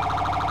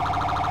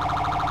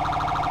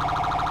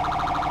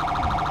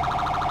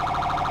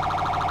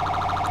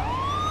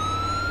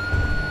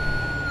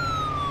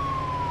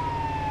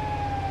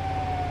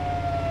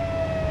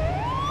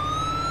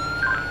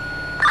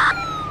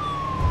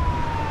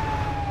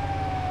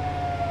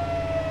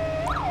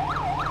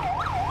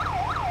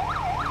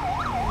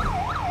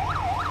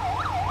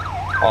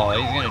 Oh,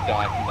 he's gonna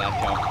die from that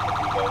jump if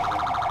he goes in.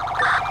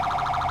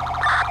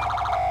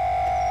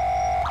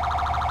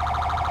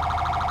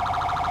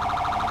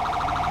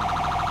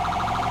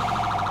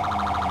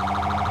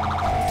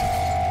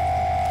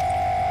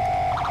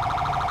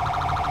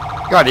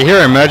 God, you hear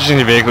an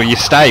emergency vehicle, you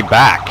stay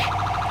back.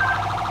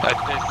 At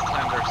this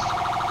time there's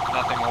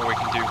nothing more we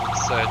can do with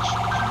search.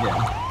 Yeah.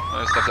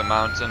 Most of the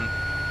mountain.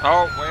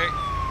 Oh, wait.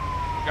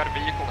 We got a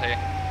vehicle here.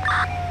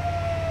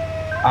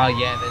 Oh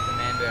yeah, there's a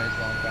man bear as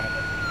well in front of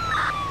it.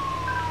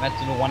 That's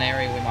the one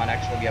area we might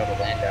actually be able to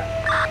land at.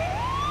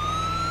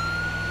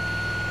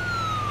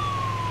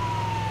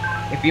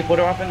 If you put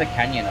her up in the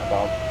canyon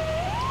above.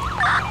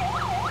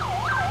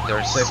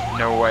 There's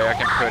no way I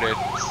can put it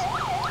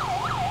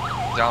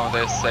down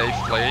there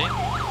safely.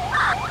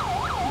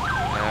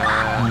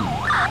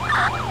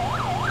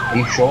 Are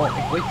you sure?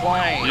 If we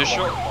fly... You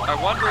sure? I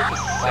wonder if the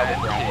Sand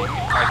King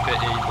might be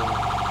able to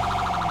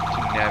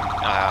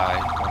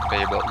I won't be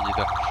able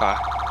either.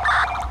 Fuck.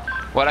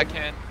 What I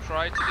can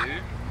try to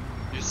do,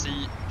 you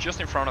see just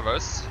in front of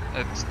us,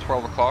 it's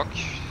 12 o'clock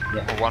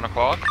or 1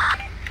 o'clock.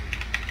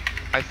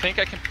 I think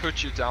I can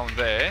put you down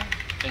there,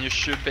 and you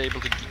should be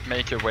able to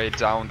make your way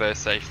down there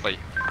safely.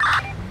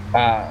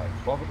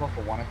 12 o'clock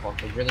or 1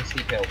 o'clock, a really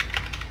steep hill.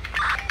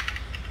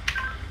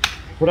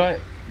 Would I,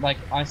 like,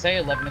 I say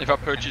 11 o'clock.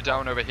 If I put you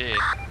down over here,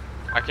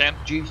 I can't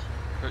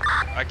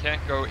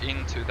go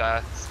into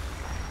that.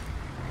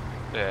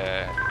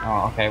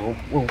 Oh, okay,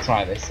 we'll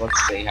try this.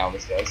 Let's see how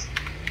this goes.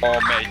 Oh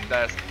mate,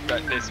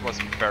 this was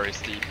very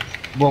steep.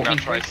 Well, I'm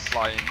gonna try to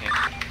fly in here.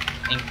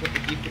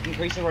 If you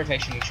increase the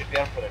rotation, you should be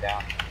able to put it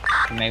down.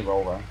 You may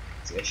roll though,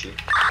 it's the issue.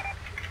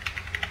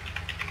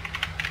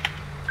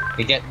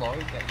 You get low,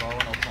 and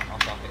I'll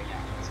start getting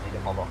out. You just need to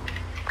hover.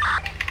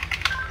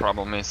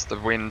 Problem is, the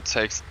wind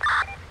takes...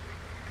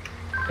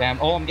 Damn,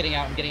 oh, I'm getting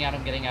out. Yeah,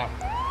 you're off.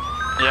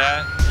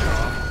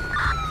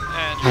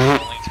 And you're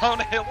rolling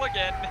downhill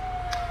again.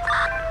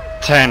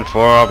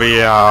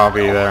 10-4, I'll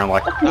be there in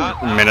like a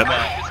minute.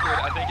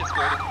 I think it's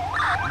good.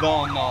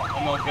 No,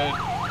 I'm not good.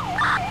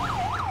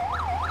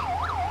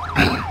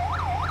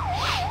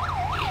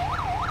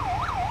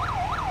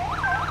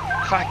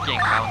 Fucking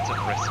mountain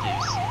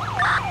rescues.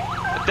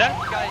 But that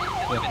guy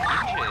isn't even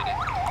injured.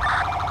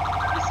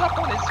 He's up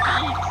on his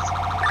feet.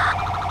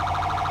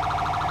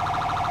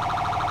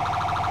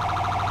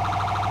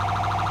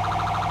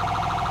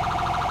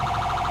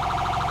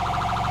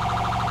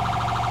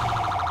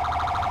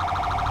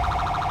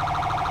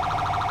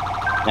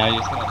 Now you're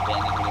just gonna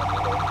abandon me on the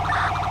hill.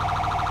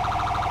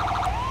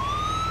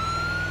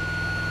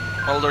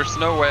 Well, there's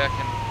no way I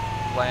can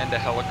land a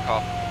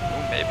helicopter.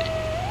 Oh, maybe.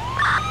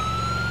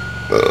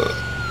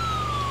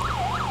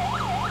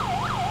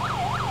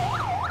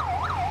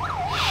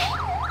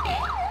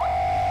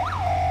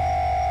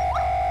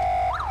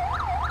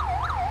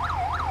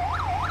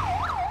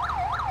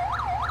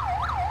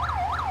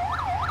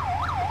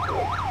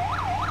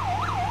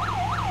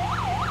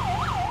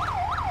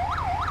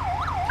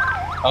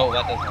 Oh,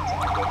 that does not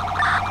sound good.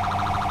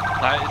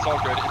 No, it's all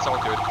good, it's all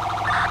good.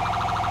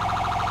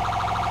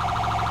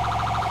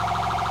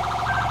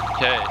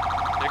 Okay,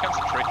 here comes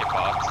the tricky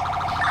part.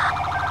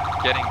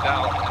 Getting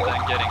down and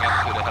then getting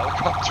up to the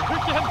helicopter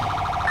again.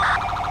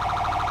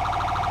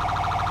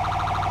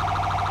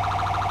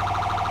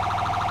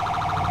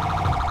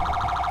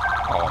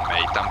 Oh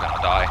mate, I'm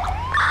gonna die.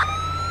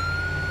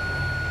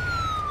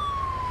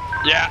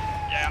 Yeah.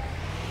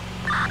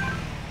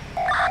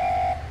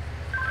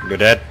 You're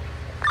dead.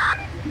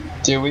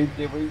 Did we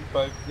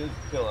both just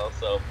kill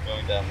ourselves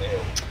going down the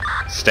hill?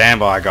 Stand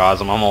by, guys.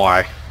 I'm on my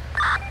way.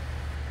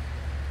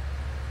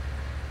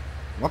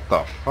 What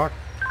the fuck?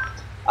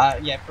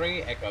 Yeah,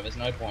 free Echo. There's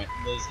no point.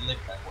 There's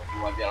lift network.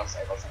 You won't be able to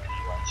save us in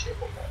any way,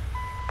 shape, or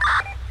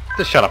form.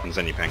 Just shut up and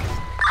send you ping.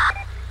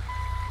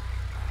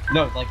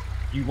 No, like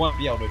you won't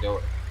be able to do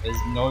it.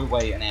 There's no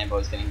way an ambo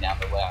is getting down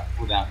the route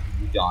without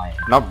you dying.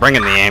 Not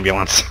bringing the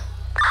ambulance.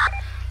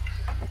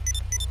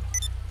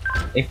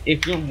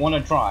 If you want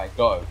to try,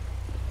 go.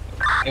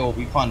 It will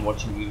be fun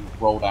watching you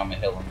roll down the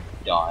hill and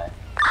die.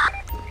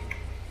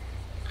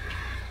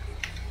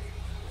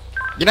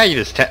 You know you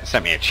just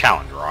sent me a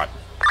challenge, right?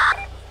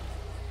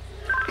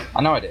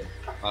 I know I did.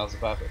 That was the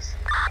purpose.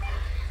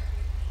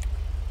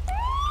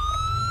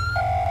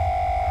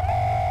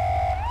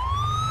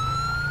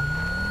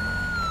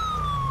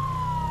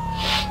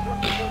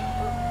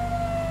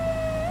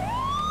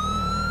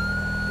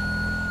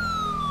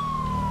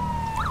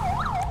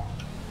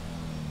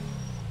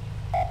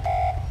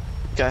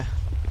 Okay.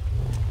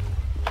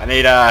 I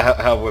need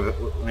help with.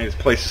 I need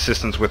police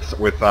assistance with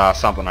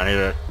something. I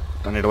need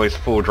at least a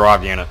full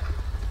drive unit.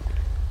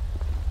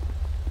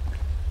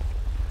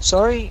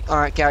 Sorry?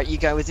 Alright, Garrett, you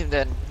go with him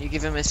then. You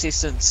give him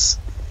assistance.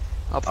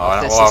 I'll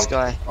process well, this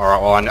guy.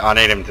 Alright, well I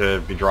need him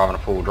to be driving a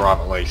full drive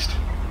at least.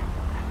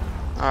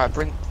 Alright,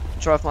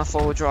 drive my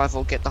forward drive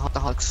or get the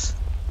hugs.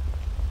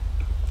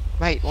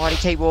 Mate, why do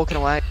you keep walking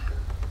away?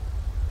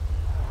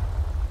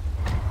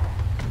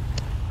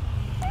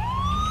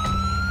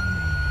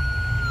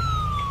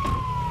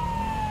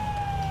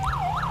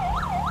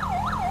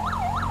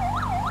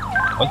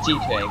 What's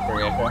ETA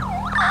for Echo?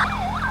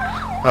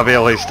 I'll be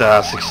at least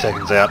 6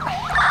 seconds out.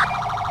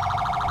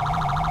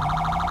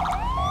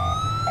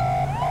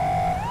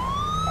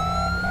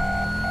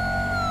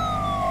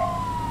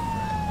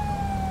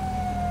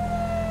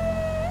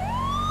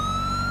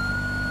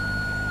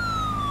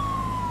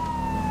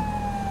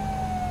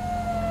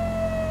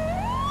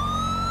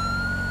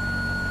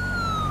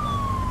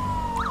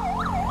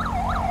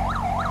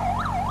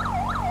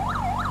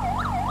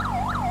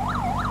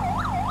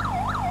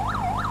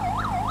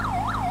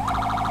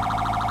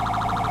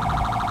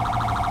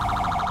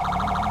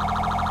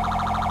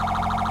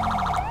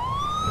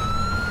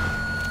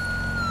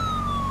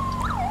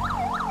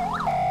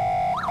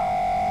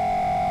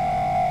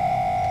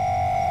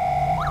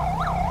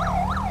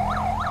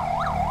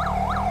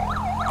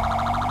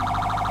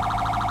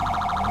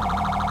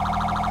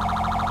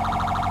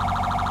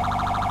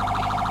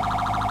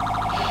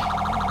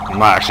 We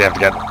might actually have to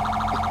get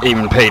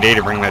even PD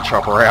to bring that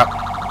chopper out.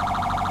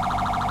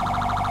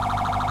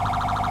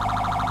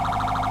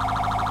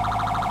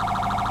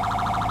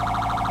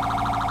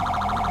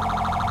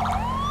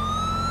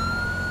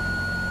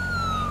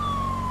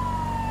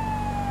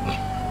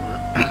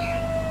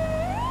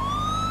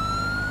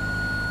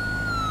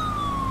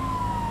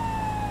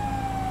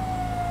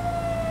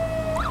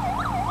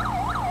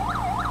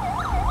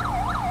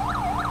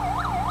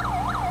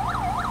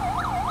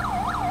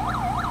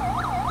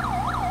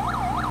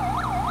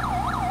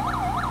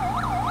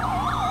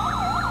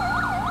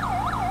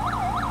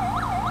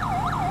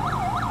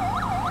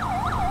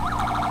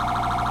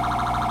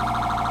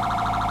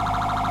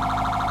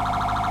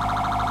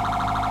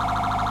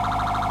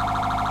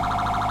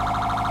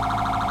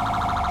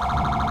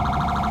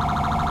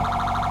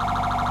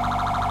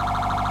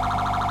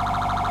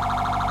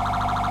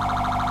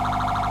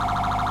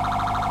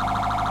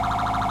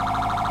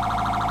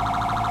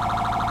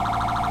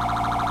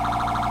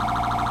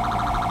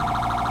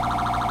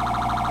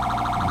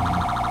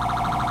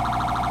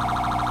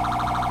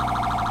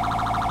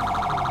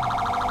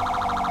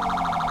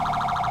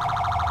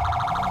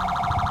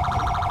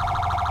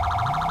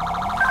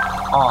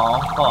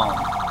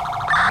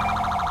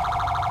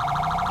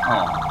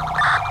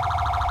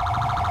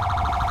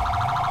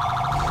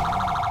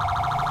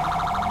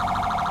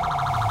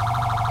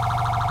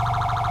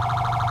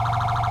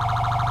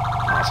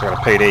 So I got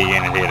a PD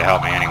unit here to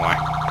help me anyway.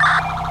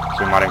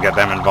 So we might even get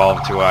them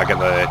involved to get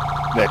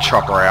their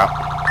chopper out.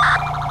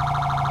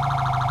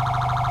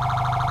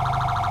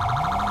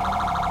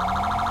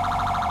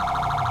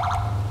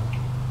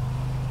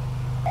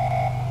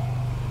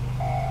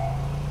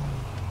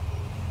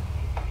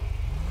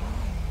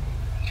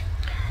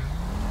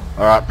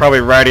 Alright,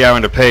 probably radio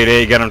into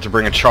PD, get them to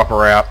bring a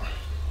chopper out.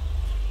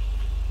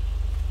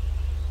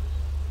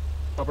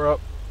 Chopper up.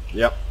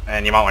 Yep,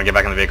 and you might want to get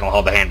back in the vehicle and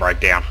hold the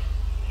handbrake down.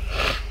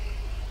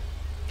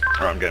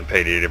 Alright, I'm getting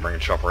PD to bring a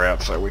chopper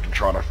out so we can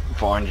try to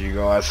find you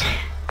guys.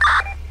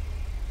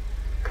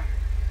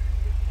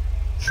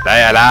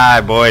 Stay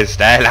alive, boys.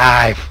 Stay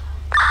alive.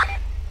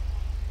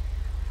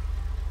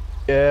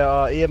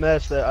 Yeah,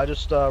 EMS. I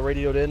just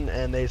radioed in,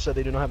 and they said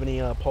they do not have any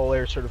Pol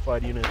Air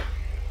certified unit.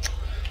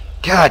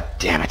 God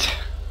damn it.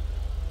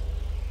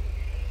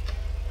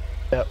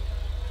 Yep.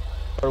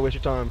 Don't waste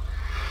your time.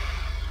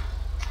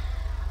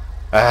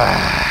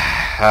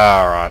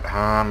 Alright.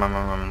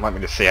 Let me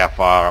just see how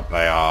far up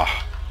they are.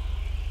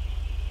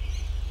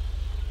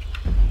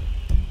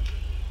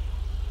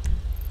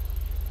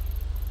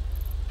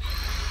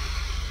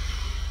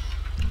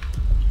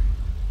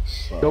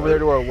 Over there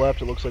to our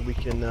left, it looks like we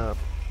can build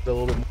a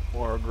little bit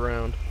more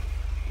ground.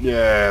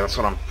 Yeah, that's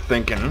what I'm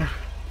thinking.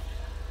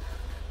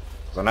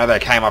 'Cause I know they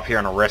came up here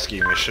on a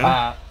rescue mission.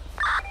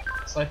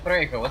 So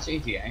Frederico, what's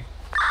ETA?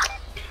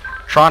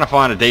 Trying to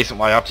find a decent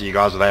way up to you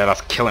guys without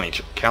us killing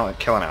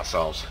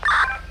ourselves.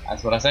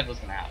 That's what I said was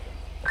gonna happen.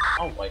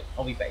 Oh wait,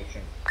 I'll be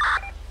patient.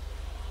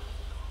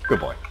 Good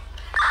boy.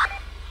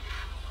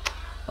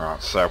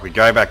 Alright, so if we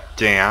go back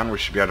down, we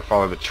should be able to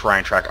follow the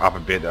train track up a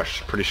bit. I'm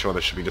pretty sure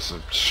there should be just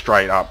a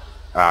straight up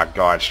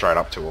guide straight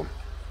up to them.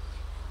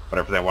 But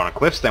if they want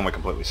cliffs, then we're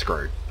completely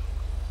screwed.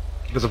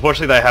 Because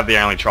unfortunately they have the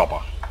only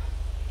chopper.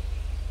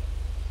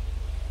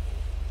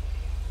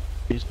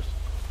 Jesus.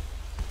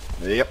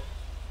 Yep.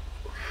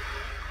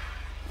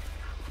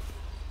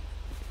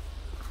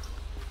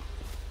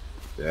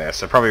 Yeah,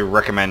 so probably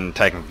recommend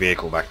taking a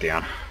vehicle back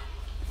down.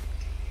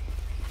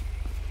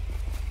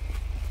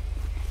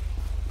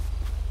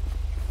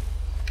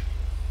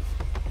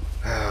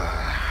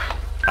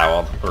 Oh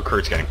well, the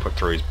recruit's getting put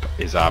through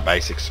his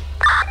basics.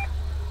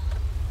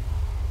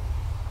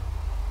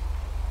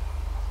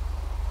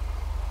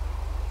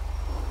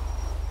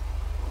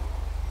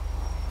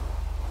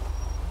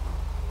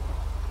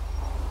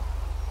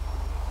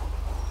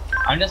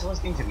 I'm just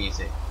listening to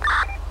music.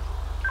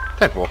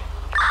 10-4.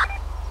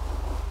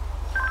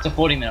 It's a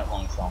 40-minute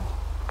long song.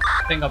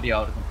 I think I'll be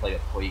able to complete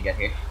it before you get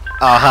here.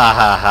 Ah ha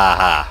ha ha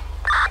ha.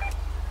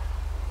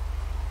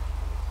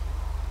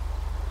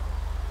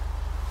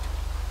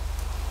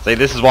 See,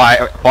 this is why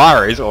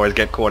fireys always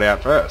get caught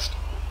out first.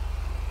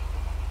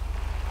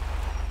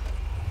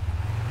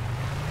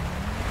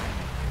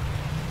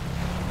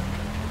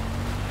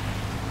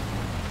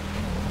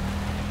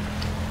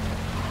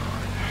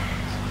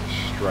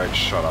 Straight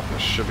shot up. There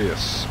should be a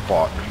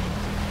spot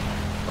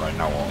that I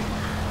know of.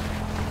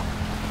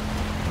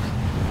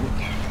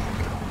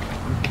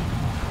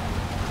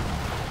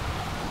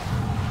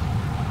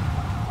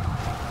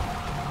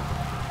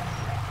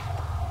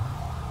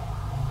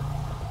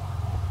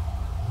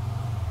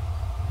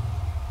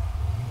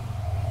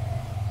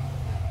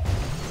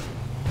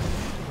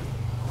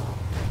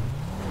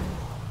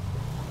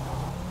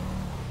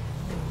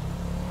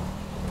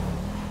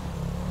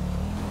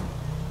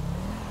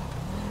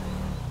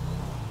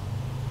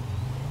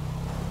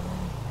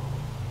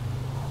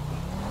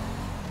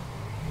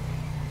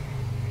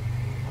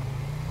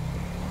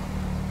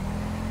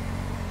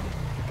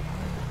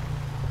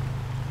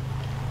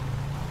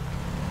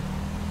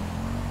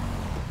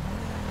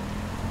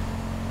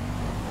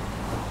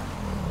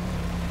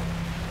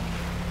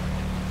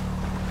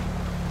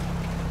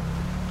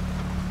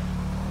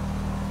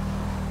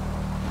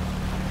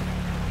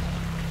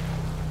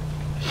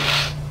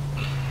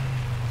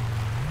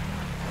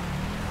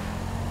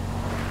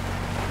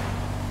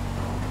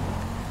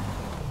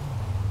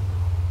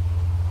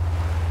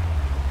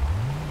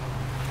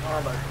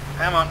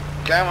 Come on,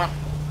 come on.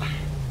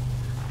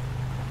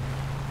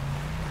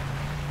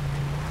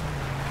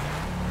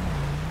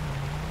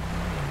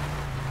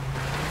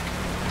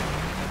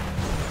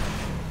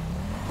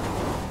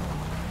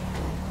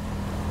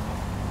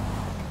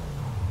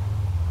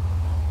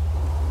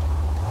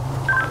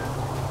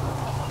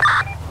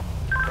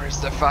 Where's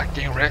the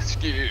fucking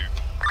rescue?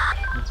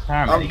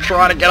 I'm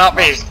trying to get up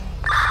here.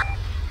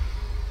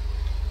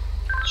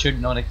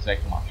 Should not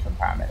expect much from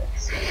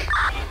paramedics.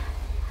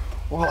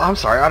 Well, I'm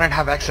sorry, I don't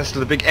have access to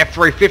the big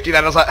F350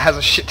 that has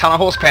a shit ton of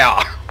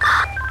horsepower.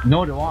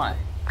 Nor do I.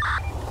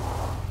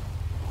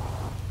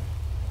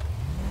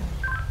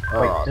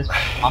 Wait, does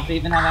Pump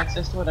even have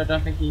access to it? I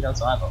don't think he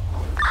does either.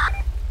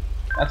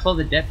 That's for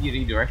the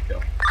deputy director.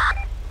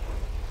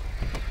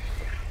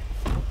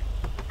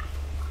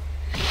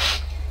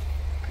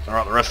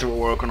 Alright, the rest of it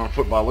we're working on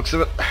foot by the looks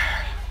of it.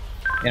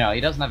 You know, he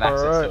doesn't have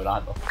access to it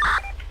either.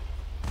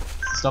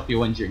 Stop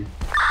your whinging.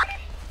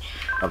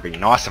 That'd be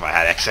nice if I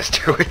had access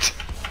to it.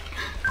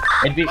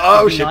 It'd be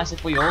nice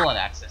if we all had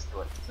access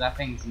to it, because that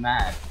thing's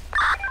mad.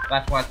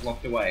 That's why it's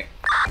locked away.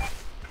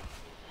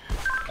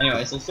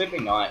 Anyway, it's a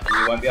sleeping night, and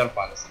you won't be able to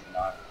find us in the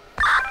night.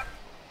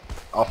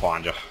 I'll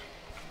find you.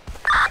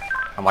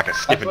 I'm like a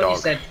sniffer dog.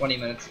 That's what you said 20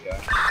 minutes ago.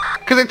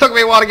 Because it took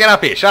me a while to get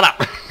up here, shut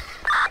up!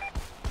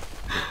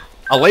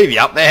 I'll leave you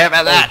up there, how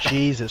about that? Oh,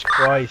 Jesus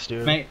Christ,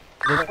 dude. Mate,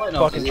 they're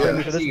fucking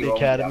training for this at the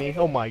academy.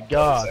 Oh my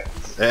god.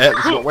 Yeah,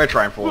 this is what we're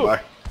trained for,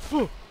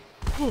 though.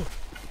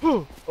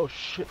 Oh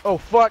shit, oh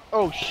fuck,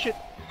 oh shit.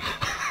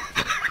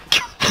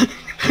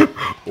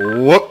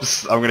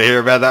 Whoops, I'm gonna hear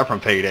about that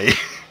from PD.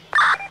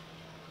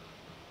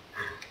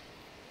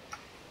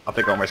 I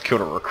think I almost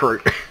killed a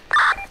recruit.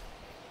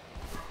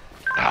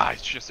 Ah,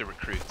 it's just a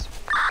recruit.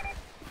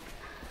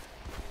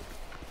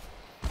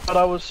 But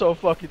I was so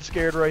fucking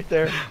scared right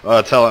there.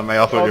 Oh, telling me,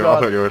 I thought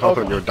you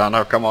were done.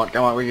 Oh, come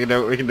on, we can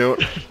do it, we can do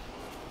it.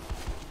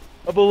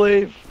 I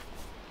believe.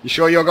 You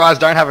sure your guys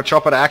don't have a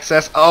chopper to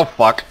access? Oh,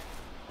 fuck.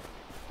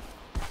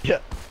 Yeah.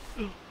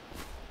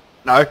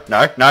 No.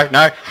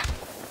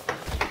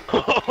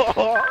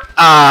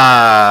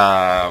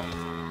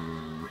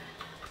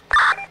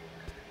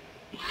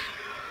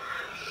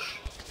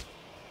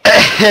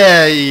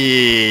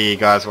 Hey, you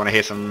guys want to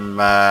hear some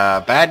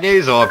bad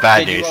news or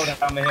bad news? Did you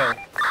roll down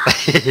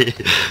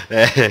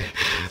the hill?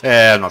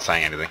 Yeah, I'm not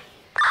saying anything.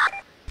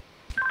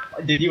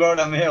 Did you roll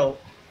down the hill?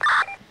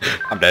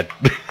 I'm dead.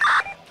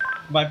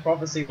 My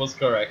prophecy was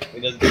correct.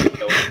 It doesn't get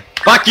killed.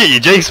 Fuck you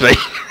jinxed me!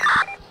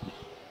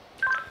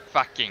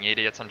 Fucking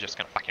idiots, I'm just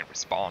gonna fucking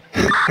respawn.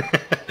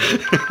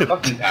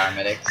 Fucking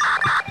paramedics.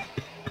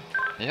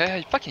 Yeah,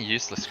 you fucking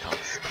useless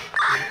cunts.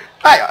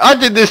 Hey, I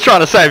did this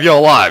trying to save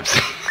your lives.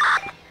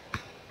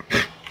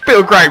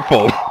 Feel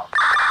grateful.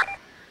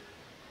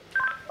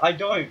 I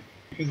don't,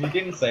 because you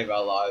didn't save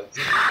our lives.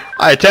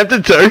 I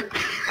attempted to.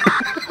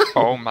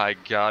 Oh my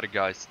god,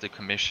 guys, the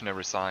commissioner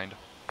resigned.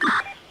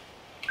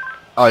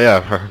 Oh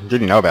yeah,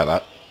 didn't know about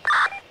that.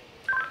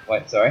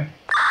 Wait, sorry?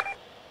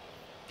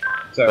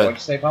 Sorry, what'd you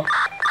say, Pump?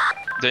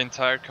 The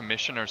entire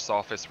commissioner's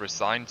office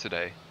resigned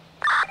today.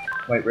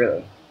 Wait,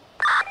 really?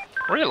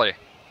 Really?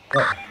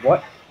 Wait,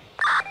 what?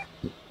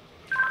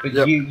 But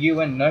Yep.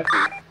 you and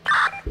Noki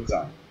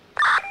resigned.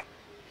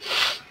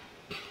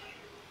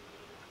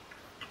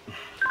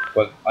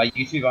 But are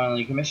you two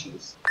only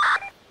commissioners?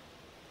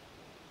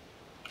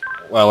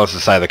 Well, let's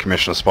just say the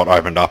commissioner spot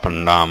opened up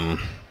and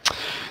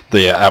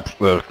the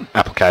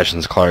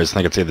application's closed. I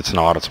think it's either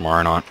tonight or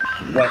tomorrow night.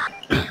 Wait,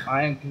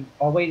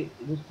 oh wait,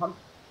 it was Pump?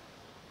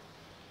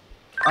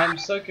 I'm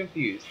so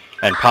confused.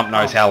 And Pump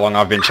knows how long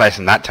I've been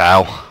chasing that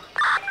tail.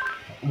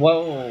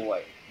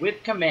 Wait.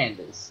 With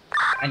commanders,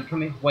 and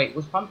wait,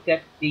 was Pump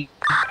deputy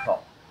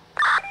top?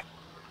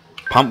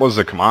 Pump was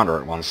the commander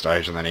at one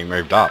stage and then he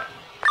moved up.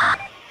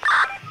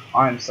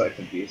 I'm so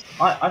confused.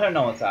 I don't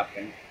know what's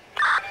happening.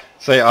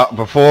 See,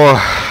 before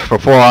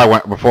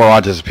I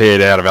disappeared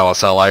out of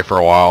LSLA for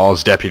a while, I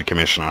was deputy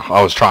commissioner.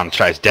 I was trying to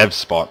chase Dev's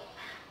spot,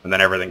 and then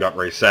everything got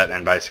reset,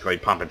 and basically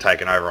Pump had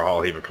taken over a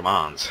whole heap of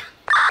commands.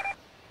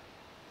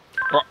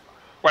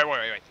 Wait.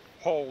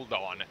 Hold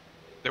on.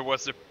 There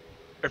was a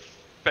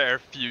fair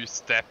few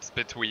steps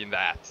between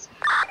that.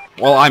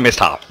 Well, I missed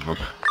half of them.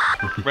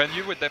 When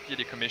you were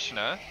deputy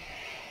commissioner,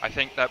 I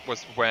think that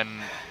was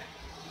when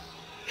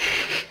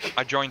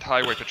I joined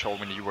highway patrol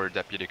when you were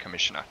deputy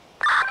commissioner.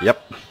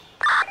 Yep. And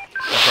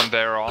from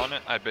there on,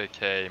 I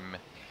became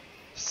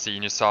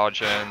senior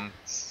sergeant.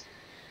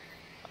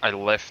 I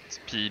left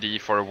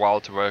PD for a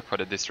while to work for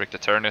the district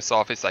attorney's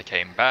office. I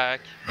came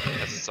back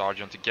as a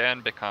sergeant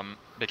again, became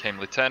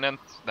lieutenant,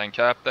 then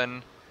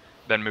captain,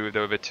 then moved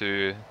over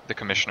to the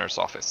commissioner's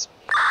office.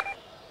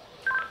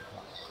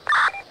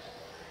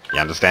 You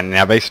understand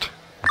now, Beast?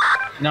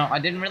 No, I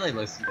didn't really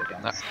listen to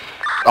guns. No.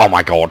 Oh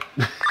my god.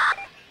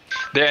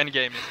 The end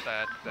game is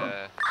that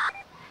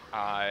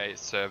I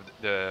served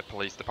the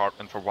police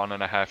department for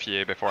 1.5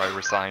 years before I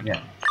resigned.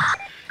 Yeah.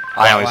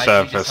 I only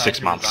served for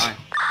 6 months. Resign?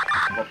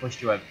 What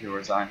pushed you over to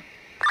resign?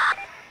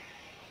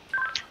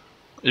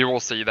 You will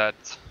see that.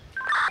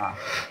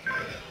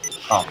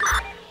 Oh.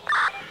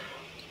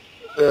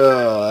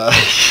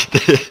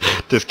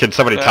 Can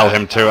somebody tell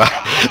him to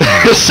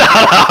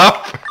shut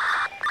up?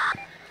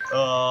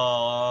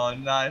 Oh,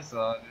 nice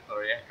one.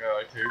 Sorry,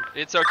 Echo too.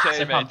 It's okay,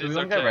 so, mate. Do we it's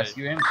want to okay. go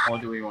rescue him, or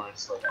do we want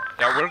to slow down?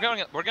 Yeah,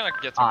 we're gonna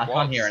get some I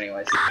quads. can't hear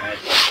anyways.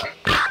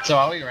 So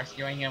are we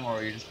rescuing him, or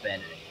are we just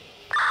banning him?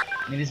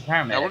 I mean, he's a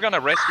paramedic. Yeah, we're gonna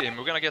rescue him.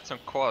 We're gonna get some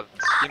quads.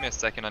 Give me a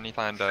second. I need to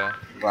find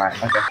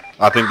Right. Okay.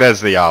 I think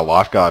there's the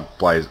lifeguard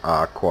blaze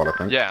quad, I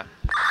think. Yeah.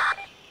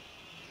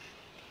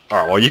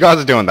 Alright, well you guys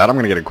are doing that. I'm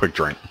gonna get a quick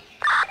drink.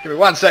 Give me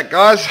 1 sec,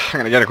 guys. I'm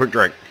gonna get a quick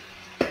drink.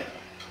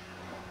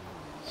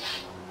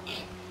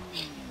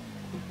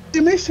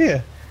 You miss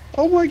here.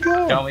 Oh my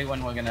god. Tell me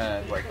when we're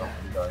gonna break off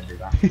and go and do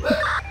that.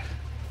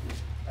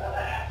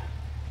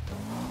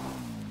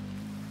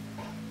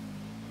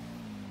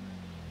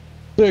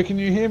 Sir, can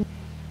you hear me?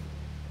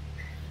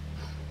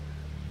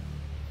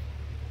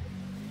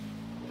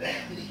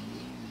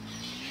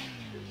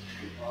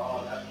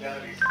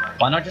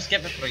 Why not just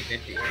get the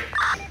 350?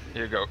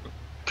 Here you go.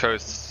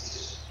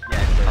 Cause Yeah,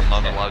 I'm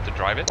not allowed to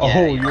drive it. Oh,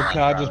 Yeah, your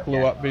car just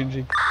blew up,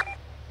 Benji.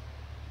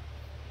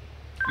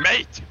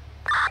 Mate!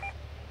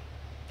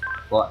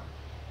 What?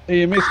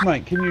 EMS,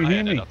 mate, can you I hear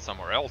ended me? up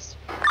somewhere else.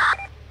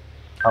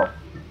 Oh.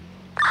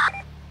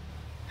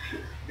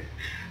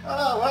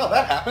 Oh, well,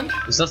 that happened.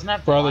 This doesn't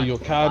have Brother, lines, your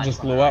the car lines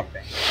just on blew or up.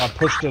 anything. I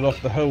pushed it off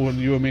the hill when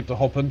you were meant to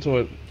hop into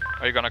it,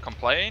 Are you gonna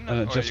complain? and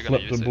or it are just you gonna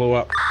flipped use and it? blew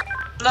up.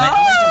 Mate,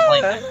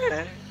 I'm gonna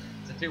complain.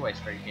 It's a two-way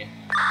street here.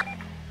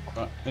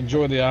 Right,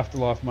 enjoy the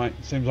afterlife, mate.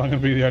 Seems I'm going to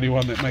be the only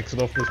one that makes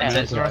it off this Yeah,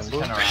 that's mountain. the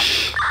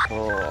rest turn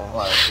around.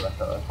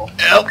 Oh.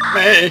 Help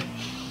me!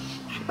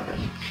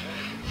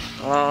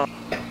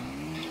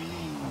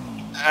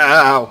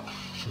 Ow!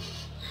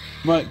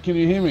 Mate, can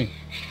you hear me?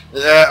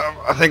 Yeah,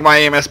 I think my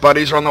EMS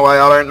buddies are on the way,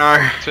 I don't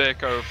know.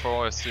 Take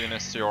over as soon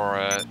as you're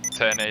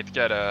 10-8,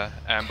 get a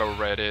ambo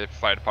ready,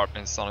 fire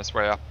department's on its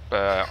way up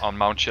on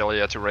Mount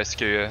Chilliard to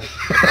rescue you.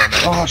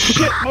 Oh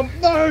shit,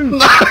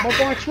 my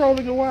bike's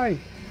rolling away.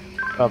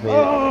 Probably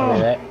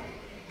that.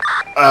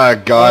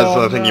 Guys,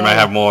 I think you may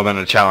have more than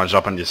a challenge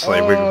up on your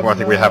sleeve. I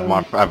think we have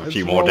a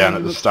few more down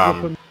at this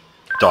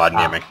died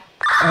near me.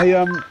 Hey,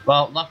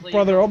 well, luckily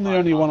brother, I'm the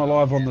only one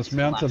alive on this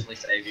mountain.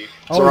 It's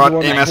alright,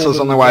 EMS is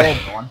on the way.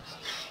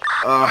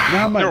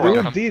 No, mate,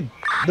 they're all dead.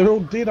 They're all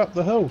dead up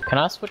the hill. Can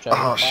I switch over?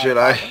 Oh shit,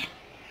 eh?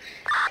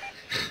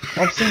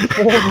 I've seen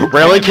 4.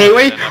 Really,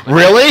 Kiwi?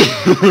 Really?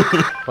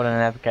 Put in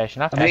an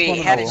application. Hey,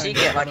 how did you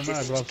get like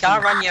this? Did your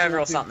car run you over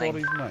or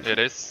something? It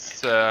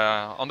is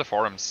on the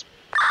forums.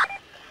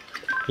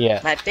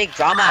 Yeah. Mate, big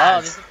drama. Oh,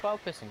 there's a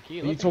 12-person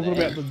queue. Are you talking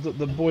about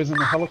the boys in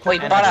the helicopter?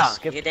 Wait, butter,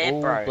 you're dead,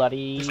 bro.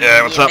 Bloody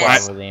yeah, what's up,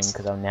 mate?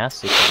 Because I'm now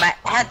sick. Mate,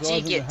 how'd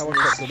you get to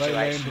this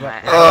situation,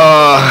 mate?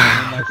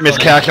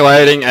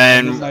 Miscalculating,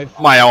 and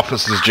my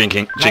office is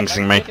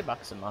jinxing me.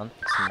 $50 a month,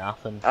 it's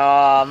nothing.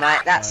 Oh, mate,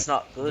 that's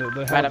not good.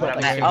 Mate,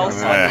 I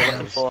was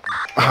looking for.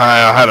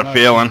 I had a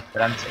feeling.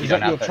 Is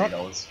that your truck?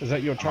 Is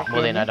that your truck?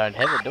 Well, then I don't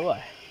have it, do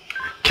I?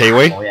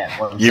 Kiwi,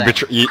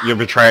 you're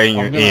betraying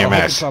your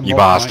EMS, you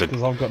bastard.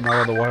 Because I've got no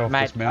other way off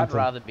this Mate, mountain.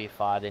 I'd rather be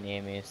fired than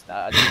EMS.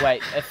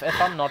 Wait, if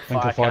I'm not I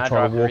think fired, if can I I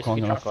try to drive a walk, rescue I'm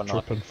gonna truck or not?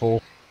 trip and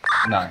fall.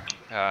 No.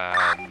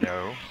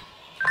 No.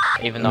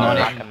 Even though I'm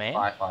like a man?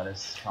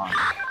 Firefighters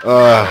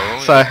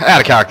can't. So,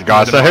 out of character,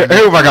 guys. So, who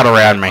have I got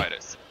around me?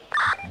 It's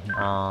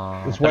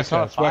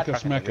Whacker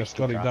Smacker,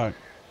 Scotty don't.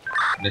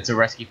 It's a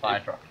rescue fire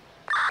truck.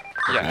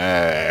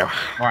 Yeah.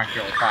 More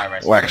accurately, fire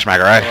rescue. Whacker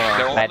Smacker, eh?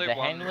 Mate, the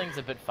handling's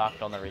a bit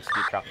fucked on the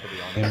rescue truck, to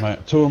be honest. Yeah,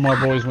 mate. 2 of my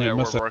boys went Yeah,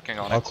 missing. we're working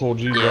on I it. called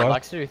you Yeah, guys.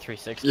 like to do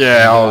 360.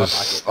 Yeah,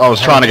 I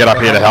was trying to get up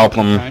here to help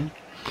them.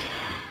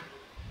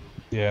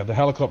 Yeah, the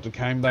helicopter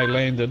came, they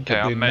landed,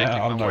 but then I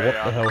don't know what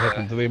the hell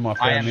happened to them. I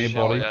found their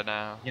body.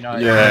 You know,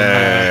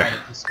 Yeah.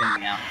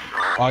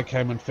 I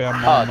came and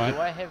found my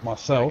mate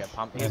myself,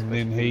 and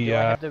then he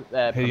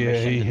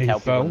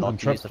fell and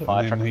tripped,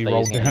 and then he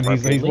rolled down.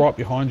 He's right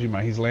behind you,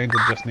 mate. He's landed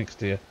just next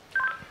to you.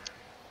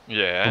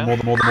 Yeah.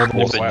 More They way up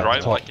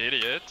drive the top. like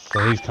idiots.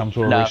 So he's come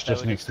to a rest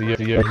just next to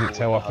you, and that's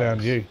how I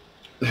found you.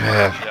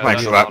 Yeah,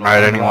 thanks for that,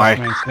 mate, anyway.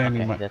 Man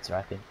standing, mate. That's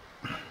right then.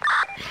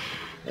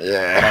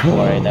 Yeah. Don't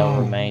worry, they'll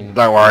remain.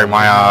 Don't worry,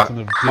 my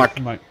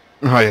mate.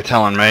 oh, you're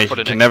telling me.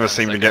 You can never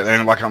seem to get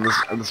there like on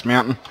this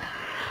mountain.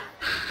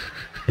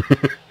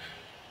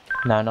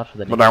 No, not for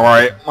the. But don't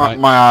worry,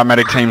 my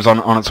medic team's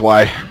on its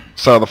way.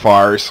 So are the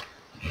fires.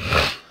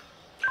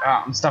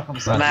 I'm stuck on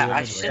the side. Mate,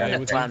 I shouldn't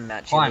have climbed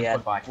that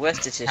Chilliard.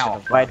 Worst decision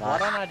of my Wait, why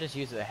life. don't I just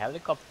use a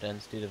helicopter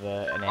instead of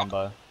an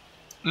ambo?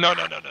 No.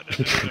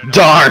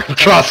 Darn,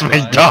 trust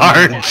me,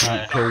 darn.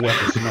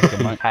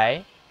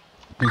 Hey?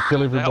 You can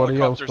kill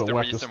everybody else, Helicopter's but the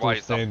Wacker's reason still why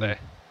he's up standing. there.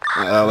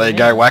 There you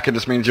go, Whacker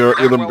just means you're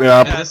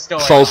the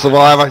sole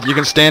survivor. You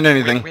can stand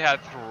anything. We had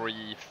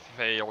 3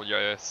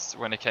 failures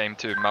when it came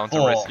to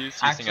mountain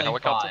rescues using a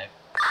helicopter.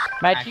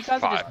 5. Mate, you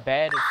guys are just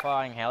bad at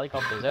flying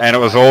helicopters. And it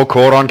was all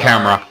caught on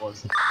camera.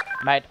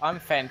 Mate, I'm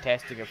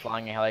fantastic at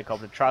flying a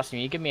helicopter. Trust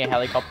me, you give me a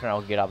helicopter and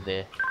I'll get up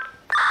there.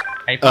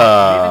 Hey, have you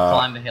ever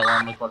climbed a hill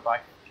on the quad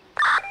bike?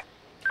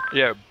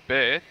 Yeah,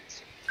 bet.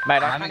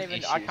 Mate,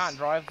 I can't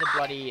drive the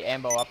bloody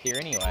ambo up there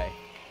anyway.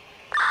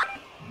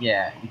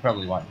 Yeah, you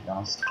probably won't, to be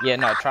honest. Yeah,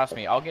 no, trust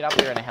me, I'll get up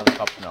there in a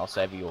helicopter and I'll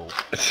save you all.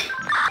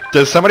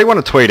 Does somebody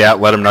want to tweet out,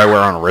 let them know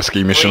we're on a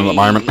rescue mission at the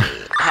moment?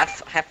 How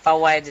far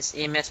away is this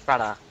EMS,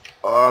 brother?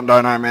 Oh, I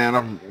don't know, man.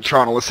 I'm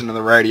trying to listen to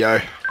the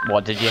radio.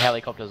 What, did your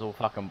helicopters all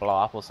fucking blow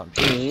up or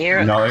something?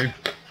 Yeah. No.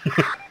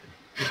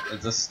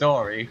 It's a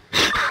story.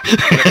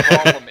 The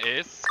problem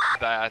is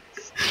that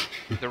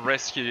the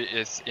rescue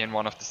is in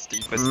one of the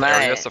steepest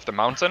areas of the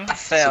mountain,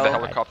 so the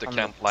helicopter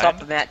can't land.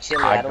 Top of Mount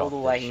Chilliard all the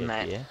way,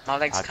 mate. My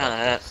legs kind of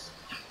hurt.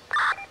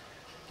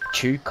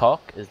 Chew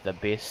cock is the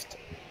best.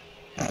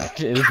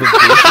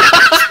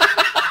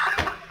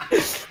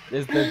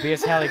 Is the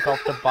best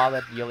helicopter bar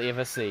that you'll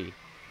ever see.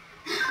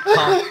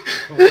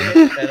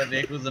 Better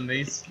vehicles than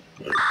these.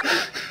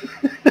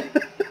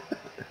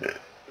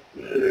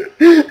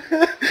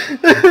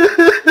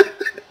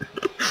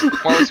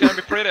 Well, it's gonna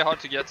be pretty hard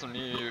to get some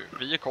new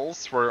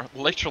vehicles. We're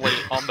literally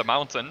on the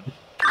mountain.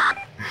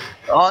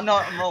 Oh no,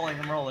 I'm rolling,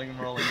 don't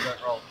roll.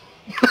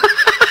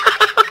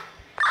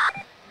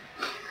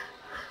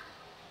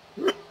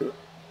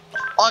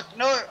 Oh,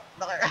 no!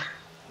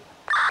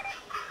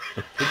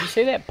 Did you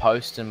see that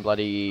post in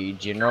bloody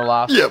General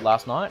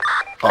last night?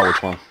 Oh,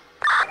 which one?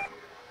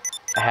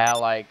 How,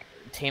 like,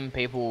 10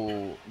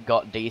 people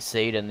got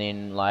DC'd and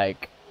then,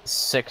 like,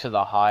 6 of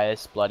the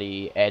highest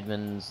bloody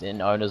admins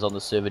and owners on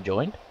the server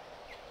joined?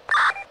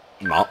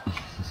 No.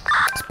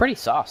 It's pretty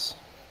sus.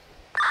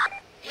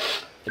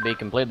 To be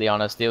completely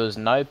honest, there was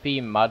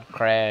Nopi,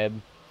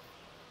 Mudcrab,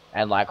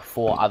 and like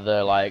 4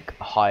 other like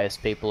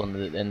highest people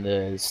in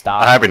the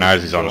staff. I hope he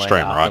knows he's on a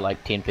stream, after, right?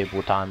 Like 10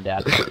 people timed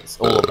out. It's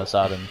all of a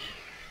sudden.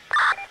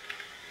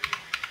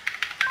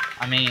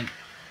 I mean,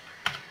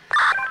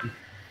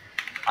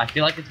 I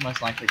feel like it's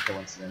most likely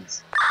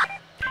coincidence.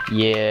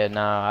 Yeah,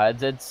 no,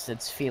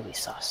 it's fairly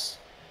sus.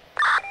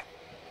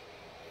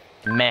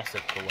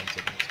 Massive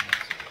coincidence.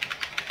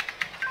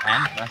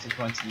 And massive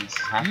coincidence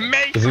happened.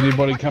 Is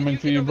anybody coming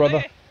for you,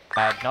 brother?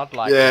 Not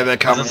like Yeah, that. they're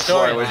coming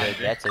slowly.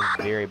 That's a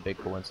very big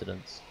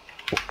coincidence.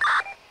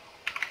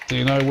 Do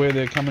you know where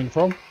they're coming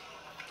from?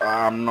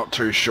 I'm not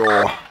too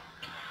sure.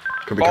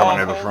 Could be coming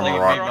either from the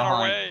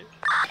right.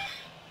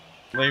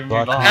 Leave me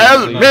Right, behind.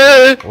 Help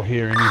me! Or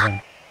hear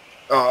anything?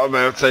 Oh,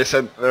 they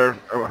said the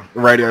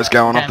radio's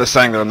going off. They're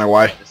saying they're on their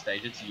way. At this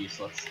stage, it's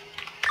useless.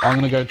 I'm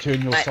gonna go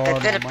turn your Mate, siren they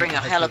better on, bring mate.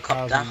 a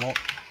helicopter.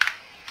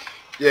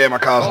 Yeah, my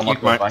car's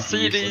unlocked, mate.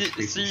 See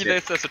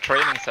this as a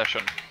training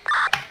session.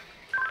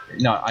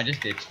 No, I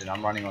just ditched it.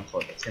 I'm running on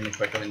foot. It's gonna be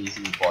quicker than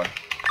using the quad.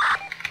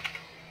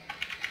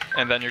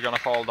 And then you're gonna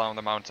fall down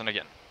the mountain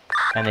again.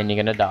 And then you're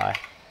gonna die.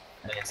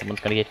 And then someone's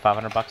gonna get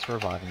 $500 for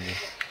reviving you.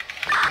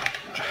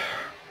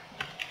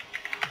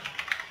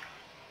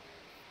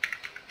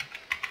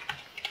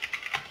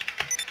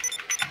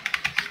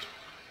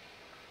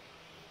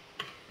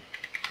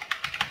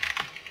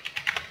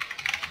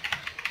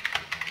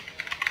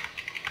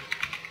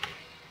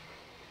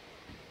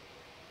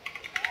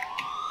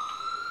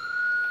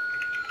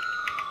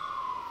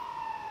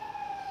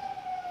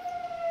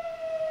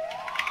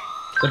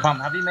 So,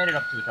 Pump, have you made it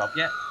up to the top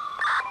yet?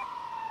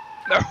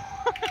 No.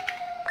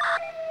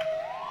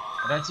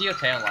 I don't see your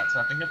tail light,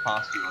 so I think I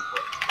passed you on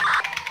foot.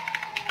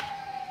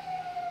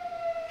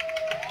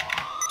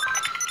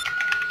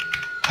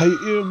 Hey,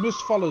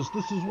 EMS fellas,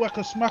 this is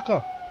Whacker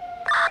Smacker.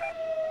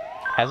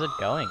 How's it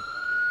going?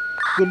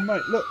 Good,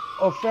 mate. Look,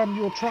 I've found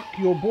your truck.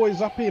 Your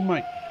boy's up here,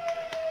 mate.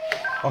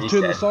 I've He's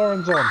turned dead. the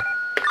sirens on.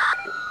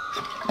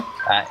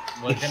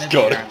 We're gonna be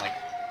there in like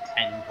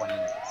 10, 20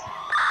 minutes.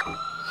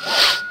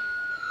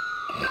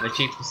 The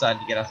chief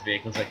decided to get us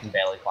vehicles that can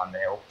barely climb the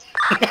hill.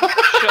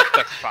 Shut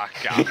the fuck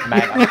up.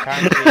 Mate, I'm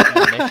currently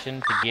on a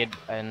mission to get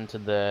into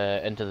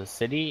the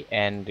city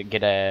and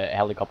get a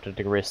helicopter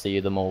to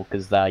rescue them all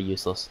because they're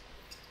useless.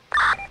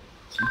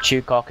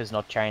 Chewcock has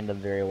not trained them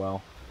very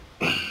well.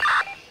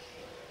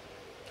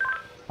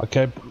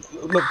 Okay,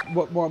 look,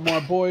 what my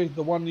boy,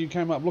 the one you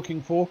came up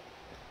looking for,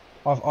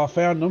 I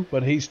found him,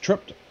 but he's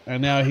tripped,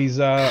 and now he's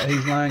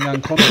laying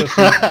unconscious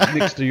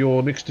next to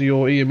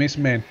your EMS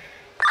man.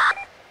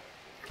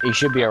 He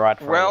should be alright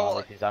for a while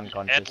if he's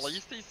unconscious. At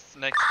least he's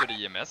next to the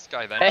EMS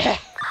guy then.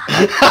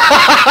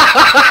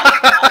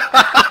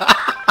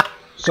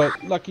 So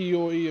lucky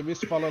your EMS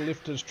fella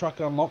left his truck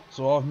unlocked,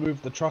 so I've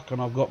moved the truck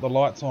and I've got the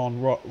lights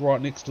on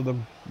right next to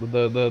them, with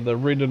the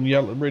red and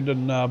yellow, red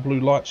and blue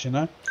lights, you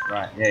know.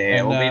 Right.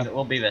 Yeah. And,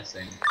 we'll be there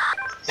soon.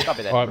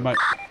 Copy that. Alright, mate.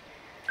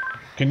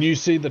 Can you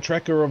see the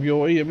tracker of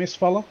your EMS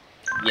fella?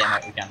 Yeah,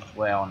 mate. We can.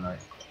 We're on route.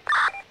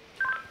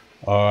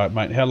 Alright,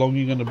 mate. How long are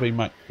you going to be,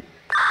 mate?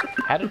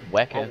 How did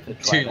Whacker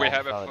We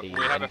have a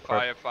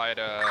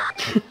firefighter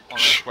on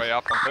his way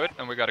up on foot,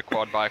 and we got a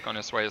quad bike on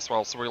his way as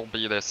well, so we'll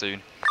be there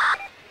soon.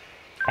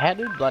 How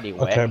did bloody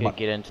Whacker mate.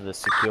 get into the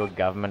secure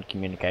government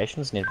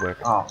communications network?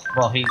 Oh,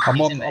 well, I'm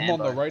on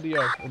the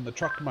radio in the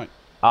truck, mate.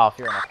 Oh,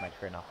 fair enough, mate.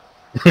 Fair enough.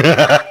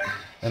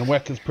 And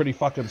Whacker's pretty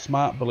fucking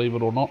smart, believe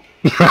it or not.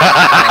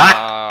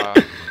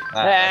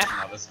 That's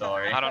another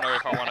story. I don't know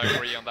if I want to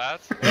agree on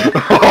that.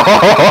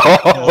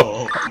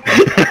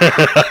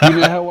 You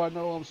know how I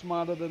know I'm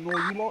smarter than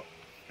all you lot?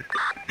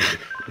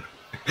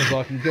 Because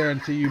I can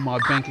guarantee you my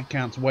bank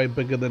account's way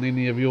bigger than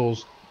any of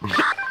yours.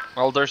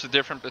 Well, there's a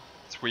difference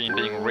between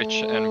being rich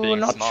and being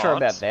not smart. sure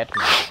about that,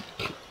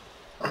 mate.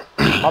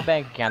 My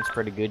bank account's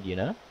pretty good, you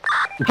know?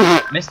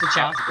 Mr.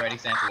 Chow's a great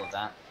example of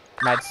that.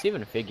 Mate,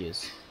 7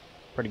 figures.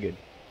 Pretty good.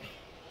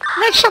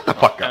 Man, shut the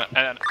fuck up.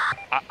 And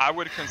I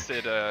would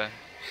consider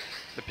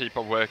the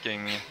people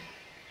working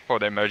for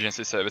the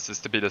emergency services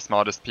to be the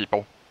smartest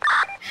people.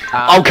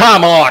 Oh,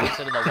 come on! I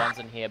consider the ones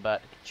in here,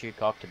 but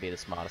Chewcock to be the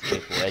smartest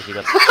people, as you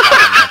got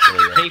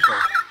people.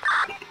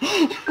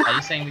 Are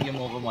you saying that you're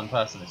more than one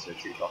person, Mr.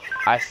 Chewcock?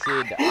 I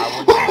said I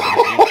would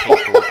consider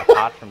these people,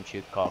 apart from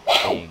Chewcock,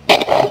 being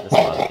the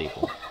smartest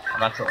people. Well,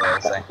 that's what we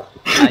all say.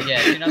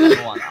 Yeah, you know,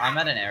 number one, I'm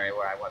at an area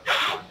where I won't be able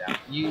to find out.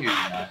 You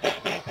know.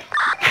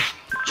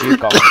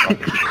 Chewcock,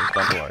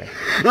 don't worry.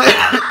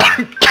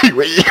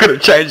 Wait, you gotta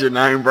change your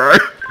name, bro.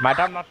 Mate,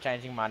 I'm not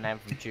changing my name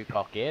from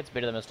Chewcock, yeah? It's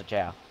better than Mr.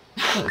 Chow.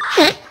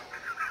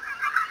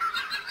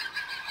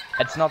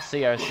 It's not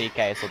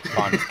C-O-C-K, so it's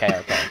fine, it's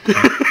K-O-K.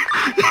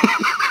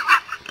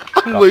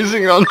 I'm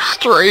losing it on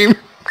stream.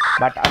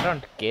 But I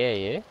don't care,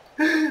 yeah?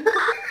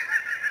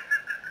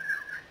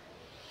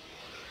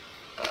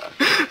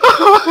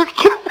 Oh my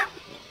god.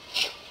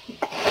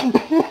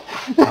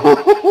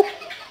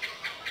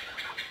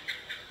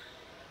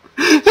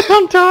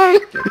 I'm dying.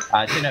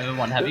 To number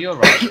one, have you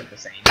arrived at the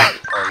scene?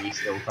 Or are you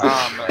still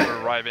trying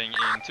to arriving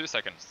in 2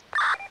 seconds.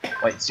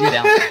 Wait, so you're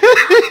down.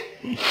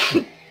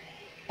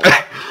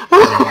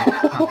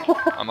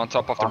 I'm on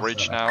top of the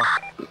ridge now.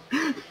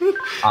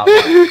 Oh,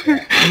 right,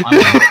 yeah.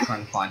 I'm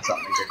trying to find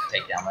something to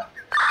take down there.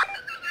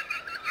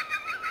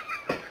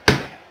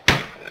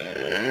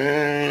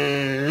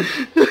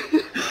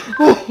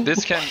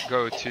 This can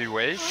go two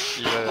ways.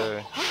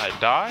 Either I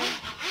die,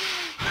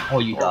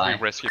 or you die.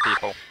 we rescue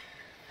people.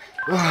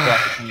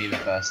 That can be the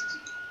best,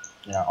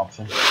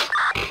 option.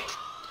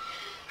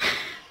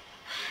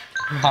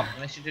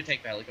 I should just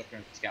take the helicopter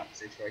and scout the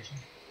situation.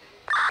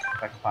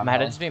 If I can find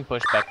Matt, it's been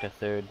pushed back to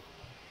third.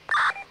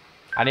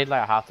 I need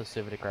like half the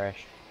server to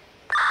crash.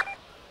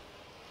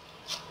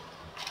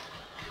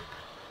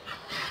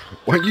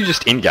 Weren't you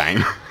just in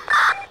game?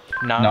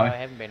 No, I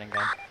haven't been in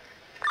game.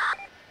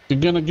 You're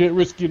gonna get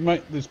risky,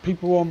 mate. There's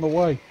people on the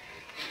way.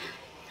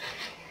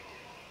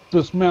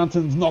 This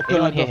mountain's not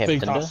gonna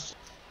defeat us.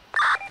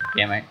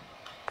 Yeah, mate.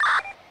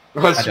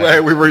 I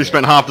swear we really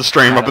spent half the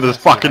stream up at this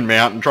fucking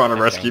mountain trying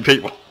to rescue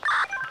people.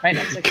 Mate,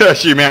 that's okay.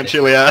 Curse you, Mount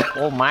Chilliard.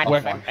 Oh, mate,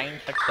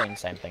 15, 16,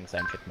 same thing,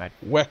 same shit, mate.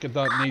 Wacker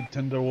don't need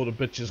Tinder, all the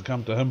bitches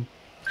come to him.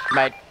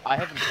 Mate, I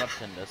haven't got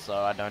Tinder, so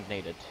I don't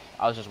need it.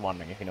 I was just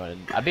wondering if you know what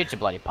I bet you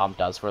bloody Pump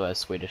does for those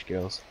Swedish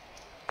girls.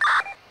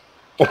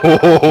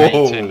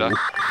 Oh. Tinder.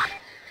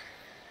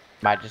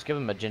 Mate, just give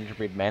them a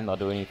gingerbread man, they'll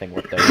do anything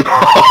with them.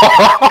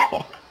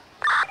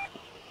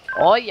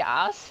 Oh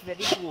yes,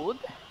 very good.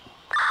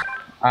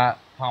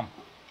 Pump,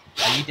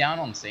 are you down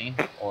on scene,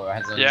 or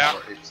has another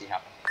oopsie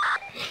happened?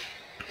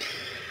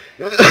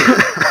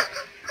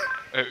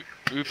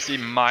 Oopsie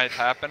might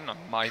happen. I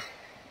might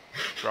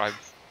drive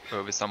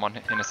over someone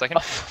in a second.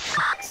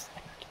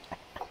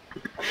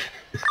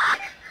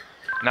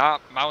 Nah,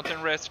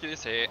 mountain rescue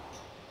is here.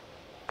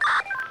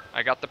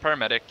 I got the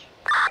paramedic.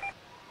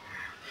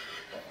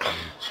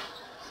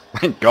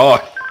 Thank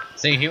God.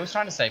 See, he was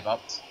trying to save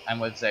up, and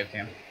we've saved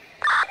him.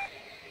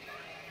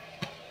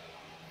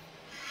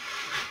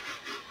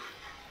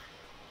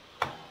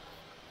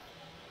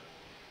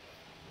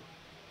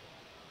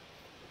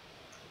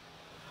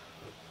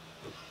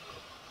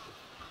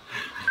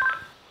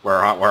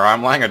 Where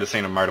I'm laying, I just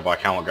seen a motorbike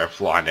helmet go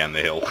flying down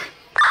the hill.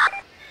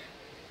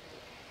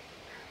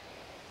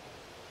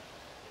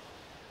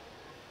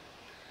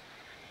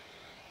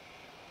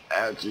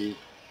 Ouchie.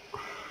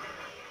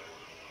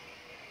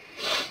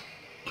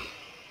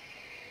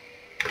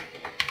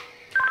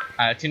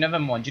 To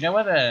November 1, do you know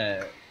where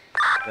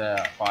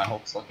the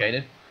Firehawk's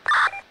located?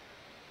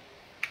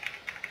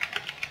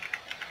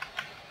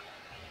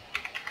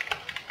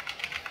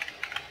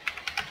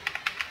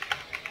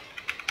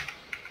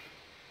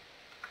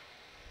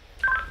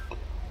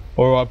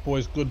 Alright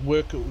boys, good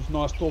work. It was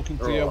nice talking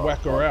to you.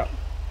 Wacker out.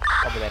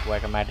 Copy that,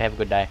 Wacker, mate. Have a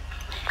good day.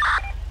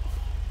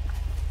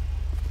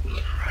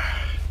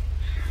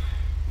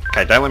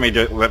 Okay, don't let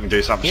me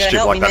do something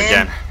stupid like that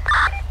again.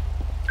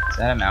 Is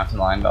that a mountain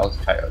lion? That was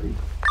a coyote.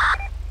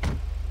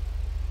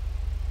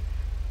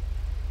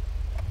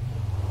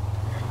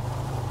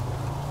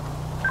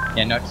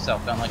 Yeah, note to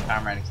self, don't like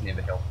paramedics near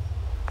the hill.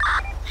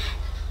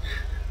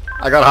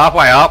 I got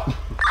halfway up.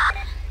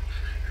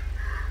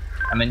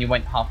 And then you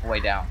went halfway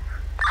down.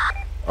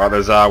 Alright,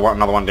 there's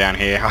another one down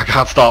here. I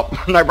can't stop.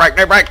 No brake,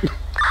 no brake.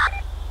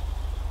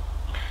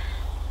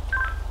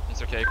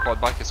 It's okay,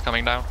 quad bike is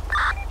coming down.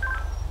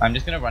 I'm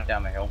just gonna run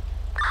down the hill.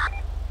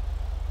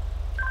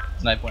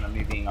 There's no point of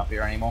me being up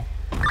here anymore.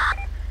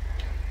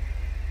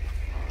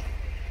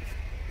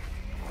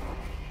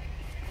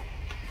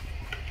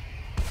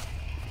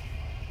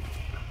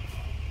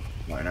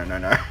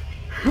 No.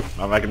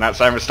 I'm making that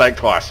same mistake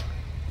twice.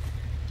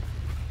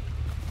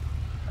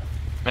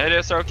 It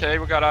is okay,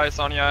 we got eyes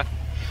on ya.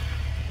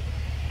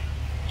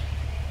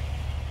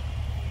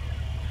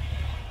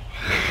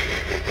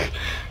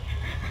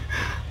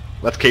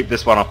 Let's keep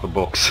this one off the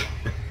books.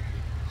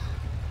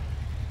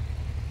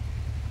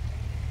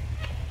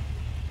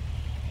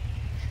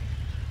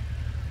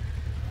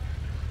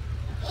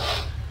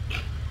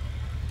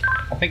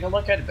 I think I'll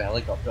locate a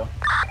helicopter.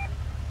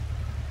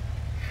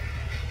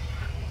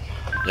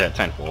 Yeah,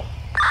 10-4.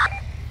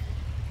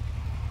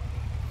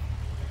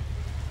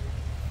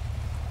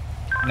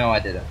 No, I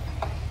didn't.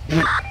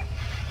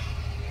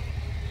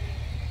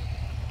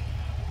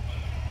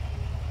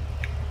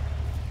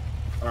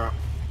 Alright.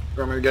 You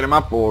want me to get him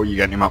up, or you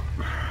getting him up?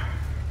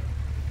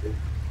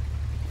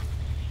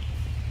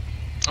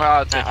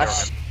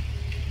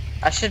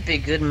 I should be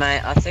good,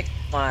 mate. I think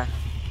my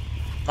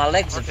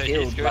legs are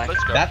filled. Like,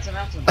 that's a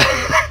mountain bike.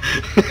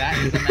 That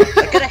is a mountain bike.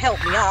 You're gonna help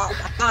me up.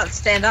 I can't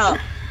stand up.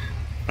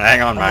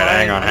 Hang on, mate.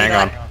 Hang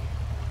on.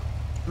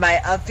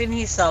 Mate, I've been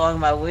here so long,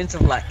 my wounds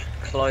have like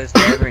closed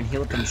over and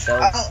healed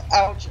themselves.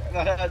 Ouch!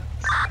 That hurts.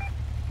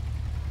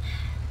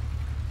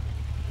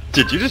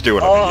 Did you just do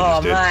what I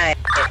think you just mate.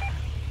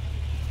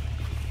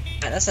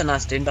 Mate, that's a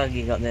nice dune bug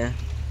you got there.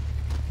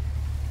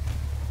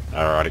 did?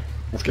 Alrighty,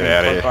 let's get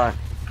out of here.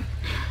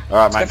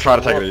 Alright, mate, try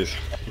to take it easy.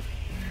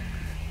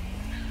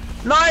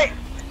 No!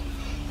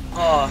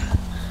 Oh.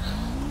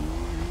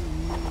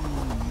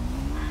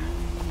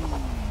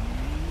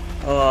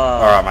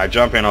 Alright, mate,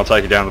 jump in, I'll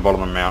take you down to the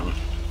bottom of the mountain.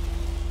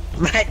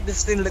 Mate,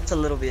 this thing looks a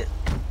little bit...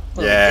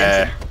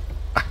 Yeah.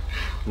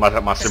 my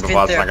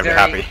supervisor's not gonna be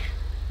happy.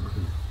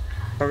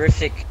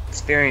 Horrific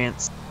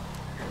experience.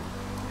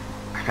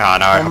 Oh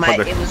no, mate,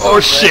 oh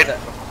shit!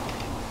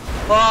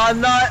 Oh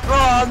no!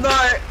 Oh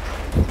no!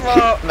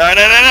 Bro. No, no,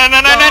 no, no,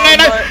 no, no, no,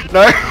 no,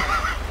 no.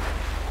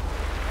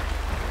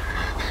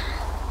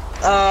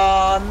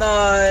 Oh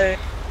no.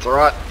 It's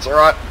alright, it's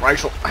alright.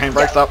 Brakes,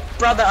 handbrakes up.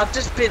 Brother, I've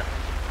just been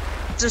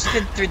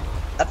through.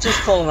 I've just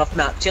fallen off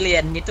Mount Chilliard,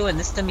 and you're doing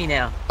this to me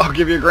now. I'll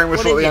give you a green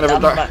whistle at the end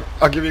of it.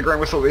 I'll give you a green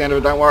whistle at the end of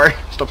it. Don't worry.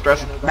 Stop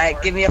stressing. Mate,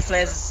 give me a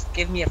flares.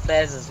 Give me a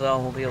flares as well,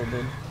 and we'll be all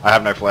good. I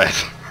have no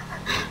flares.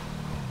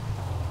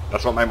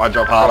 That's what made my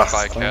job harder.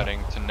 Bike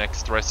heading to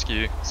next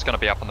rescue. It's gonna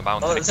be up on the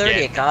mountain. Oh, there's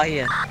already a car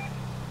here.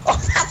 Oh,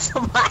 that's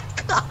my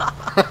car.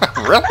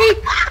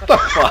 Really? What the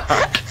fuck?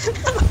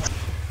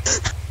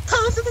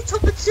 I was at the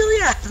top of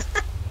Chilliard.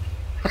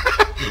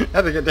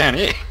 How'd they get down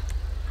here?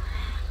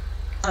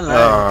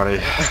 Alrighty.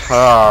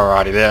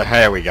 Alrighty,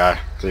 there we go.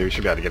 See, we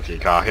should be able to get to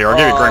your car. Here, I'll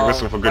give you a green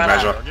whistle for good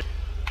measure.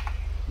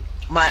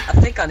 Mate, I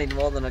think I need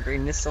more than a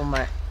green whistle,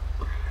 mate.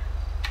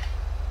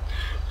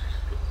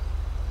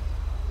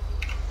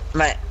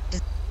 Mate,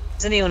 does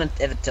anyone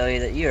ever tell you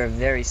that you're a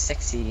very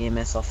sexy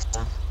EMS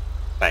officer?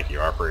 Thank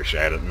you, I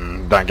appreciate it,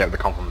 and don't get the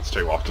compliments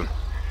too often.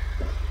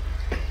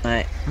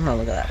 Mate, I'm gonna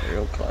look at that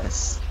real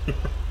close.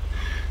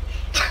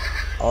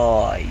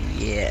 Oh,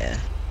 yeah.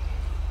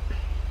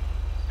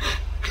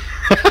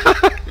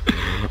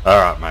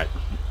 Alright, mate.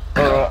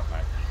 Alright,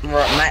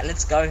 mate,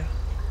 let's go.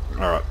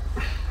 Alright.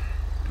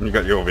 You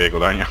got your vehicle,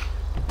 don't you?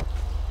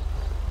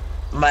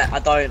 Mate, I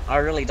don't. I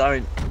really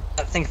don't.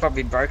 That thing's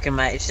probably broken,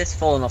 mate. It's just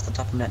fallen off the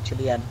top of Mount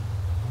Chilliard.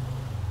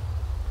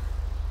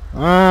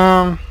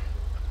 Yeah.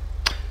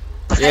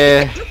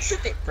 It looks a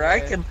bit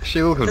broken.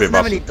 She looks a There's bit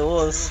so busted. many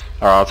doors.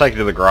 Alright, I'll take you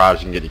to the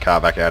garage and get your car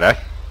back out, eh?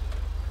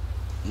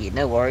 Yeah,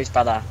 no worries,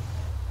 brother.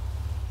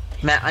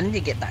 Mate, I need to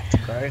get back to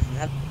Grove.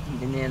 I haven't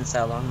been there in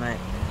so long, mate.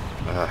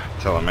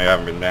 Telling me I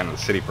haven't been down to the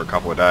city for a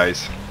couple of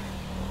days.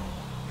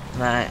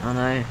 Mate, I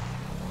know.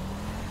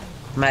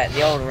 Mate,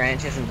 the old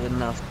ranch isn't good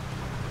enough.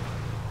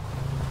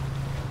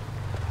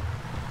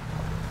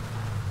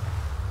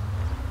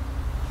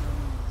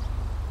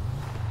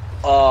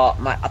 Oh,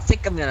 mate, I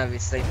think I'm gonna be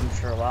sleeping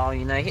for a while,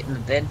 you know, hitting the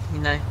bed, you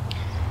know.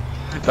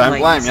 Don't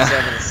blame you.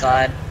 Over the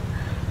side,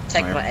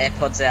 take Yeah. my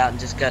AirPods out and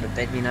just go to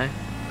bed, you know.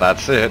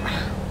 That's it.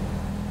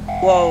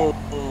 Whoa.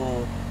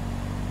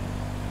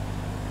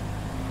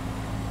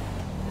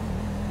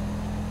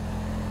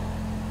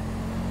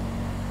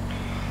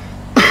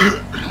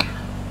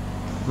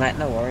 Mate,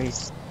 no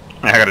worries.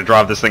 I gotta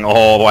drive this thing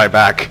all the way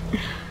back.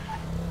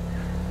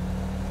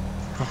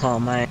 Oh,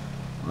 mate.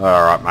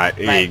 Alright, mate,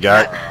 here you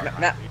go.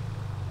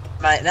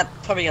 Mate, that's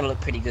probably gonna look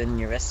pretty good in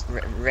your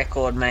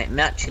record, mate.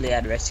 Mount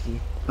Chilliard Rescue.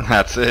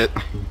 That's it.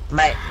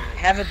 Mate,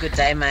 have a good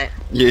day, mate.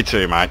 You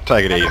too, mate.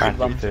 Take it easy.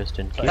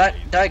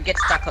 Don't get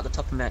stuck at the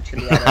top of Mount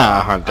Chilliard.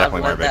 I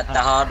definitely won't be. That the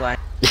hard way.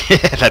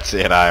 Yeah, that's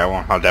it,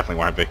 I definitely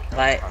won't be.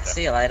 Mate,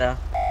 see you later.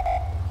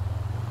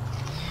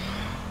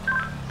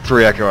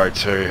 3 Echo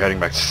 02, heading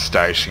back to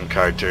station,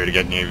 code 2 to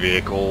get new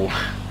vehicle.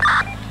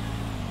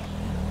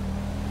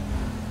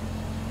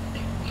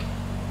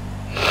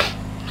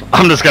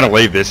 I'm just going to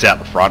leave this out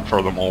the front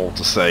for them all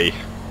to see.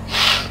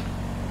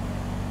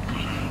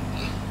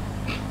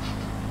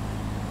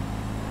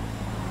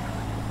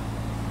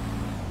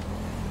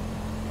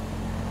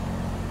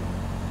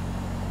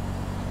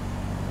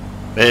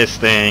 This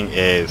thing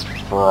is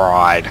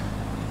fried.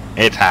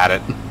 It's had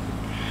it.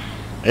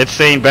 It's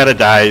seen better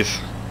days.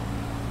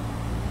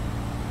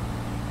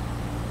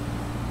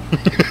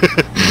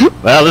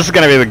 Well, this is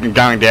going to be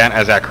going down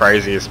as our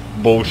craziest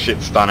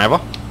bullshit stunt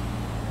ever.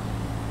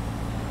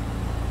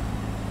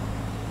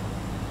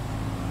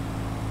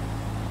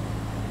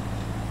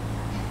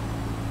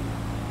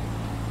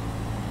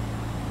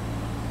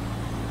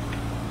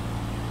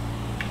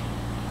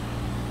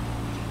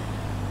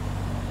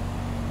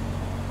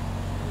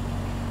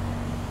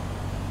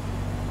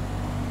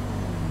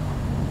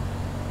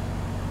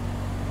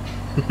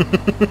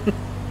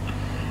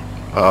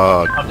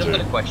 I've just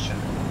got a question.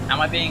 Am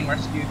I being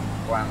rescued,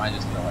 or am I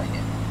just gonna let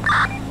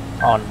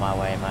it? On my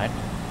way, mate.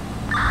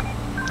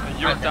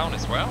 You're down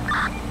as well?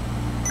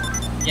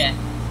 Yeah.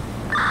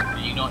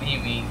 Do you not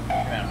hear me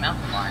around a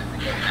mountain line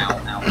and go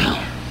ow, ow,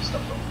 ow?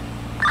 Stop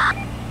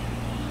talking.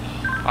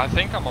 I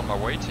think I'm on my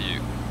way to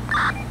you.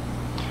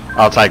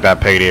 I'll take that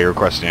PD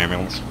request the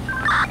ambulance.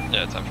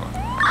 Yeah, 10-4.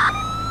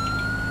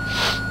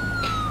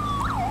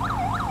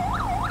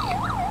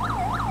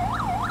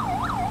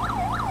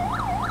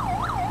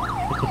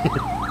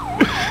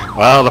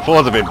 Well, the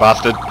floor's a bit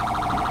busted.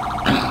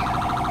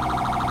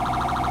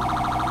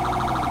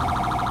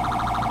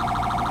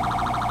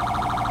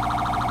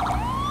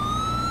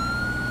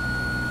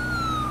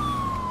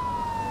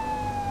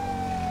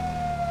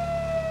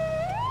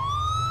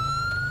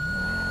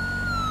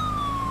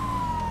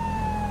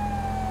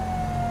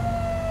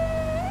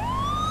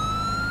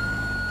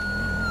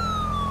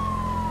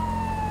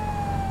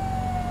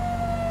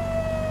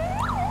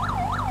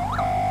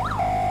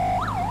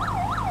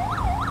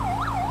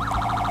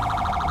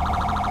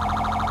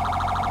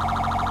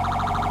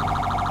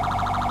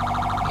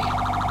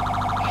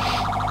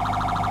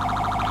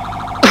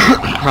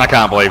 I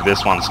can't believe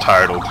this one's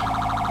totaled.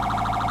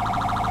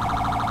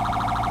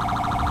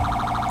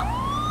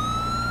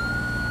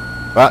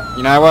 But,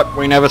 you know what?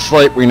 We never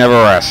sleep, we never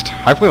rest.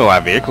 Hopefully all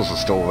our vehicles are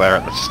still there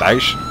at the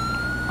station.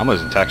 I'm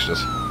losing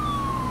textures.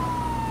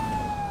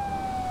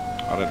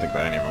 I don't think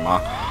that any of them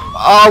are.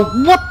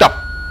 Oh, what the...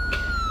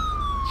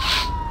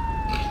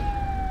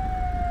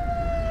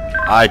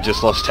 I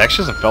just lost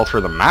textures and fell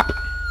through the map.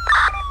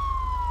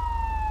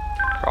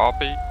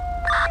 Copy.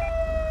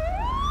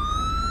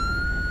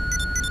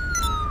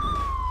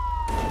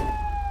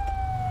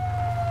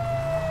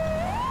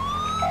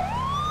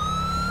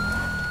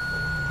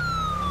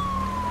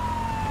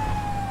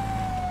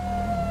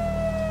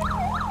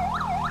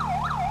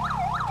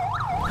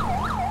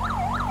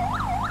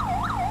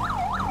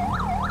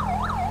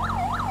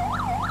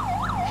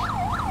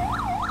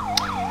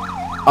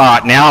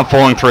 Alright, now I'm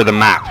falling through the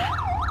map.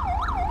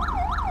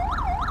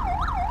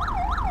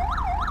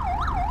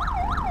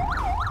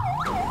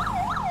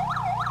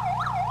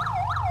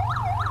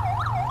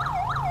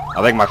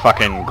 I think my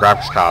fucking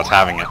graphics card's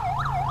having it.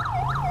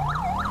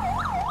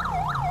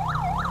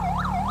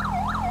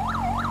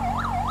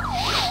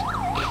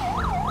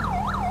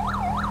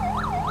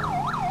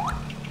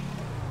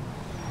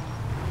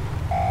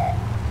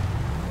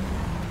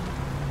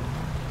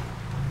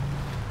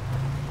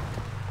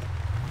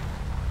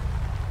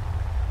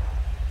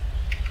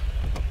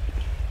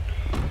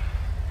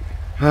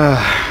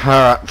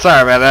 Alright,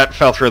 sorry about that.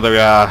 Fell through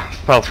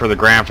the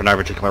ground for no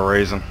particular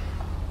reason.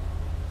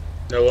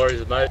 No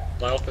worries, mate.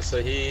 My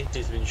officer here,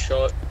 he's been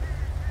shot.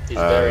 He's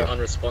very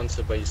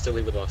unresponsive, but he's still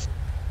here with us.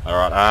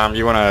 Alright,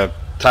 you wanna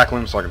tackle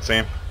him so I can see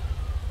him?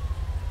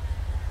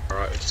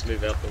 Alright, just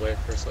move out the way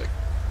for a sec.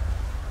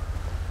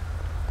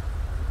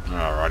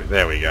 Alrighty,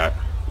 there we go.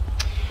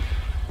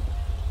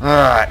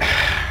 Alright.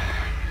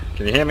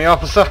 Can you hear me,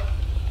 officer?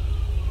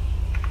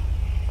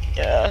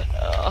 Yeah.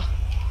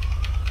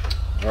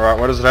 Alright,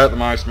 what does it hurt the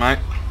most, mate?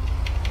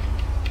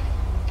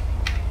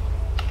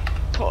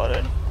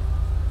 Pardon.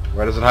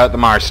 Where does it hurt the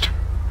most?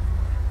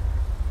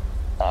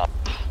 A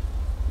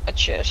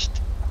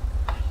chest.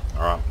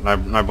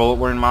 Alright, no bullet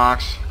wound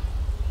marks?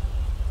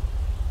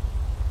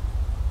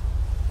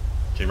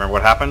 Do you remember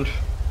what happened?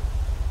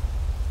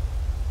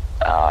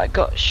 I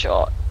got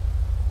shot.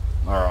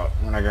 Alright,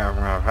 I'm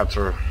gonna have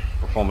to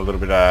perform a little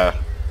bit of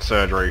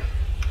surgery.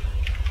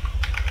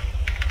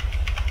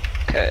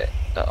 Okay.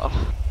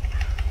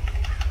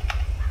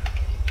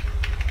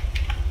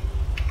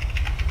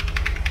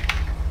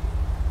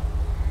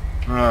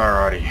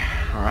 Alrighty.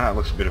 Alright, that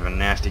looks a bit of a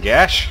nasty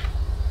gash.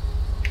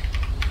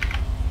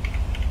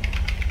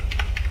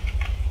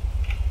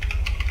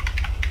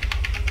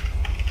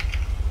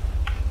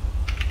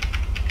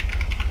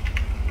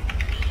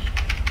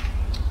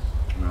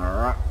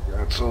 Alright,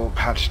 that's all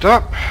patched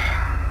up.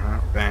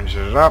 Bandaged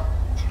it up.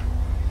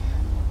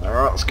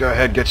 Alright, let's go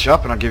ahead and get you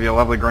up and I'll give you a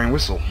lovely green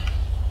whistle.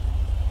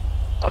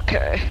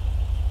 Okay.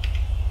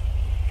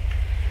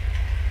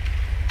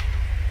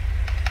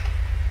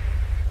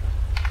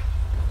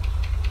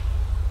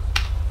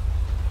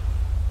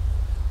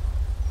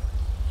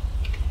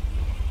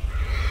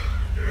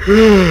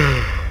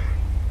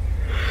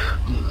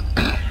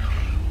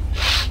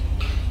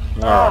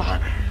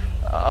 Alright,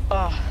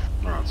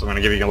 so I'm going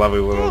to give you a lovely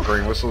little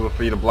green whistle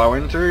for you to blow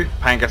into.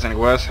 Pain gets any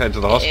worse, head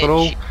to the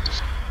hospital.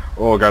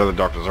 Or go to the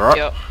doctors, alright?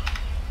 Yep.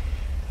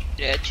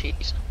 Yeah,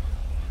 cheese.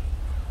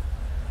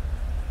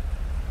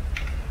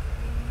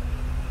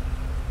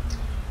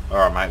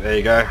 Alright mate, there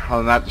you go. Other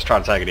than that, just try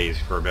to take it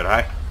easy for a bit,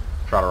 hey?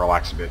 Try to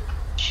relax a bit.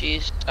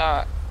 Cheese.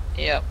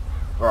 Yep.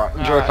 Alright,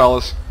 enjoy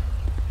fellas.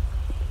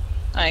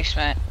 Thanks,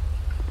 mate.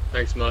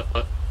 Thanks, mate.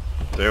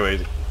 Too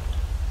easy.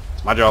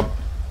 It's my job.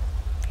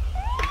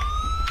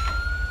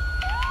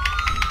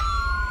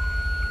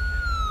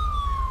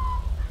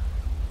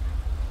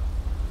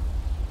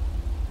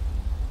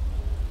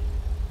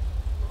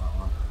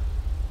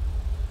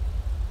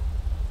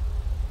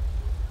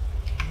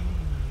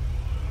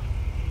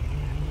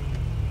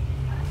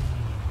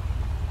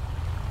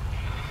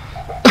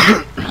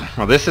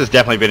 Well, this has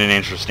definitely been an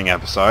interesting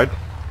episode.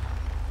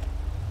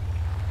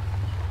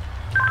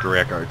 Drew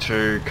Echo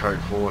 2, Code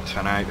 4,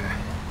 10-8,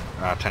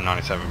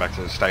 1097 back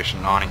to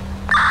Station 90.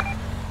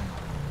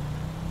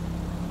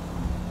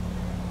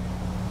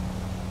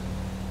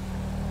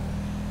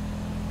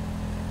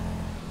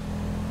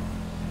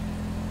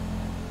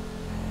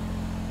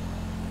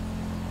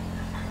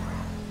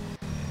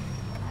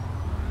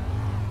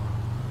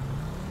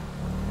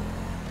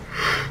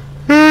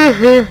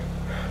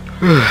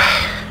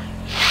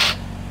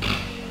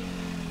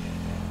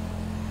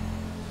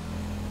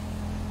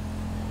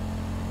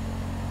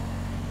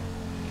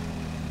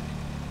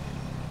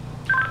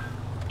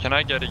 Can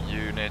I get a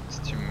unit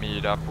to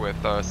meet up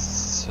with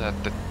us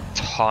at the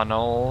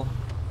tunnel?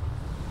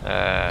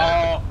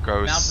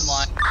 Goes... Mountain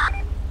lion.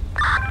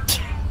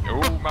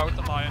 Oh,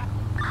 mountain lion.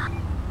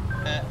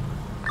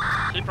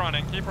 Keep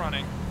running, keep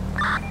running.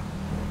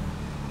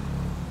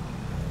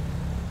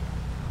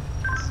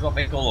 This is what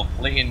they call a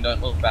flee and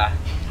don't look back.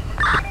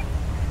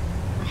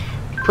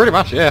 Pretty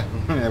much, yeah.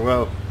 Yeah,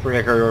 well, 3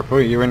 Echo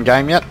 4, you in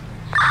game yet?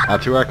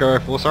 2 Echo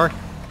 4, sorry.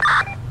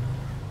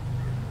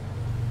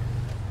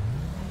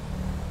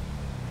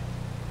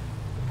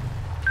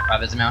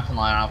 there's a mountain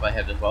lion up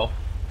ahead as well.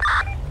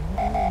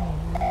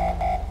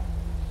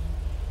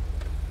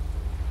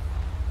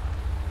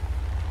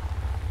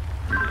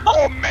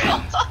 Oh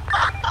man!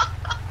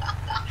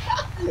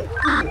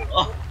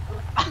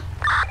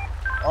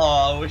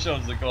 Oh, I wish I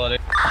was recording.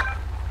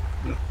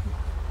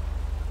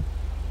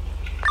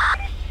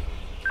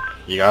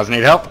 You guys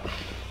need help?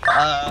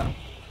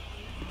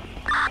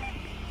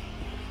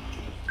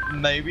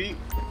 Maybe.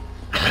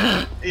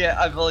 Yeah,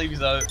 I believe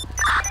so.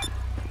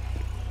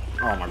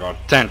 Oh my god,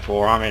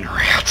 10-4, I'm in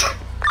route.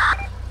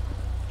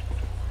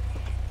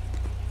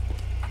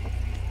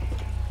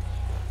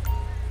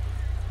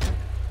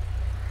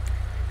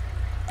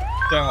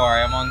 Don't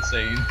worry, I'm on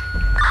scene.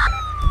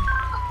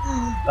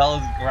 That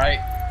was great.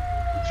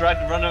 Tried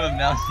to run over a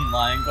mountain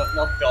lion, got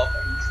knocked off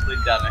and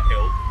slid down a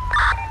hill.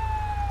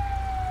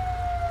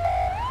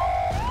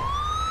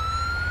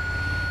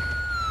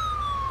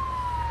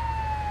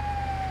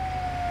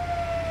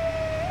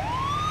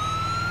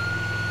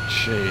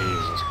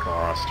 Jesus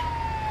Christ.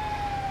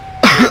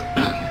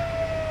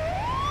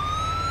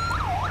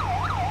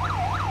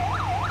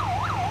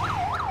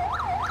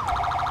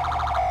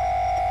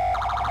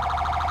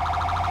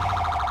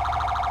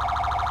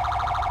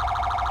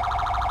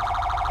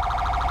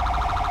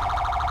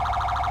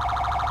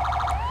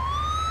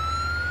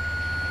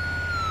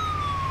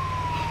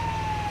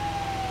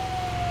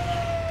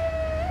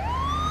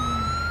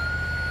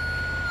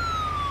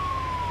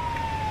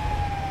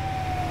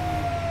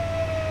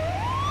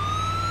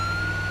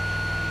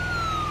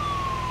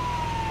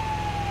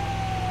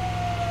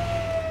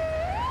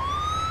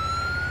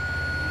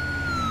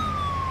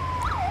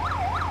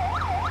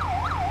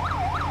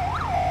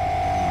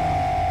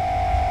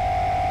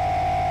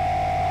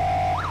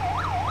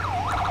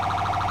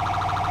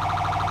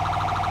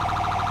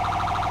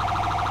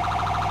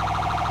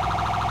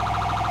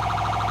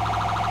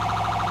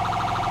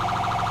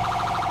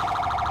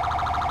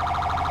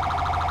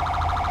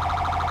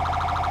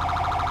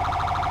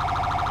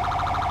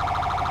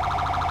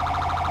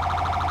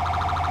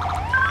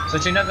 So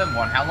to November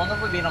 1, how long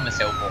have we been on this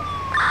hill for?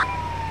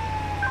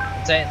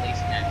 I'd say at least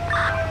an hour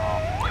and a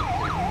half.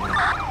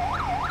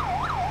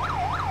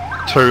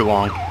 Too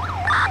long.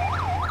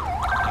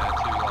 Yeah,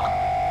 too long.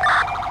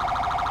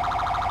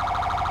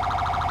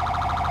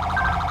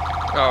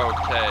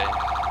 Okay.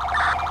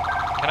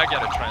 Can I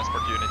get a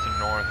transport unit to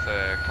North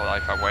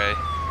Khalifa Way?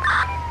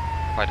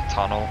 By the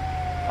tunnel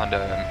under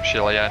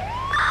Chilliard.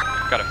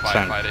 Got a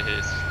firefighter,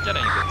 he's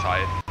getting a bit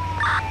tired.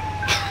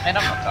 And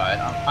I'm not tired,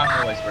 I'm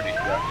always ready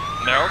to go.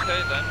 No, okay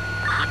then.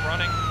 Keep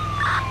running.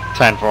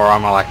 10-4,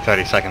 I'm like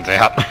 30 seconds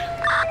out.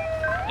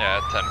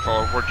 Yeah,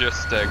 10-4. We're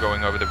just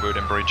going over the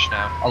wooden bridge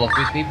now. Oh look,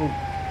 these people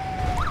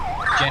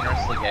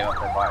generously gave up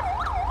their bike.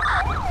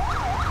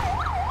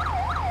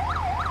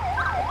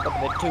 Up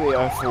the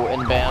 204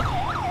 inbound.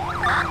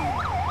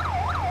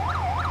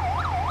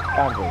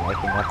 Can't be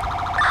making that.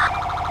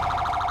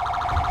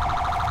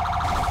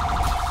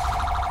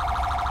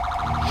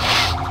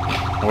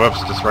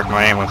 Whoops, just wrecked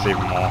my ambulance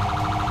even more.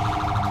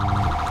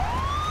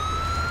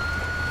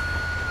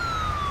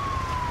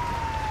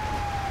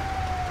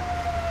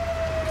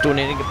 Do we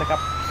need to pick up?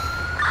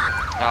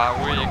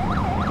 We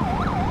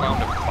found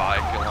a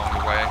bike along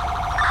the way.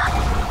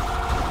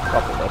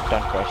 Copy that,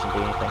 don't crash into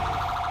anything.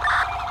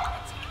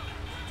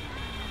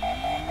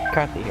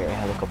 Currently hearing a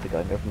helicopter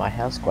going over my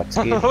house, quite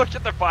scary. Look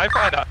at the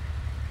firefighter!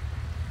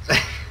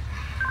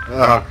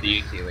 After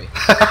you, Kiwi.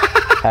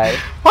 Hey.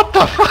 What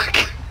the fuck?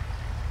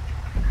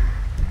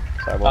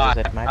 Sorry, what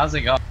was it, mate? How's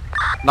it going?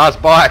 Nice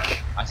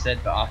bike! I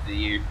said, but after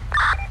you.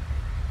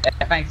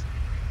 Yeah, thanks.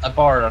 I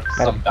borrowed Mate,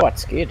 some. I'm quite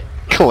scared.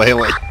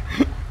 Clearly.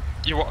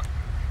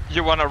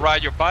 You wanna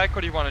ride your bike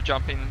or do you wanna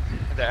jump in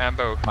the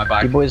ambo? My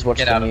bike. You boys watch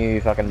the new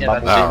fucking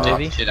Bubble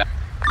movie?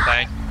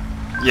 Thank.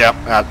 Yep,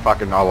 I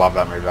love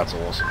that movie, that's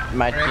awesome.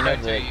 Mate, you know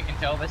you can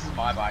tell this is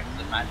my bike,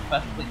 it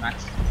perfectly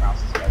matches the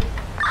trousers level.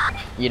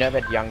 You know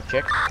that young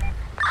chick?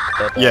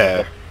 That,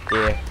 Yeah.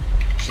 Yeah.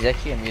 She's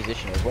actually a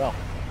musician as well.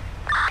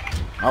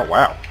 Oh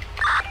wow.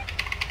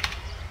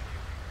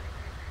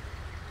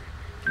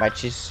 Mate,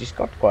 she's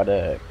got quite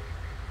a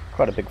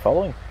big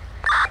following.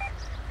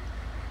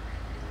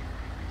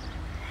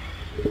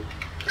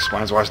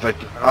 Explains why they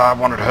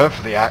wanted her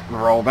for the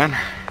role then.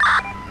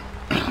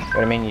 What do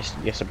you mean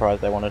you're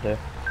surprised they wanted her?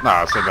 No,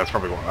 I said that's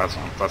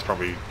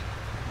probably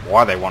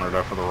why they wanted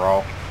her for the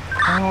role.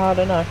 I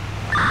don't know.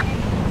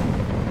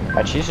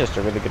 But she's just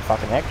a really good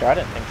fucking actor. I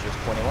didn't think she was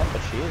 21,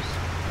 but she is.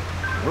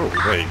 Ooh,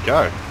 there you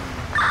go.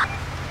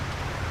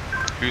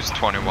 Who's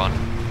 21?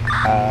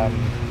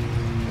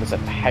 Was it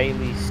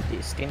Hayley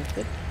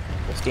Stenfield?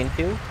 Or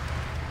Stenfield?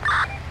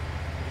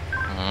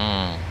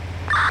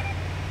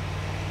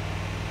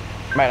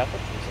 Mate, I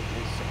thought she was at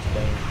least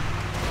 16.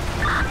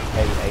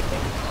 Maybe 18.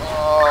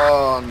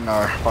 Oh no,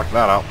 fuck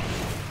that up.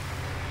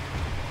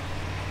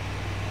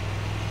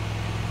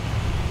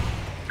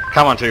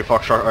 Come on,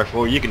 Foxtrot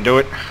 04, you can do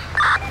it.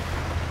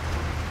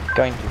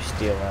 Going to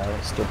steal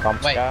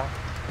Bump's car.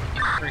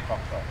 Free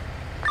Foxtrot.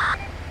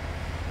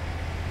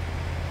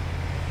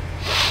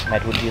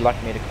 Mate, would you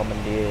like me to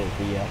commandeer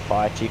the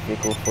fire chief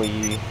vehicle for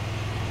you?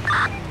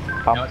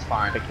 No, it's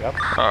fine. Pick you up?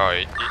 Oh,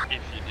 if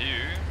you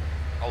do,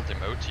 I'll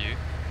demote you.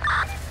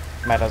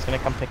 Mate, I was gonna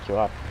come pick you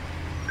up.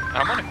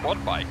 I'm on a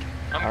quad bike.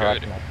 I'm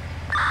Alright, good. mate.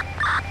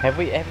 Have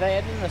they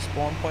added in a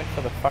spawn point for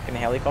the fucking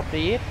helicopter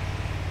yet?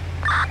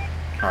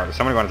 Alright, does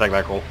somebody want to take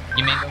that call?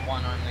 You mean the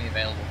one only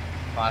available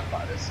for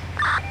firefighters?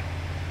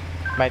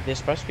 Mate, there's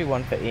supposed to be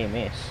one for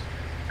EMS.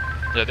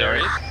 Yeah, there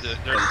is.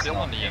 There's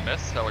still an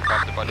EMS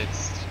helicopter, but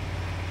it's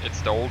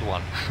the old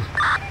one.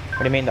 What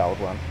do you mean the old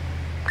one?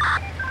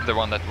 The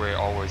one that we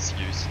always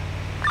use.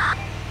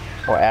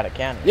 Or out of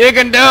county? You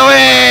can do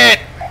it!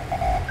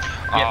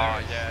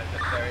 Yeah,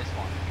 there is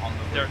one on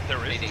the roof.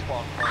 There is a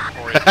spawn point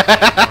for it. You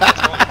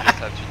just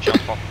have to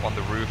jump up on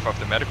the roof of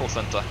the medical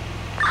center.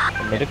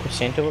 The medical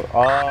center?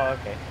 Oh,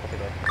 okay. Copy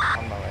that.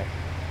 On my way.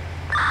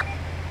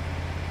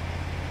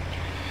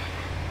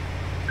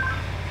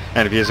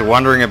 And if you're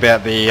wondering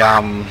about the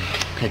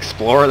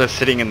Explorer that's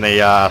sitting in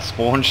the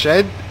spawn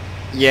shed,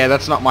 yeah,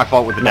 that's not my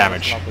fault with the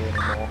damage. It's not there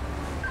anymore.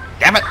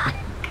 Damn it!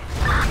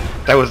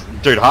 That was,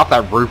 dude, half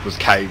that roof was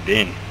caved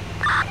in.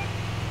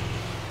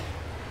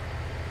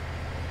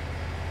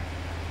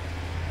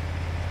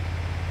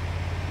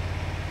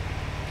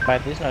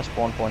 Mate, there's no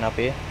spawn point up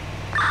here.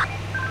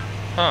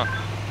 Huh.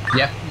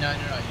 Yeah, no, you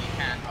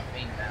can. I've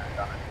been there and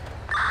done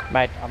it.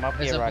 Mate, I'm up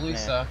There's here a right blue now.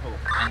 circle,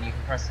 and you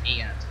can press E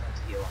and it's going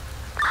to heal.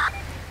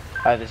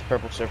 Oh, there's a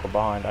purple circle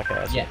behind. Okay,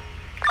 I see. Yeah.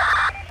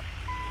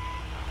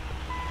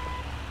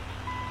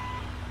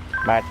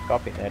 Mate,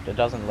 copy that. It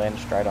doesn't land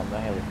straight on the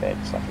helipad.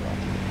 It's like that.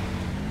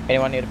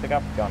 Anyone need to pick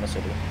up? Go on the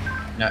city.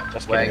 No,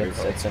 just we're kidding.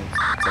 good. It's in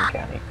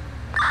county.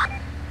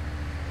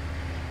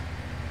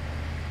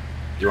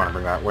 Do you want to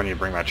bring that? When you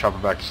bring that chopper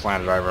back, just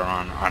land it over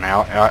on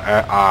our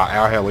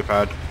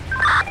helipad.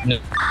 No.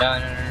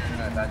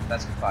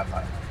 That's for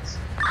firefighters.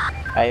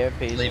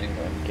 AOP's in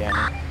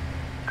county.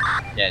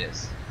 Yeah, it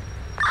is.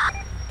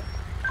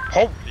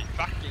 Holy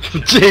fucking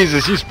shit.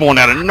 Jesus, you spawned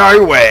out of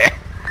nowhere!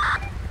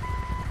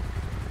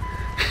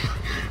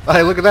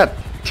 Hey, look at that!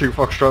 2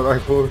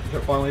 Foxtrot 04,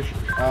 finally. 3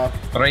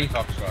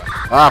 Foxtrot.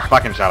 Ah,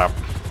 fucking shut up.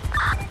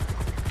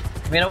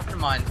 I mean, I wouldn't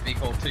mind to be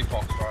called 2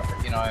 Foxtrot,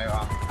 but you know,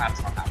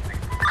 that's not happening.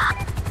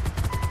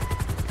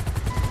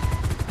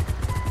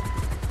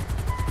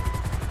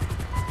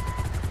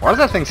 Why does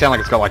that thing sound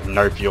like it's got like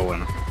no fuel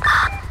in it?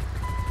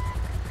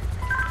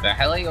 The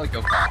heli or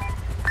your car?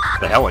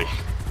 The heli.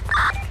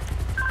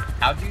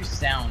 How do you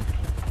sound?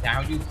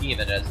 How do you hear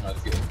that it has no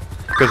fuel?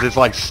 Because it's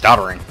like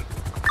stuttering.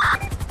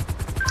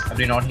 I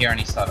do not hear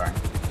any stuttering.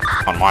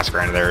 On my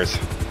screen there is.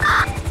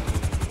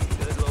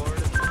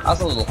 That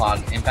was a little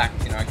hard. In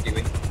fact, you know,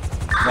 Kiwi.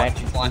 Mate,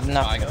 there's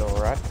nothing at all,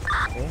 right?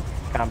 Okay?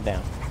 Calm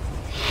down.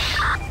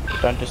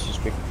 Don't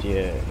disrespect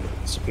your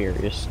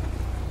superiors.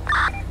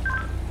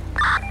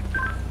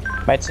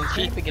 Mate, since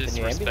when did we get the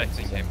new ambulance?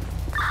 Him.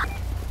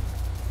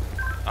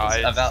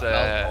 It's about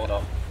hold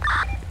on.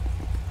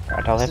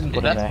 Right, I'll have to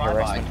put in a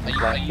harassment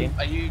complaint.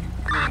 Are you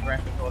committing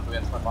grand theft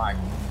against my bike?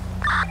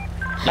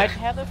 Mate,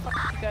 how the fuck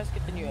did you guys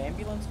get the new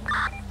ambulance?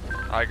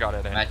 I got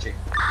it in. Magic.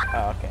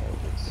 Oh, okay.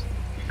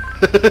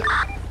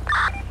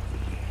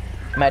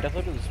 Mate, I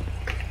thought it was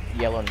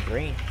yellow and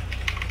green.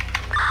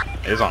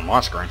 It is on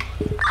my screen.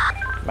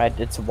 Mate,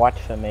 it's white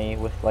for me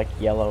with like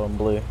yellow and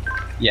blue.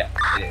 Yeah,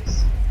 it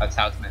is. That's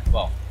how it's meant.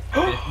 Well.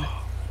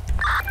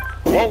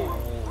 Whoa!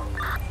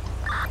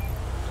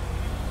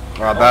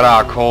 Right,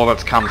 that call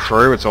that's come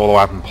through, it's all the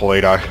way up in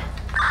Polito.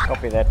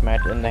 Copy that,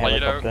 mate, in the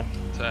helicopter.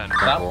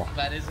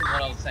 That isn't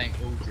what I was saying,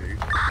 do.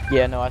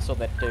 Yeah, no, I saw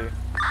that too.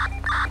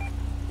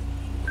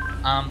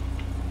 Pump,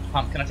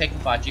 can I take the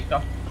fire chief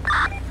off?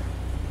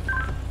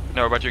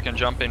 No, but you can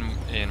jump in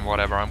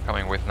whatever I'm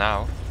coming with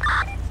now.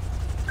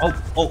 Oh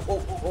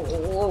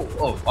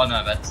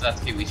no,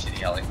 that's Kiwi shitty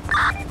yelling.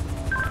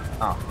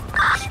 Oh.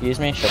 Excuse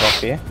me, shut up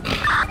here.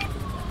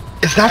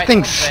 Is that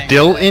thing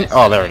still in?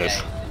 Oh, there it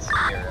is.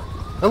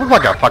 That looked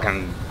like a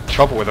fucking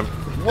chopper with a...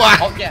 What?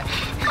 Oh, yeah.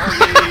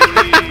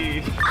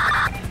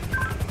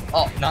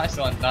 Oh, nice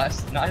one.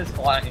 Nice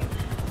flying.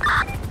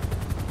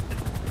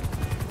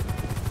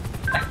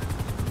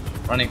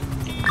 Running.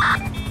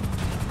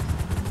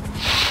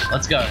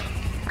 Let's go.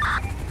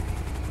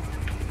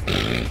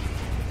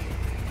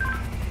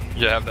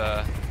 You have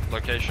the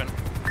location?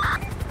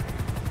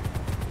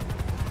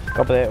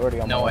 Copy that, already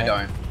on my way. No,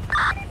 I don't.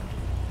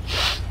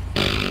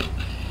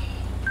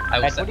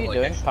 Mate, what are you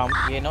doing, Pump?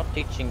 You're not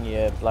teaching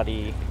your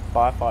bloody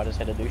firefighters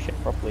how to do shit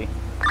properly.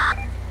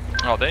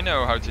 Oh, they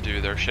know how to do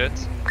their shit.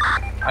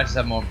 I just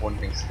have more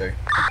important things to do.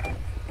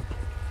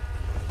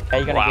 How are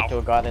you gonna get to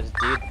a guy that's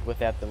dead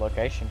without the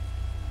location?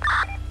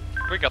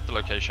 We got the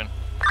location.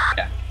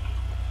 Yeah.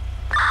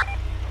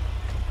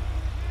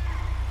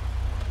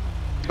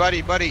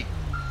 Buddy, can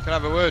I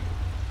have a word?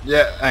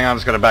 Yeah, hang on, I'm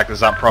just gonna back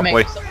this up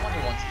properly. Mate, someone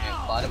who wants to be a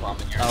fighter bomb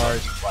and you're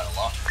charging quite a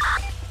lot.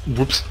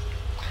 Whoops.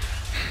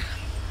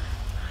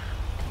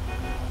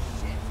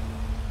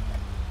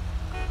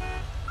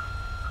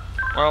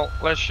 Well,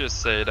 let's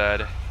just say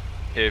that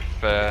if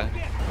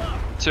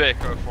 2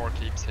 Echo 4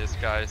 keeps his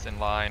guys in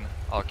line,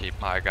 I'll keep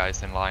my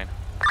guys in line.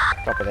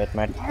 Copy that,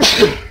 mate.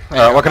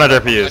 What can I do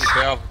for you?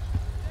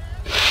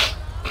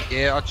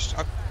 Yeah, I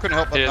couldn't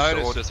help but Here's the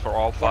notice. orders for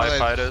all one of those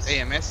firefighters.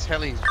 EMS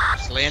helis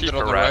just landed Keep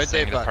on the road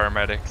there, harassing the but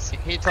paramedics.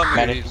 he told me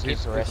Mate, he's if you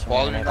keep harassing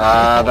bothering me, him.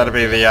 That'd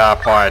be the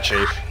fire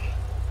chief.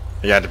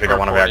 He had to pick up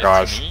one of our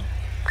According guys. to me.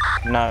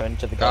 No,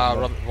 into the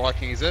government. Robert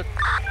Viking, is it?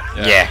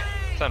 Yeah.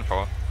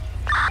 10-4.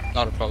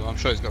 Not a problem. I'm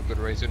sure he's got good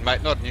reason,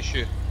 mate. Not an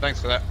issue.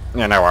 Thanks for that.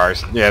 Yeah, no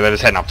worries. Yeah, they're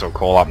just heading up to a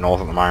call up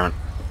north at the moment.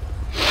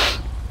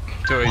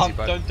 Too easy,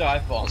 bud. Don't die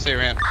for. I'll see you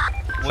around.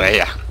 See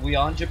ya. We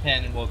are in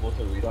Japan in World War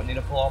II. We don't need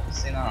to pull off a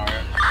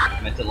scenario.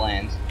 We're meant to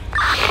land.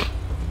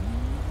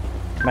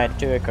 Mate,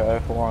 2 Echo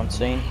 04 on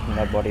scene.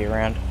 Nobody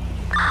around.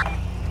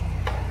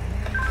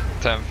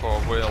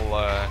 10-4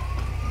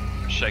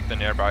 will check the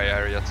nearby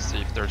area to see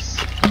if there's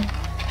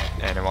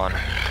anyone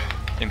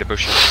in the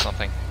bushes or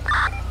something.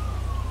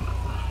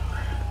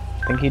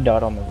 I think he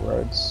died on the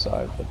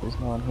roadside, but there's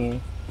no one here.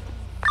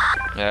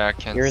 Yeah, I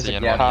can't There is see a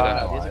anyone car.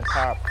 either. There's a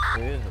car up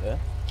further.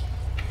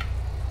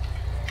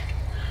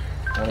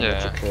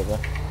 Yeah.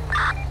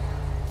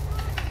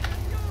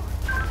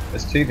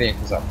 There's 2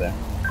 vehicles up there.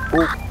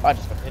 Ooh, I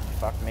just got hit.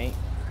 Fuck me.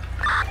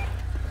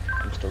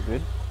 I'm still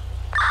good.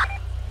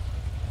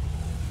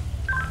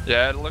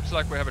 Yeah, it looks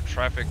like we have a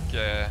traffic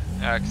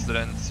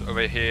accident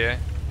over here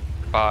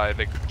by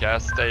the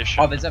gas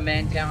station. Oh, there's a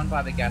man down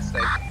by the gas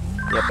station.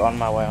 Yep, on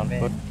my way on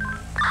foot.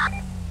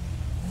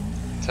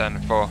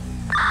 10-4.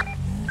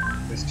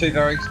 There's 2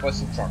 very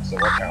explosive trucks, so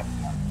watch out.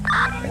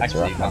 That's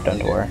right, mate,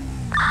 don't worry.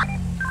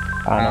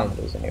 I know what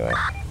it is anyway.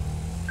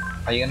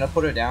 Are you gonna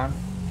put it down?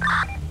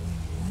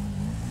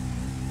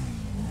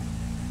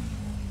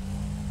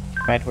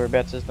 Mate,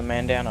 whereabouts is the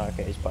man down? Oh,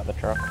 okay, he's by the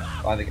truck.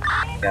 By the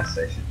gas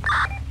station.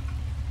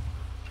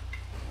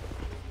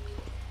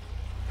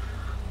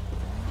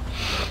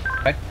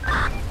 Okay.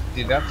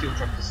 Dude, that fuel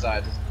truck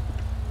decided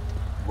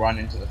to run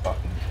into the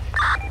fucking...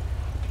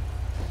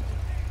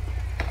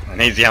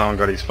 And he's the only one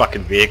got his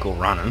fucking vehicle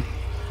running.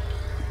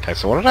 Okay,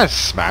 so what did I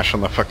smash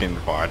on the fucking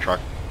fire truck?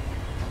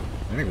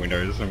 I think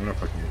windows. I'm gonna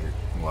fucking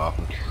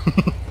laughing.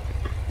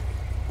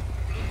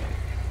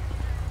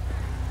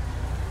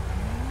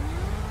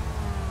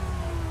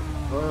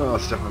 Oh,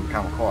 it's definitely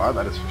become quiet,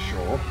 that is for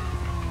sure.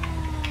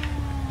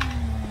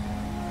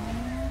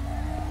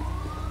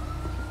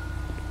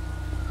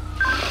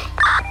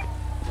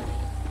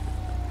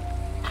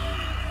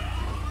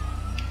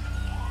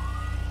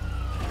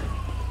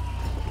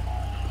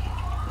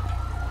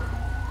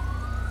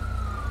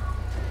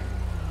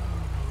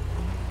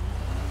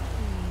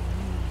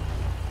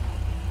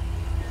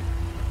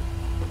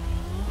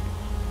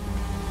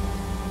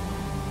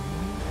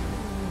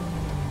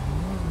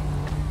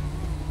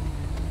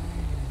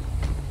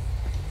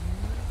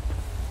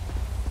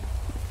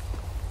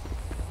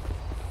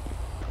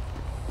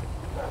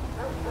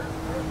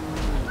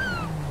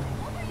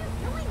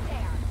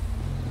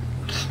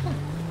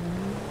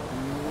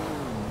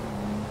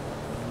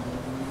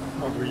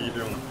 What were you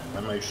doing?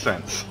 That makes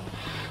sense.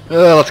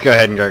 Let's go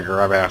ahead and go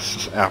grab our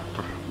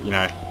you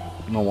know,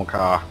 normal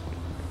car.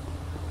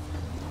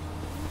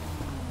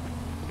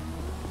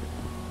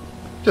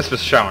 Just for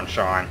show and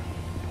shine.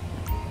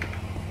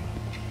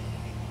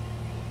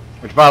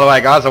 Which, by the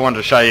way, guys, I wanted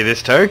to show you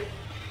this too.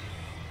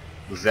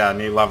 This is our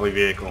new lovely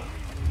vehicle.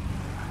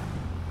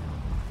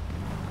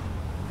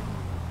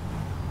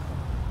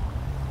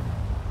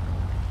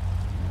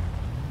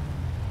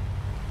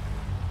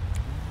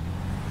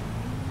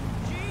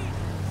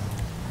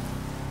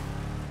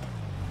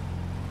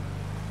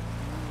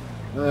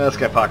 Let's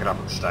go park it up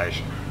at the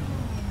station.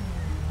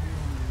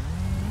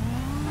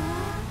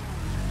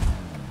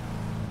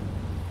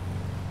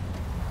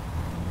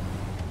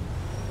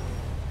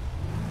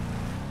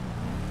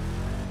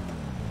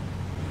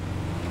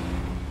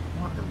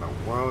 What in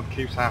the world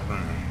keeps happening?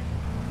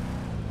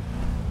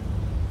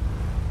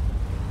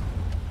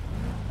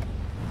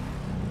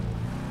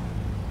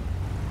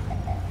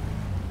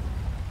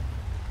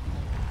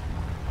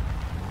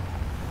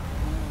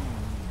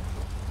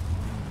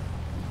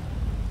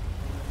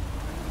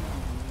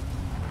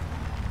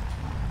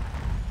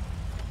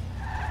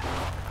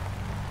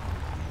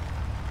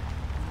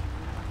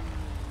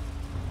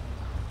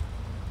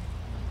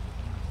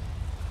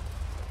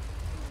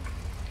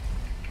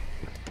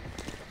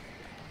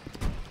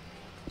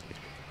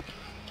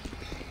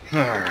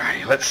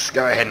 Alrighty, let's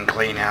go ahead and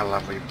clean our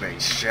lovely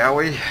beast, shall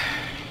we?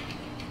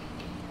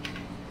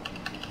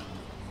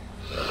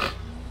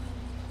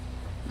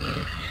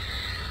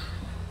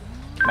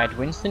 Mate,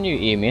 when's the new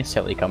EMS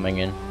heli coming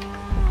in?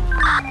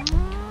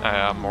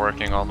 I'm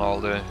working on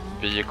all the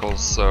vehicles,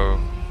 so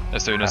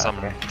as soon as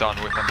I'm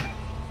done with them.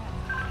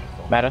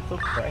 Matt, I thought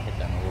Trey had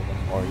done all of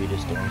them, or are you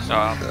just doing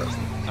some stuff?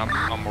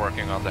 I'm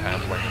working on the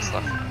handling and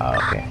stuff. Oh,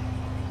 okay.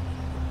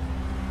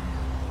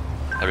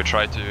 Have you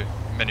tried to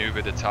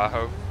maneuver the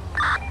Tahoe?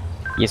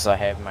 Yes, I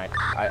have, mate.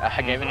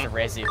 I gave it to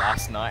Rezzy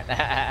last night.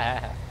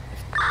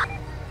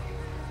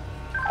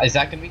 Is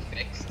that gonna be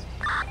fixed?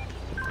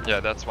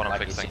 Yeah, that's what I'm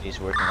fixing. He's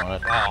working on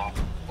it. Oh,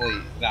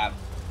 please, that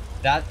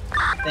that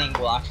thing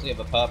will actually have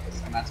a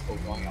purpose, and that's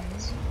called going up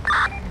this.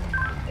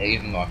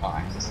 Even though I can't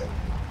access it.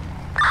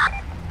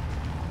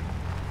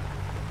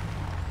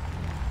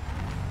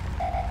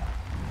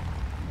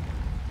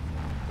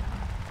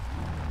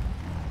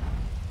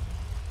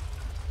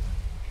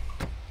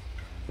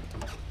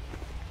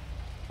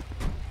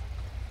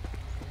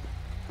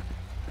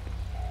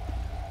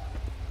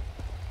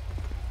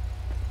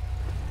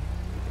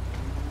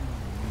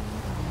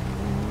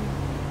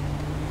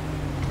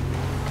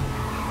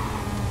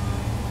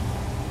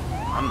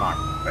 Unlock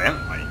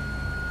Bentley.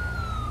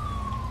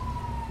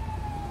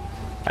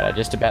 I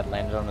just about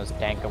landed on his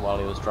tanker while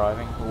he was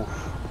driving.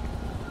 Oof.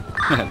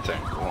 That's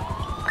cool.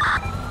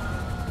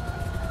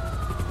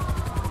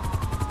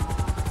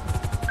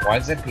 Why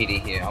is there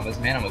PD here? Oh, there's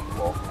a man on the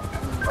wall.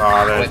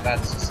 Oh, Wait,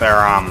 that's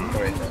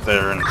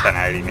they're in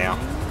 1080 now.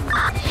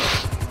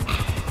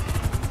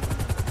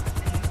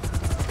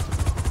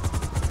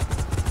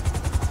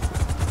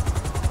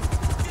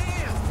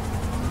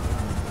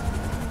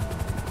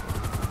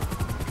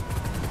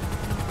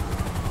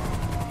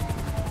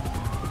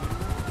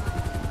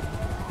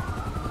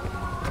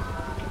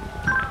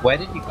 Where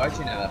did you go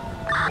to now?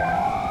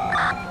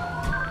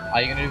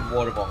 Are you gonna do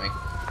water bombing?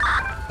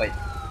 Wait.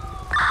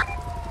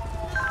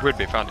 Would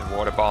be fun to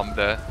water bomb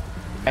the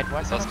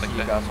suspect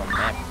you guys on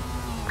map.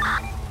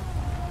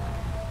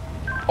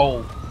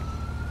 Oh.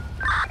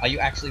 Are you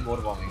actually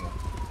water bombing them?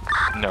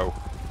 No.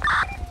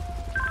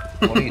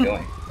 What are you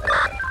doing?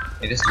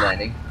 You're just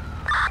landing.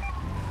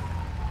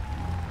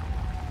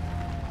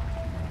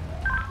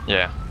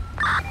 Yeah.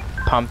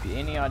 Pump,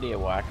 any idea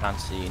why I can't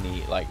see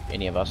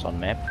any of us on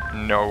map?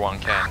 No one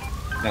can.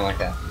 No one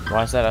can.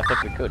 Why is that? I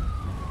thought we could.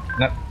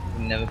 Nope,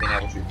 we've never been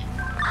able to.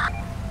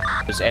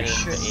 Just added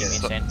to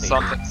EMS and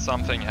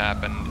Something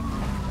happened.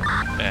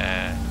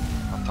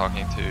 I'm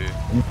talking to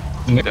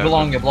Move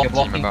along, you're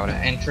blocking about it.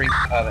 entry.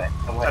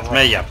 That's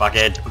me, you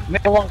fuckhead.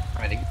 Move along,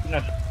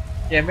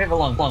 yeah, move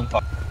along,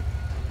 fuck.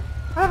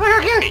 Oh,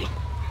 okay.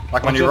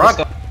 Like when you run.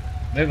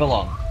 Move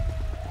along.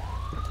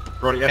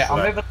 Brought it Yeah,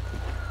 yesterday. I'm moving.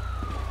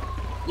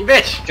 You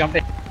bitch! Jump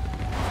in.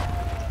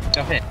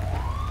 Jump in.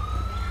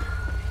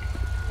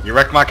 You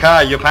wrecked my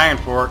car, you're paying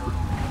for it.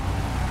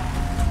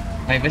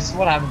 Hey, this is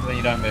what happens when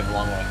you don't move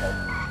along like that.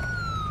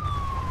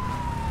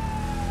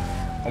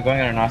 We're going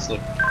on a nice look.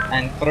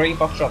 And 3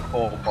 Foxtrot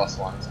 4 plus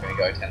 1 is going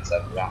to go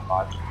 10-7 round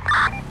 5.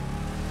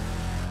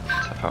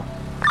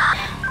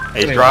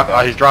 He's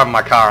driving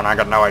my car and I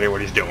got no idea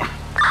what he's doing.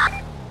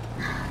 I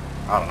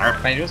don't know.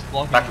 Mate, you're just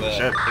blocking Back to the the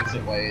shed.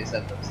 exit ways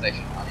at the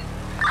station, honey.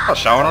 I was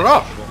showing it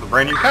off. The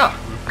brand new car.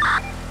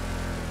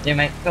 Yeah,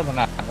 mate, doesn't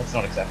matter. Let's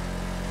not accept.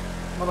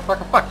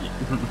 Motherfucker, fuck you.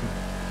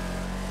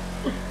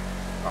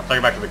 I'll take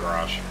it back to the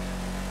garage.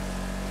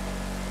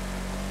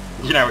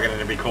 You know we're going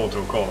to be called to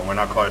a call and we're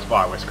not close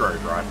by, we're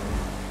screwed, right?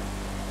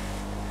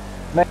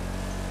 Mate,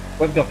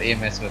 we've got the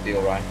EMS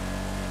mobile, right?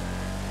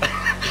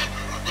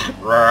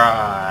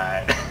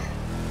 Right.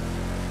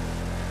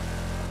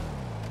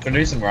 Can we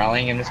do some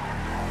rallying and just...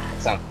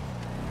 Oh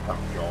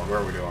god, where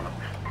are we doing it?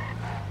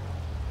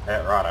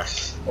 Yeah, righto.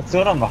 Let's do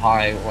it on the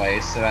highway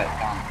so that,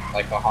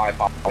 like the high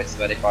highway, so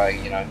that if I,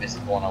 miss a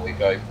corner, we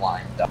go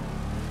flying.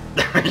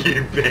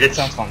 You bitch.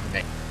 Sounds fun to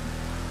me.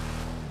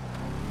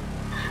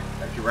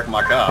 If you wreck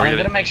my car. I'm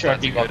gonna make sure I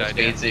keep up the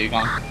speed so you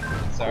can't.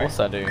 Of Sorry. course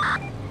I do.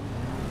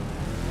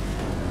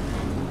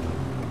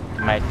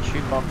 Mate,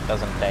 Chewbacca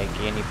doesn't take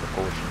any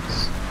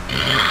precautions.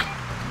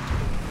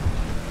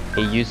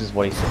 He uses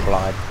what he's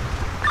supplied.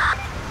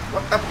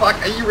 What the fuck?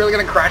 Are you really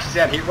gonna crash us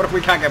out here? What if we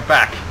can't get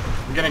back?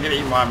 We're gonna get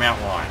eaten by a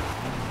mountain lion.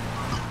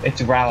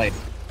 It's a rally.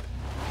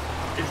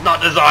 It's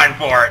not designed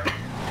for it.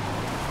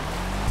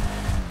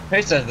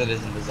 Who says that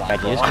isn't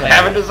designed for it? I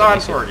haven't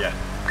designed for it yet.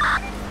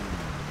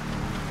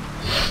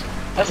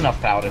 That's enough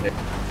power to do.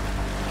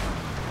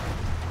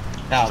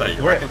 Now, So the you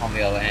grip, reckon? on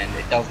the other hand,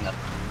 it doesn't have...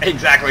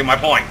 Exactly my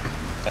point.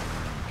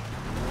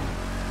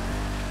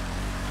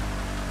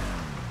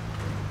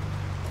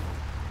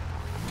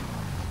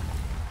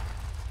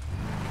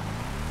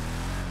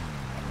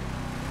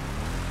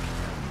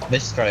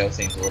 This trail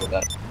seems a little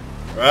better.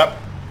 Up.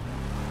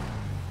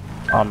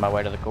 On my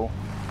way to the call.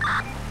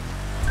 Yeah,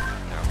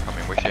 I'm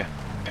coming with you.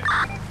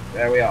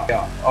 There we are,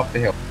 off the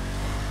hill.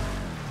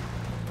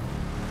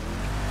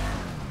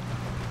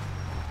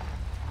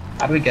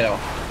 How do we get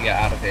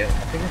out of here?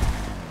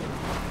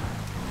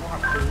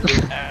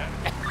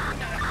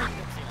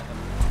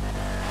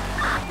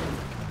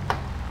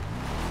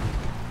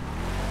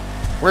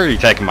 Where are you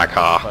taking my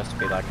car? It's supposed to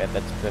be like that.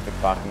 That's perfect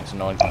parking, so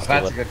no one can steal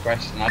That's it. a good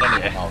question. I don't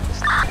even know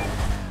this.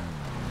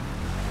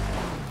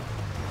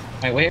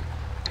 Wait, we're here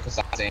for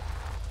sightseeing.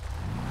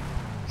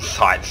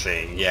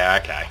 Sightseeing, yeah,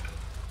 okay.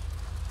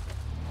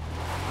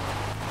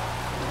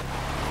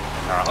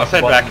 Alright, let's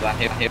head back.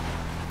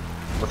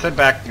 Let's head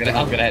back. I'm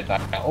gonna head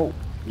back now. Oh.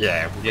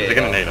 Yeah, they're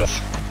gonna need us.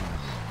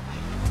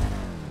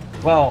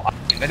 Well,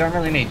 they don't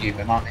really need you,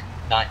 but might.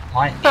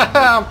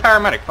 I'm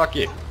paramedic, fuck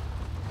you.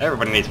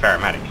 Everybody needs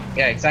paramedic.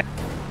 Yeah, exactly.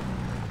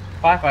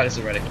 Firefighters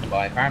are ready to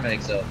buy,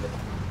 paramedics are...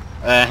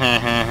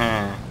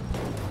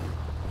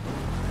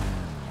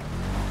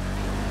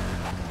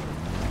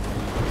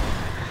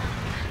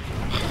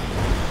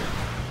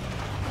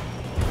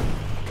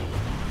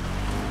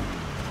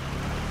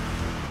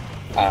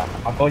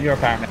 I thought you were a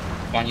paramedic.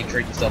 Why don't you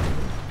treat yourself?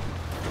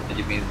 Did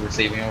you be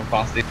receiving a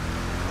positive?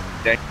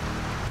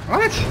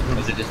 What? Or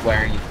was it just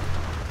wearing you?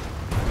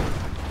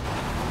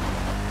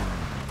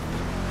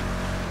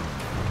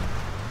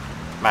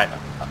 Mate,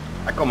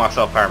 I call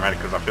myself paramedic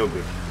because I feel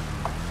good.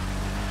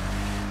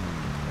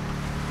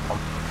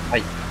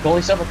 Hey, call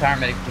yourself a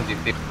paramedic because you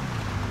feel.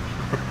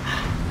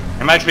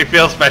 It makes me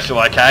feel special,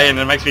 okay? And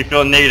it makes me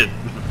feel needed.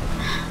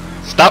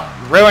 Stop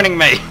ruining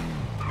me!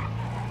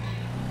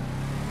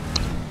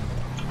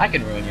 I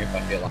can ruin you if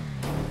I feel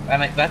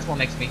like. That's what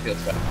makes me feel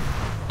special.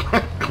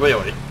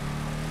 Clearly.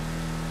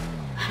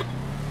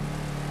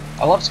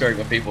 I love screwing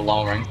with people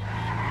long range.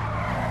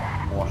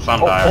 Oh,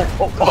 someday.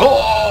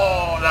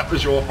 Oh, that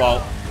was your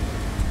fault.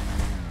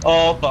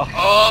 Oh, fuck.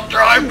 Oh,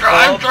 drive!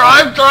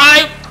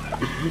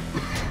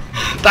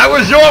 That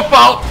was your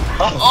fault!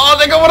 Oh,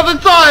 they got one of the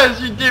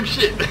tires, you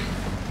dipshit!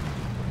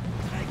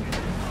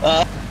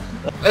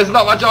 There's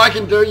not much I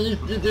can do, you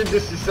did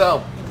this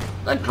yourself.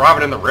 Don't drive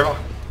it in the river.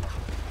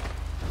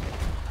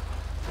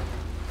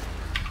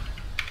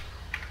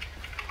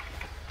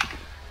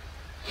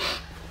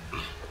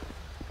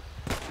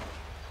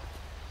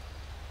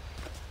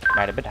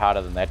 Mate, a bit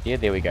harder than that. Yeah,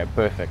 there we go.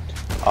 Perfect.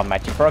 Oh,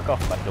 mate, you broke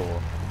off my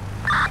door.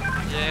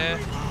 Yeah.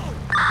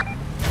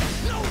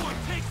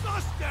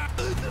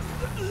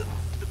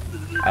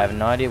 I have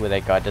no idea where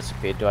that guy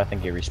disappeared to. I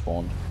think he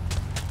respawned.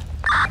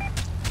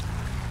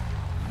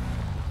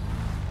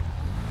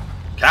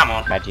 Come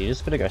on. Mate, you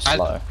just gotta go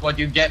slow. That's what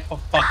you get for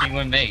fucking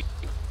with me.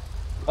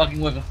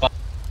 Fucking with a fuck.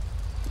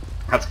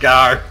 Let's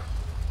go.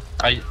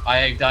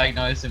 I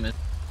diagnosed him as...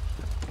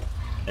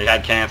 He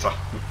had cancer.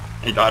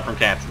 He died from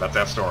cancer. That's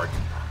our story.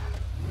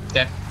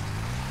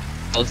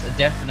 Was a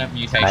definite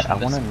mutation. Mate, I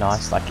want a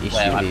nice like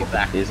SUV,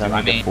 but there's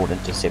only the Ford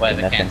Interceptor and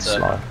that thing's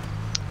slow.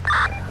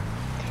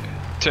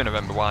 2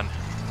 November 1,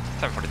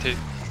 10:42.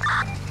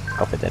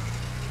 Copy that.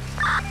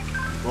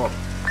 Cool.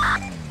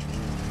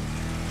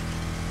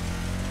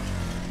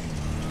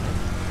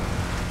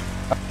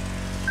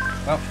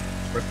 Well,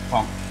 rip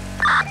pump.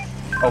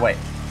 Oh wait.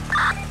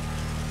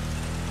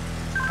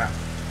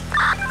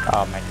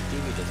 Oh mate, the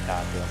TV just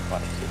can't do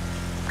quite a bit.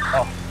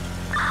 Oh.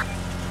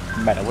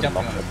 Mate, I wouldn't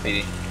lock the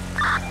PD.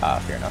 Ah,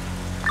 fair enough.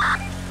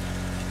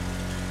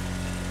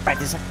 Mate,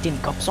 there's like 10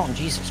 cops on,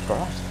 Jesus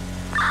Christ.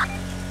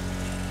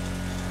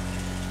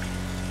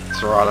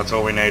 It's alright, that's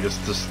all we need is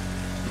just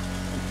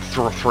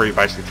three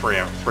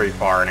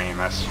fire and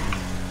EMS.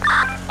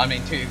 I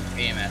mean 2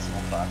 EMS and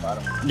 1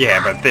 firefighter.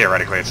 Yeah, but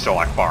theoretically it's still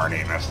like fire and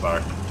EMS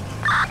though.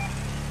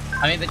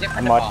 I mean the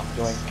different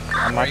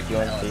I might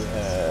join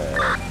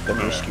the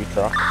rescue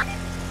truck.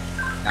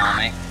 Nah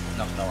mate,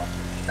 not gonna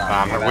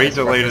lie. We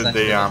deleted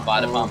the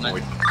fire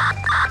department.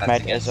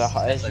 Mate, as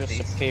your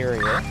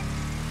superior,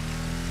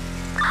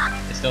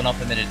 it's still not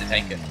permitted to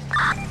take it.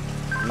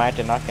 mate,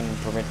 and I can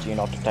permit you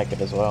not to take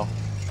it as well.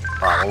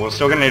 Alright, well we're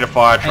still gonna need a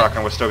fire truck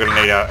and we're still gonna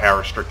need our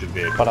restricted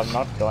vehicles. But I'm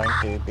not going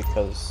to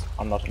because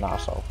I'm not an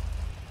arsehole.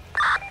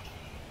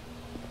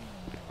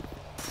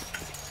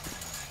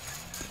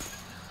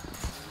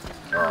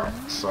 Alright,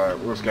 so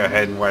we'll just go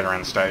ahead and wait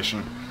around the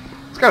station.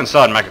 Let's go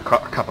inside and make a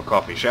cup of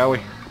coffee, shall we?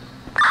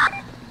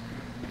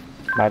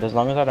 Mate, as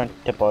long as I don't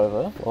tip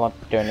over while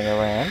I'm turning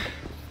around.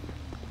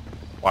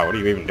 Why, what are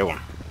you even doing?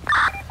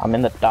 I'm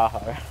in the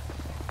Tahoe.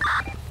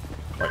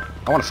 Wait,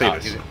 I want to see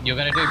this. You're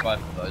gonna do both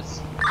of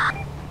those.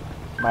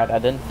 Mate, I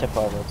didn't tip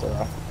over, it's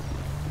alright.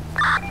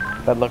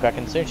 But look, I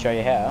can soon show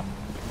you how.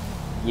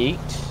 Yeet.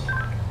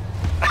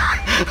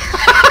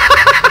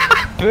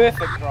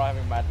 Perfect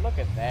driving, mate, look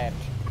at that.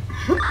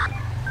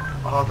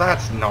 Oh,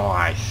 that's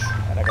nice.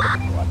 And I gotta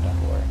be quiet,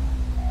 don't worry.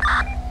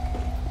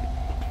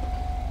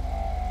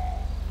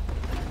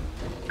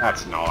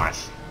 That's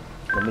nice.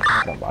 Let me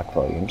turn the mic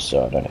volume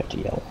so I don't have to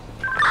yell.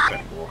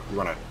 You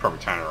want to probably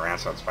turn it around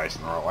so it's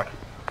facing the right way.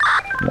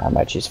 Nah,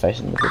 mate, she's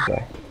facing the good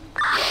way.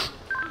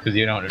 Because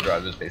you don't want to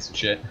drive this piece of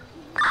shit.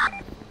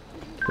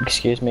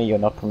 Excuse me, you're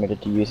not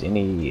permitted to use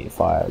any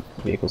fire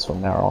vehicles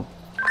from now on.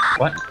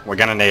 What? We're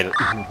gonna need it.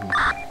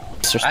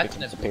 Disrespect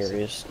to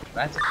superiors.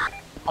 I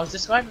was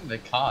describing the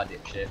car,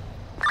 dipshit.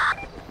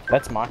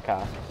 That's my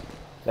car.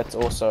 That's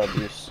also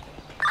abuse.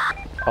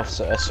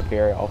 Officer, a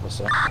superior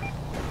officer.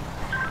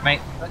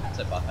 Mate, don't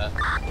say about her.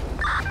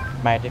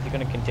 Mate, if you're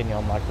gonna continue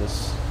on like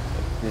this,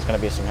 there's gonna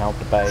be some hell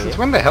to pay. Since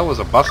when the hell was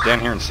a bus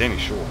down here in Sandy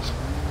Shores?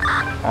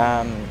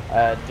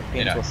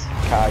 Depends what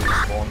car you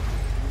spawn.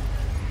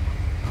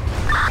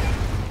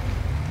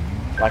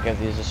 Like if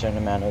there's a certain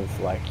amount of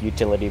like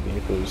utility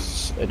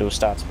vehicles, it'll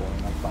start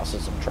spawning like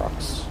buses and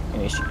trucks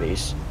and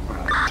SUVs.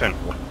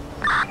 10-4.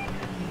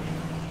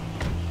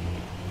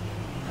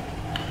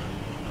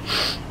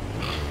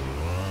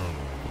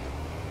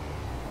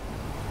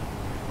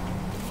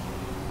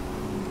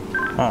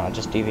 Oh, I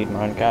just DV'd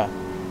my own car.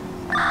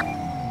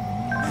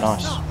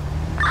 Nice.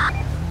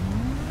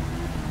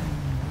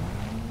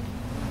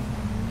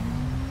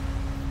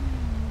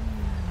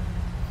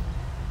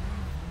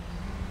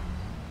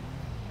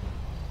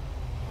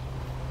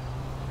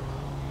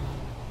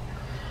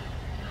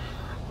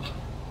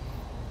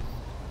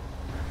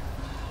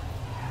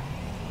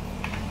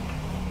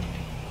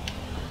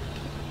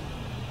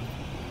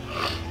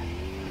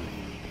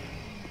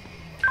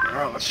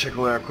 Let's check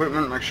all our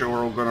equipment, make sure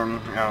we're all good on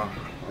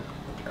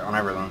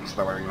everything, so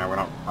that way, you know, we're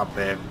not up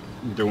there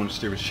doing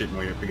stupid shit and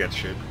we forget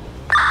shit.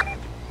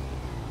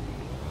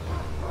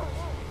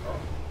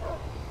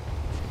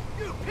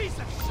 You piece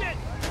of shit!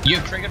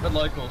 You've triggered the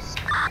locals.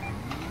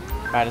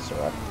 That's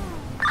alright.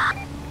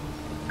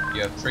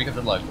 You have triggered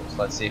the locals.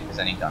 Let's see if there's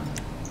any done.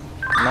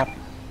 No.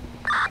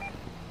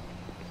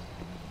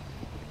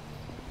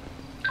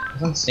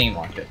 Doesn't seem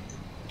like it.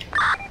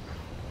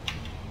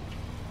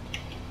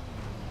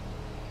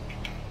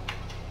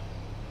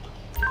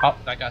 Oh,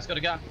 that guy's got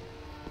a gun.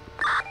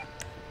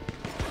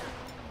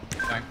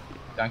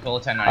 Don't call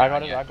a 1099 I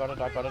got it, yet. I got it,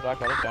 don't I've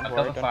worry,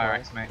 got the don't fire worry.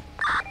 axe, mate.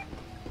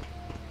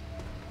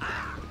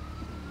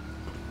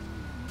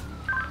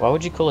 Why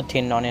would you call it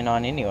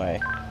 1099 anyway?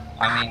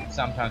 I mean,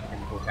 sometimes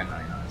people call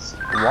 1099s.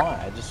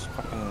 Why? Just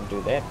fucking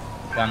do that.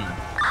 Gun.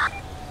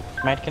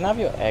 Mate, can I have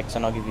your axe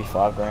and I'll give you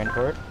 5 grand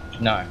for it?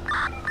 No.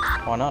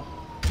 Why not?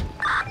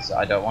 Because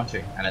I don't want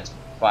to, and it's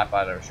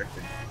firefighter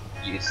restricted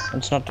use.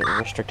 It's not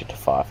restricted to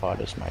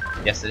firefighters, mate.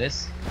 Yes, it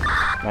is.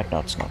 Mate, no,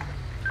 it's not.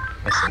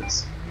 Yes, it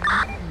is.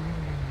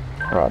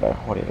 Righto,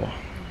 whatever.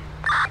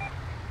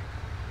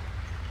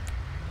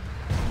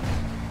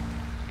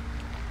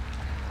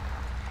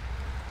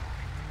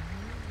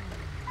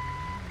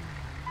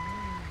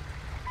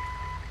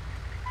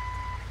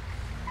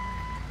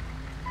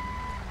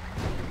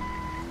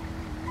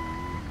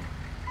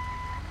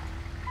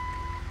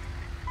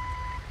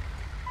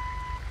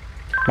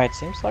 Mate,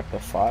 seems like the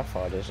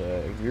firefighters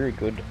are very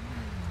good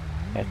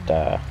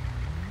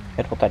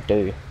at what they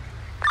do.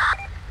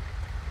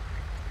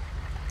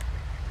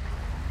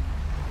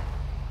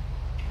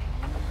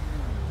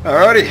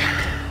 Alrighty.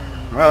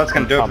 Well, that's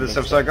gonna do it for this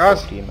episode,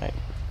 guys. You, mate,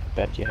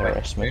 about your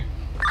harassment.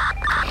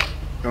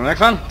 Till the next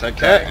one, take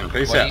care and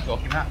peace What are out. you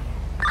talking about?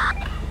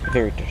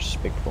 Very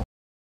disrespectful.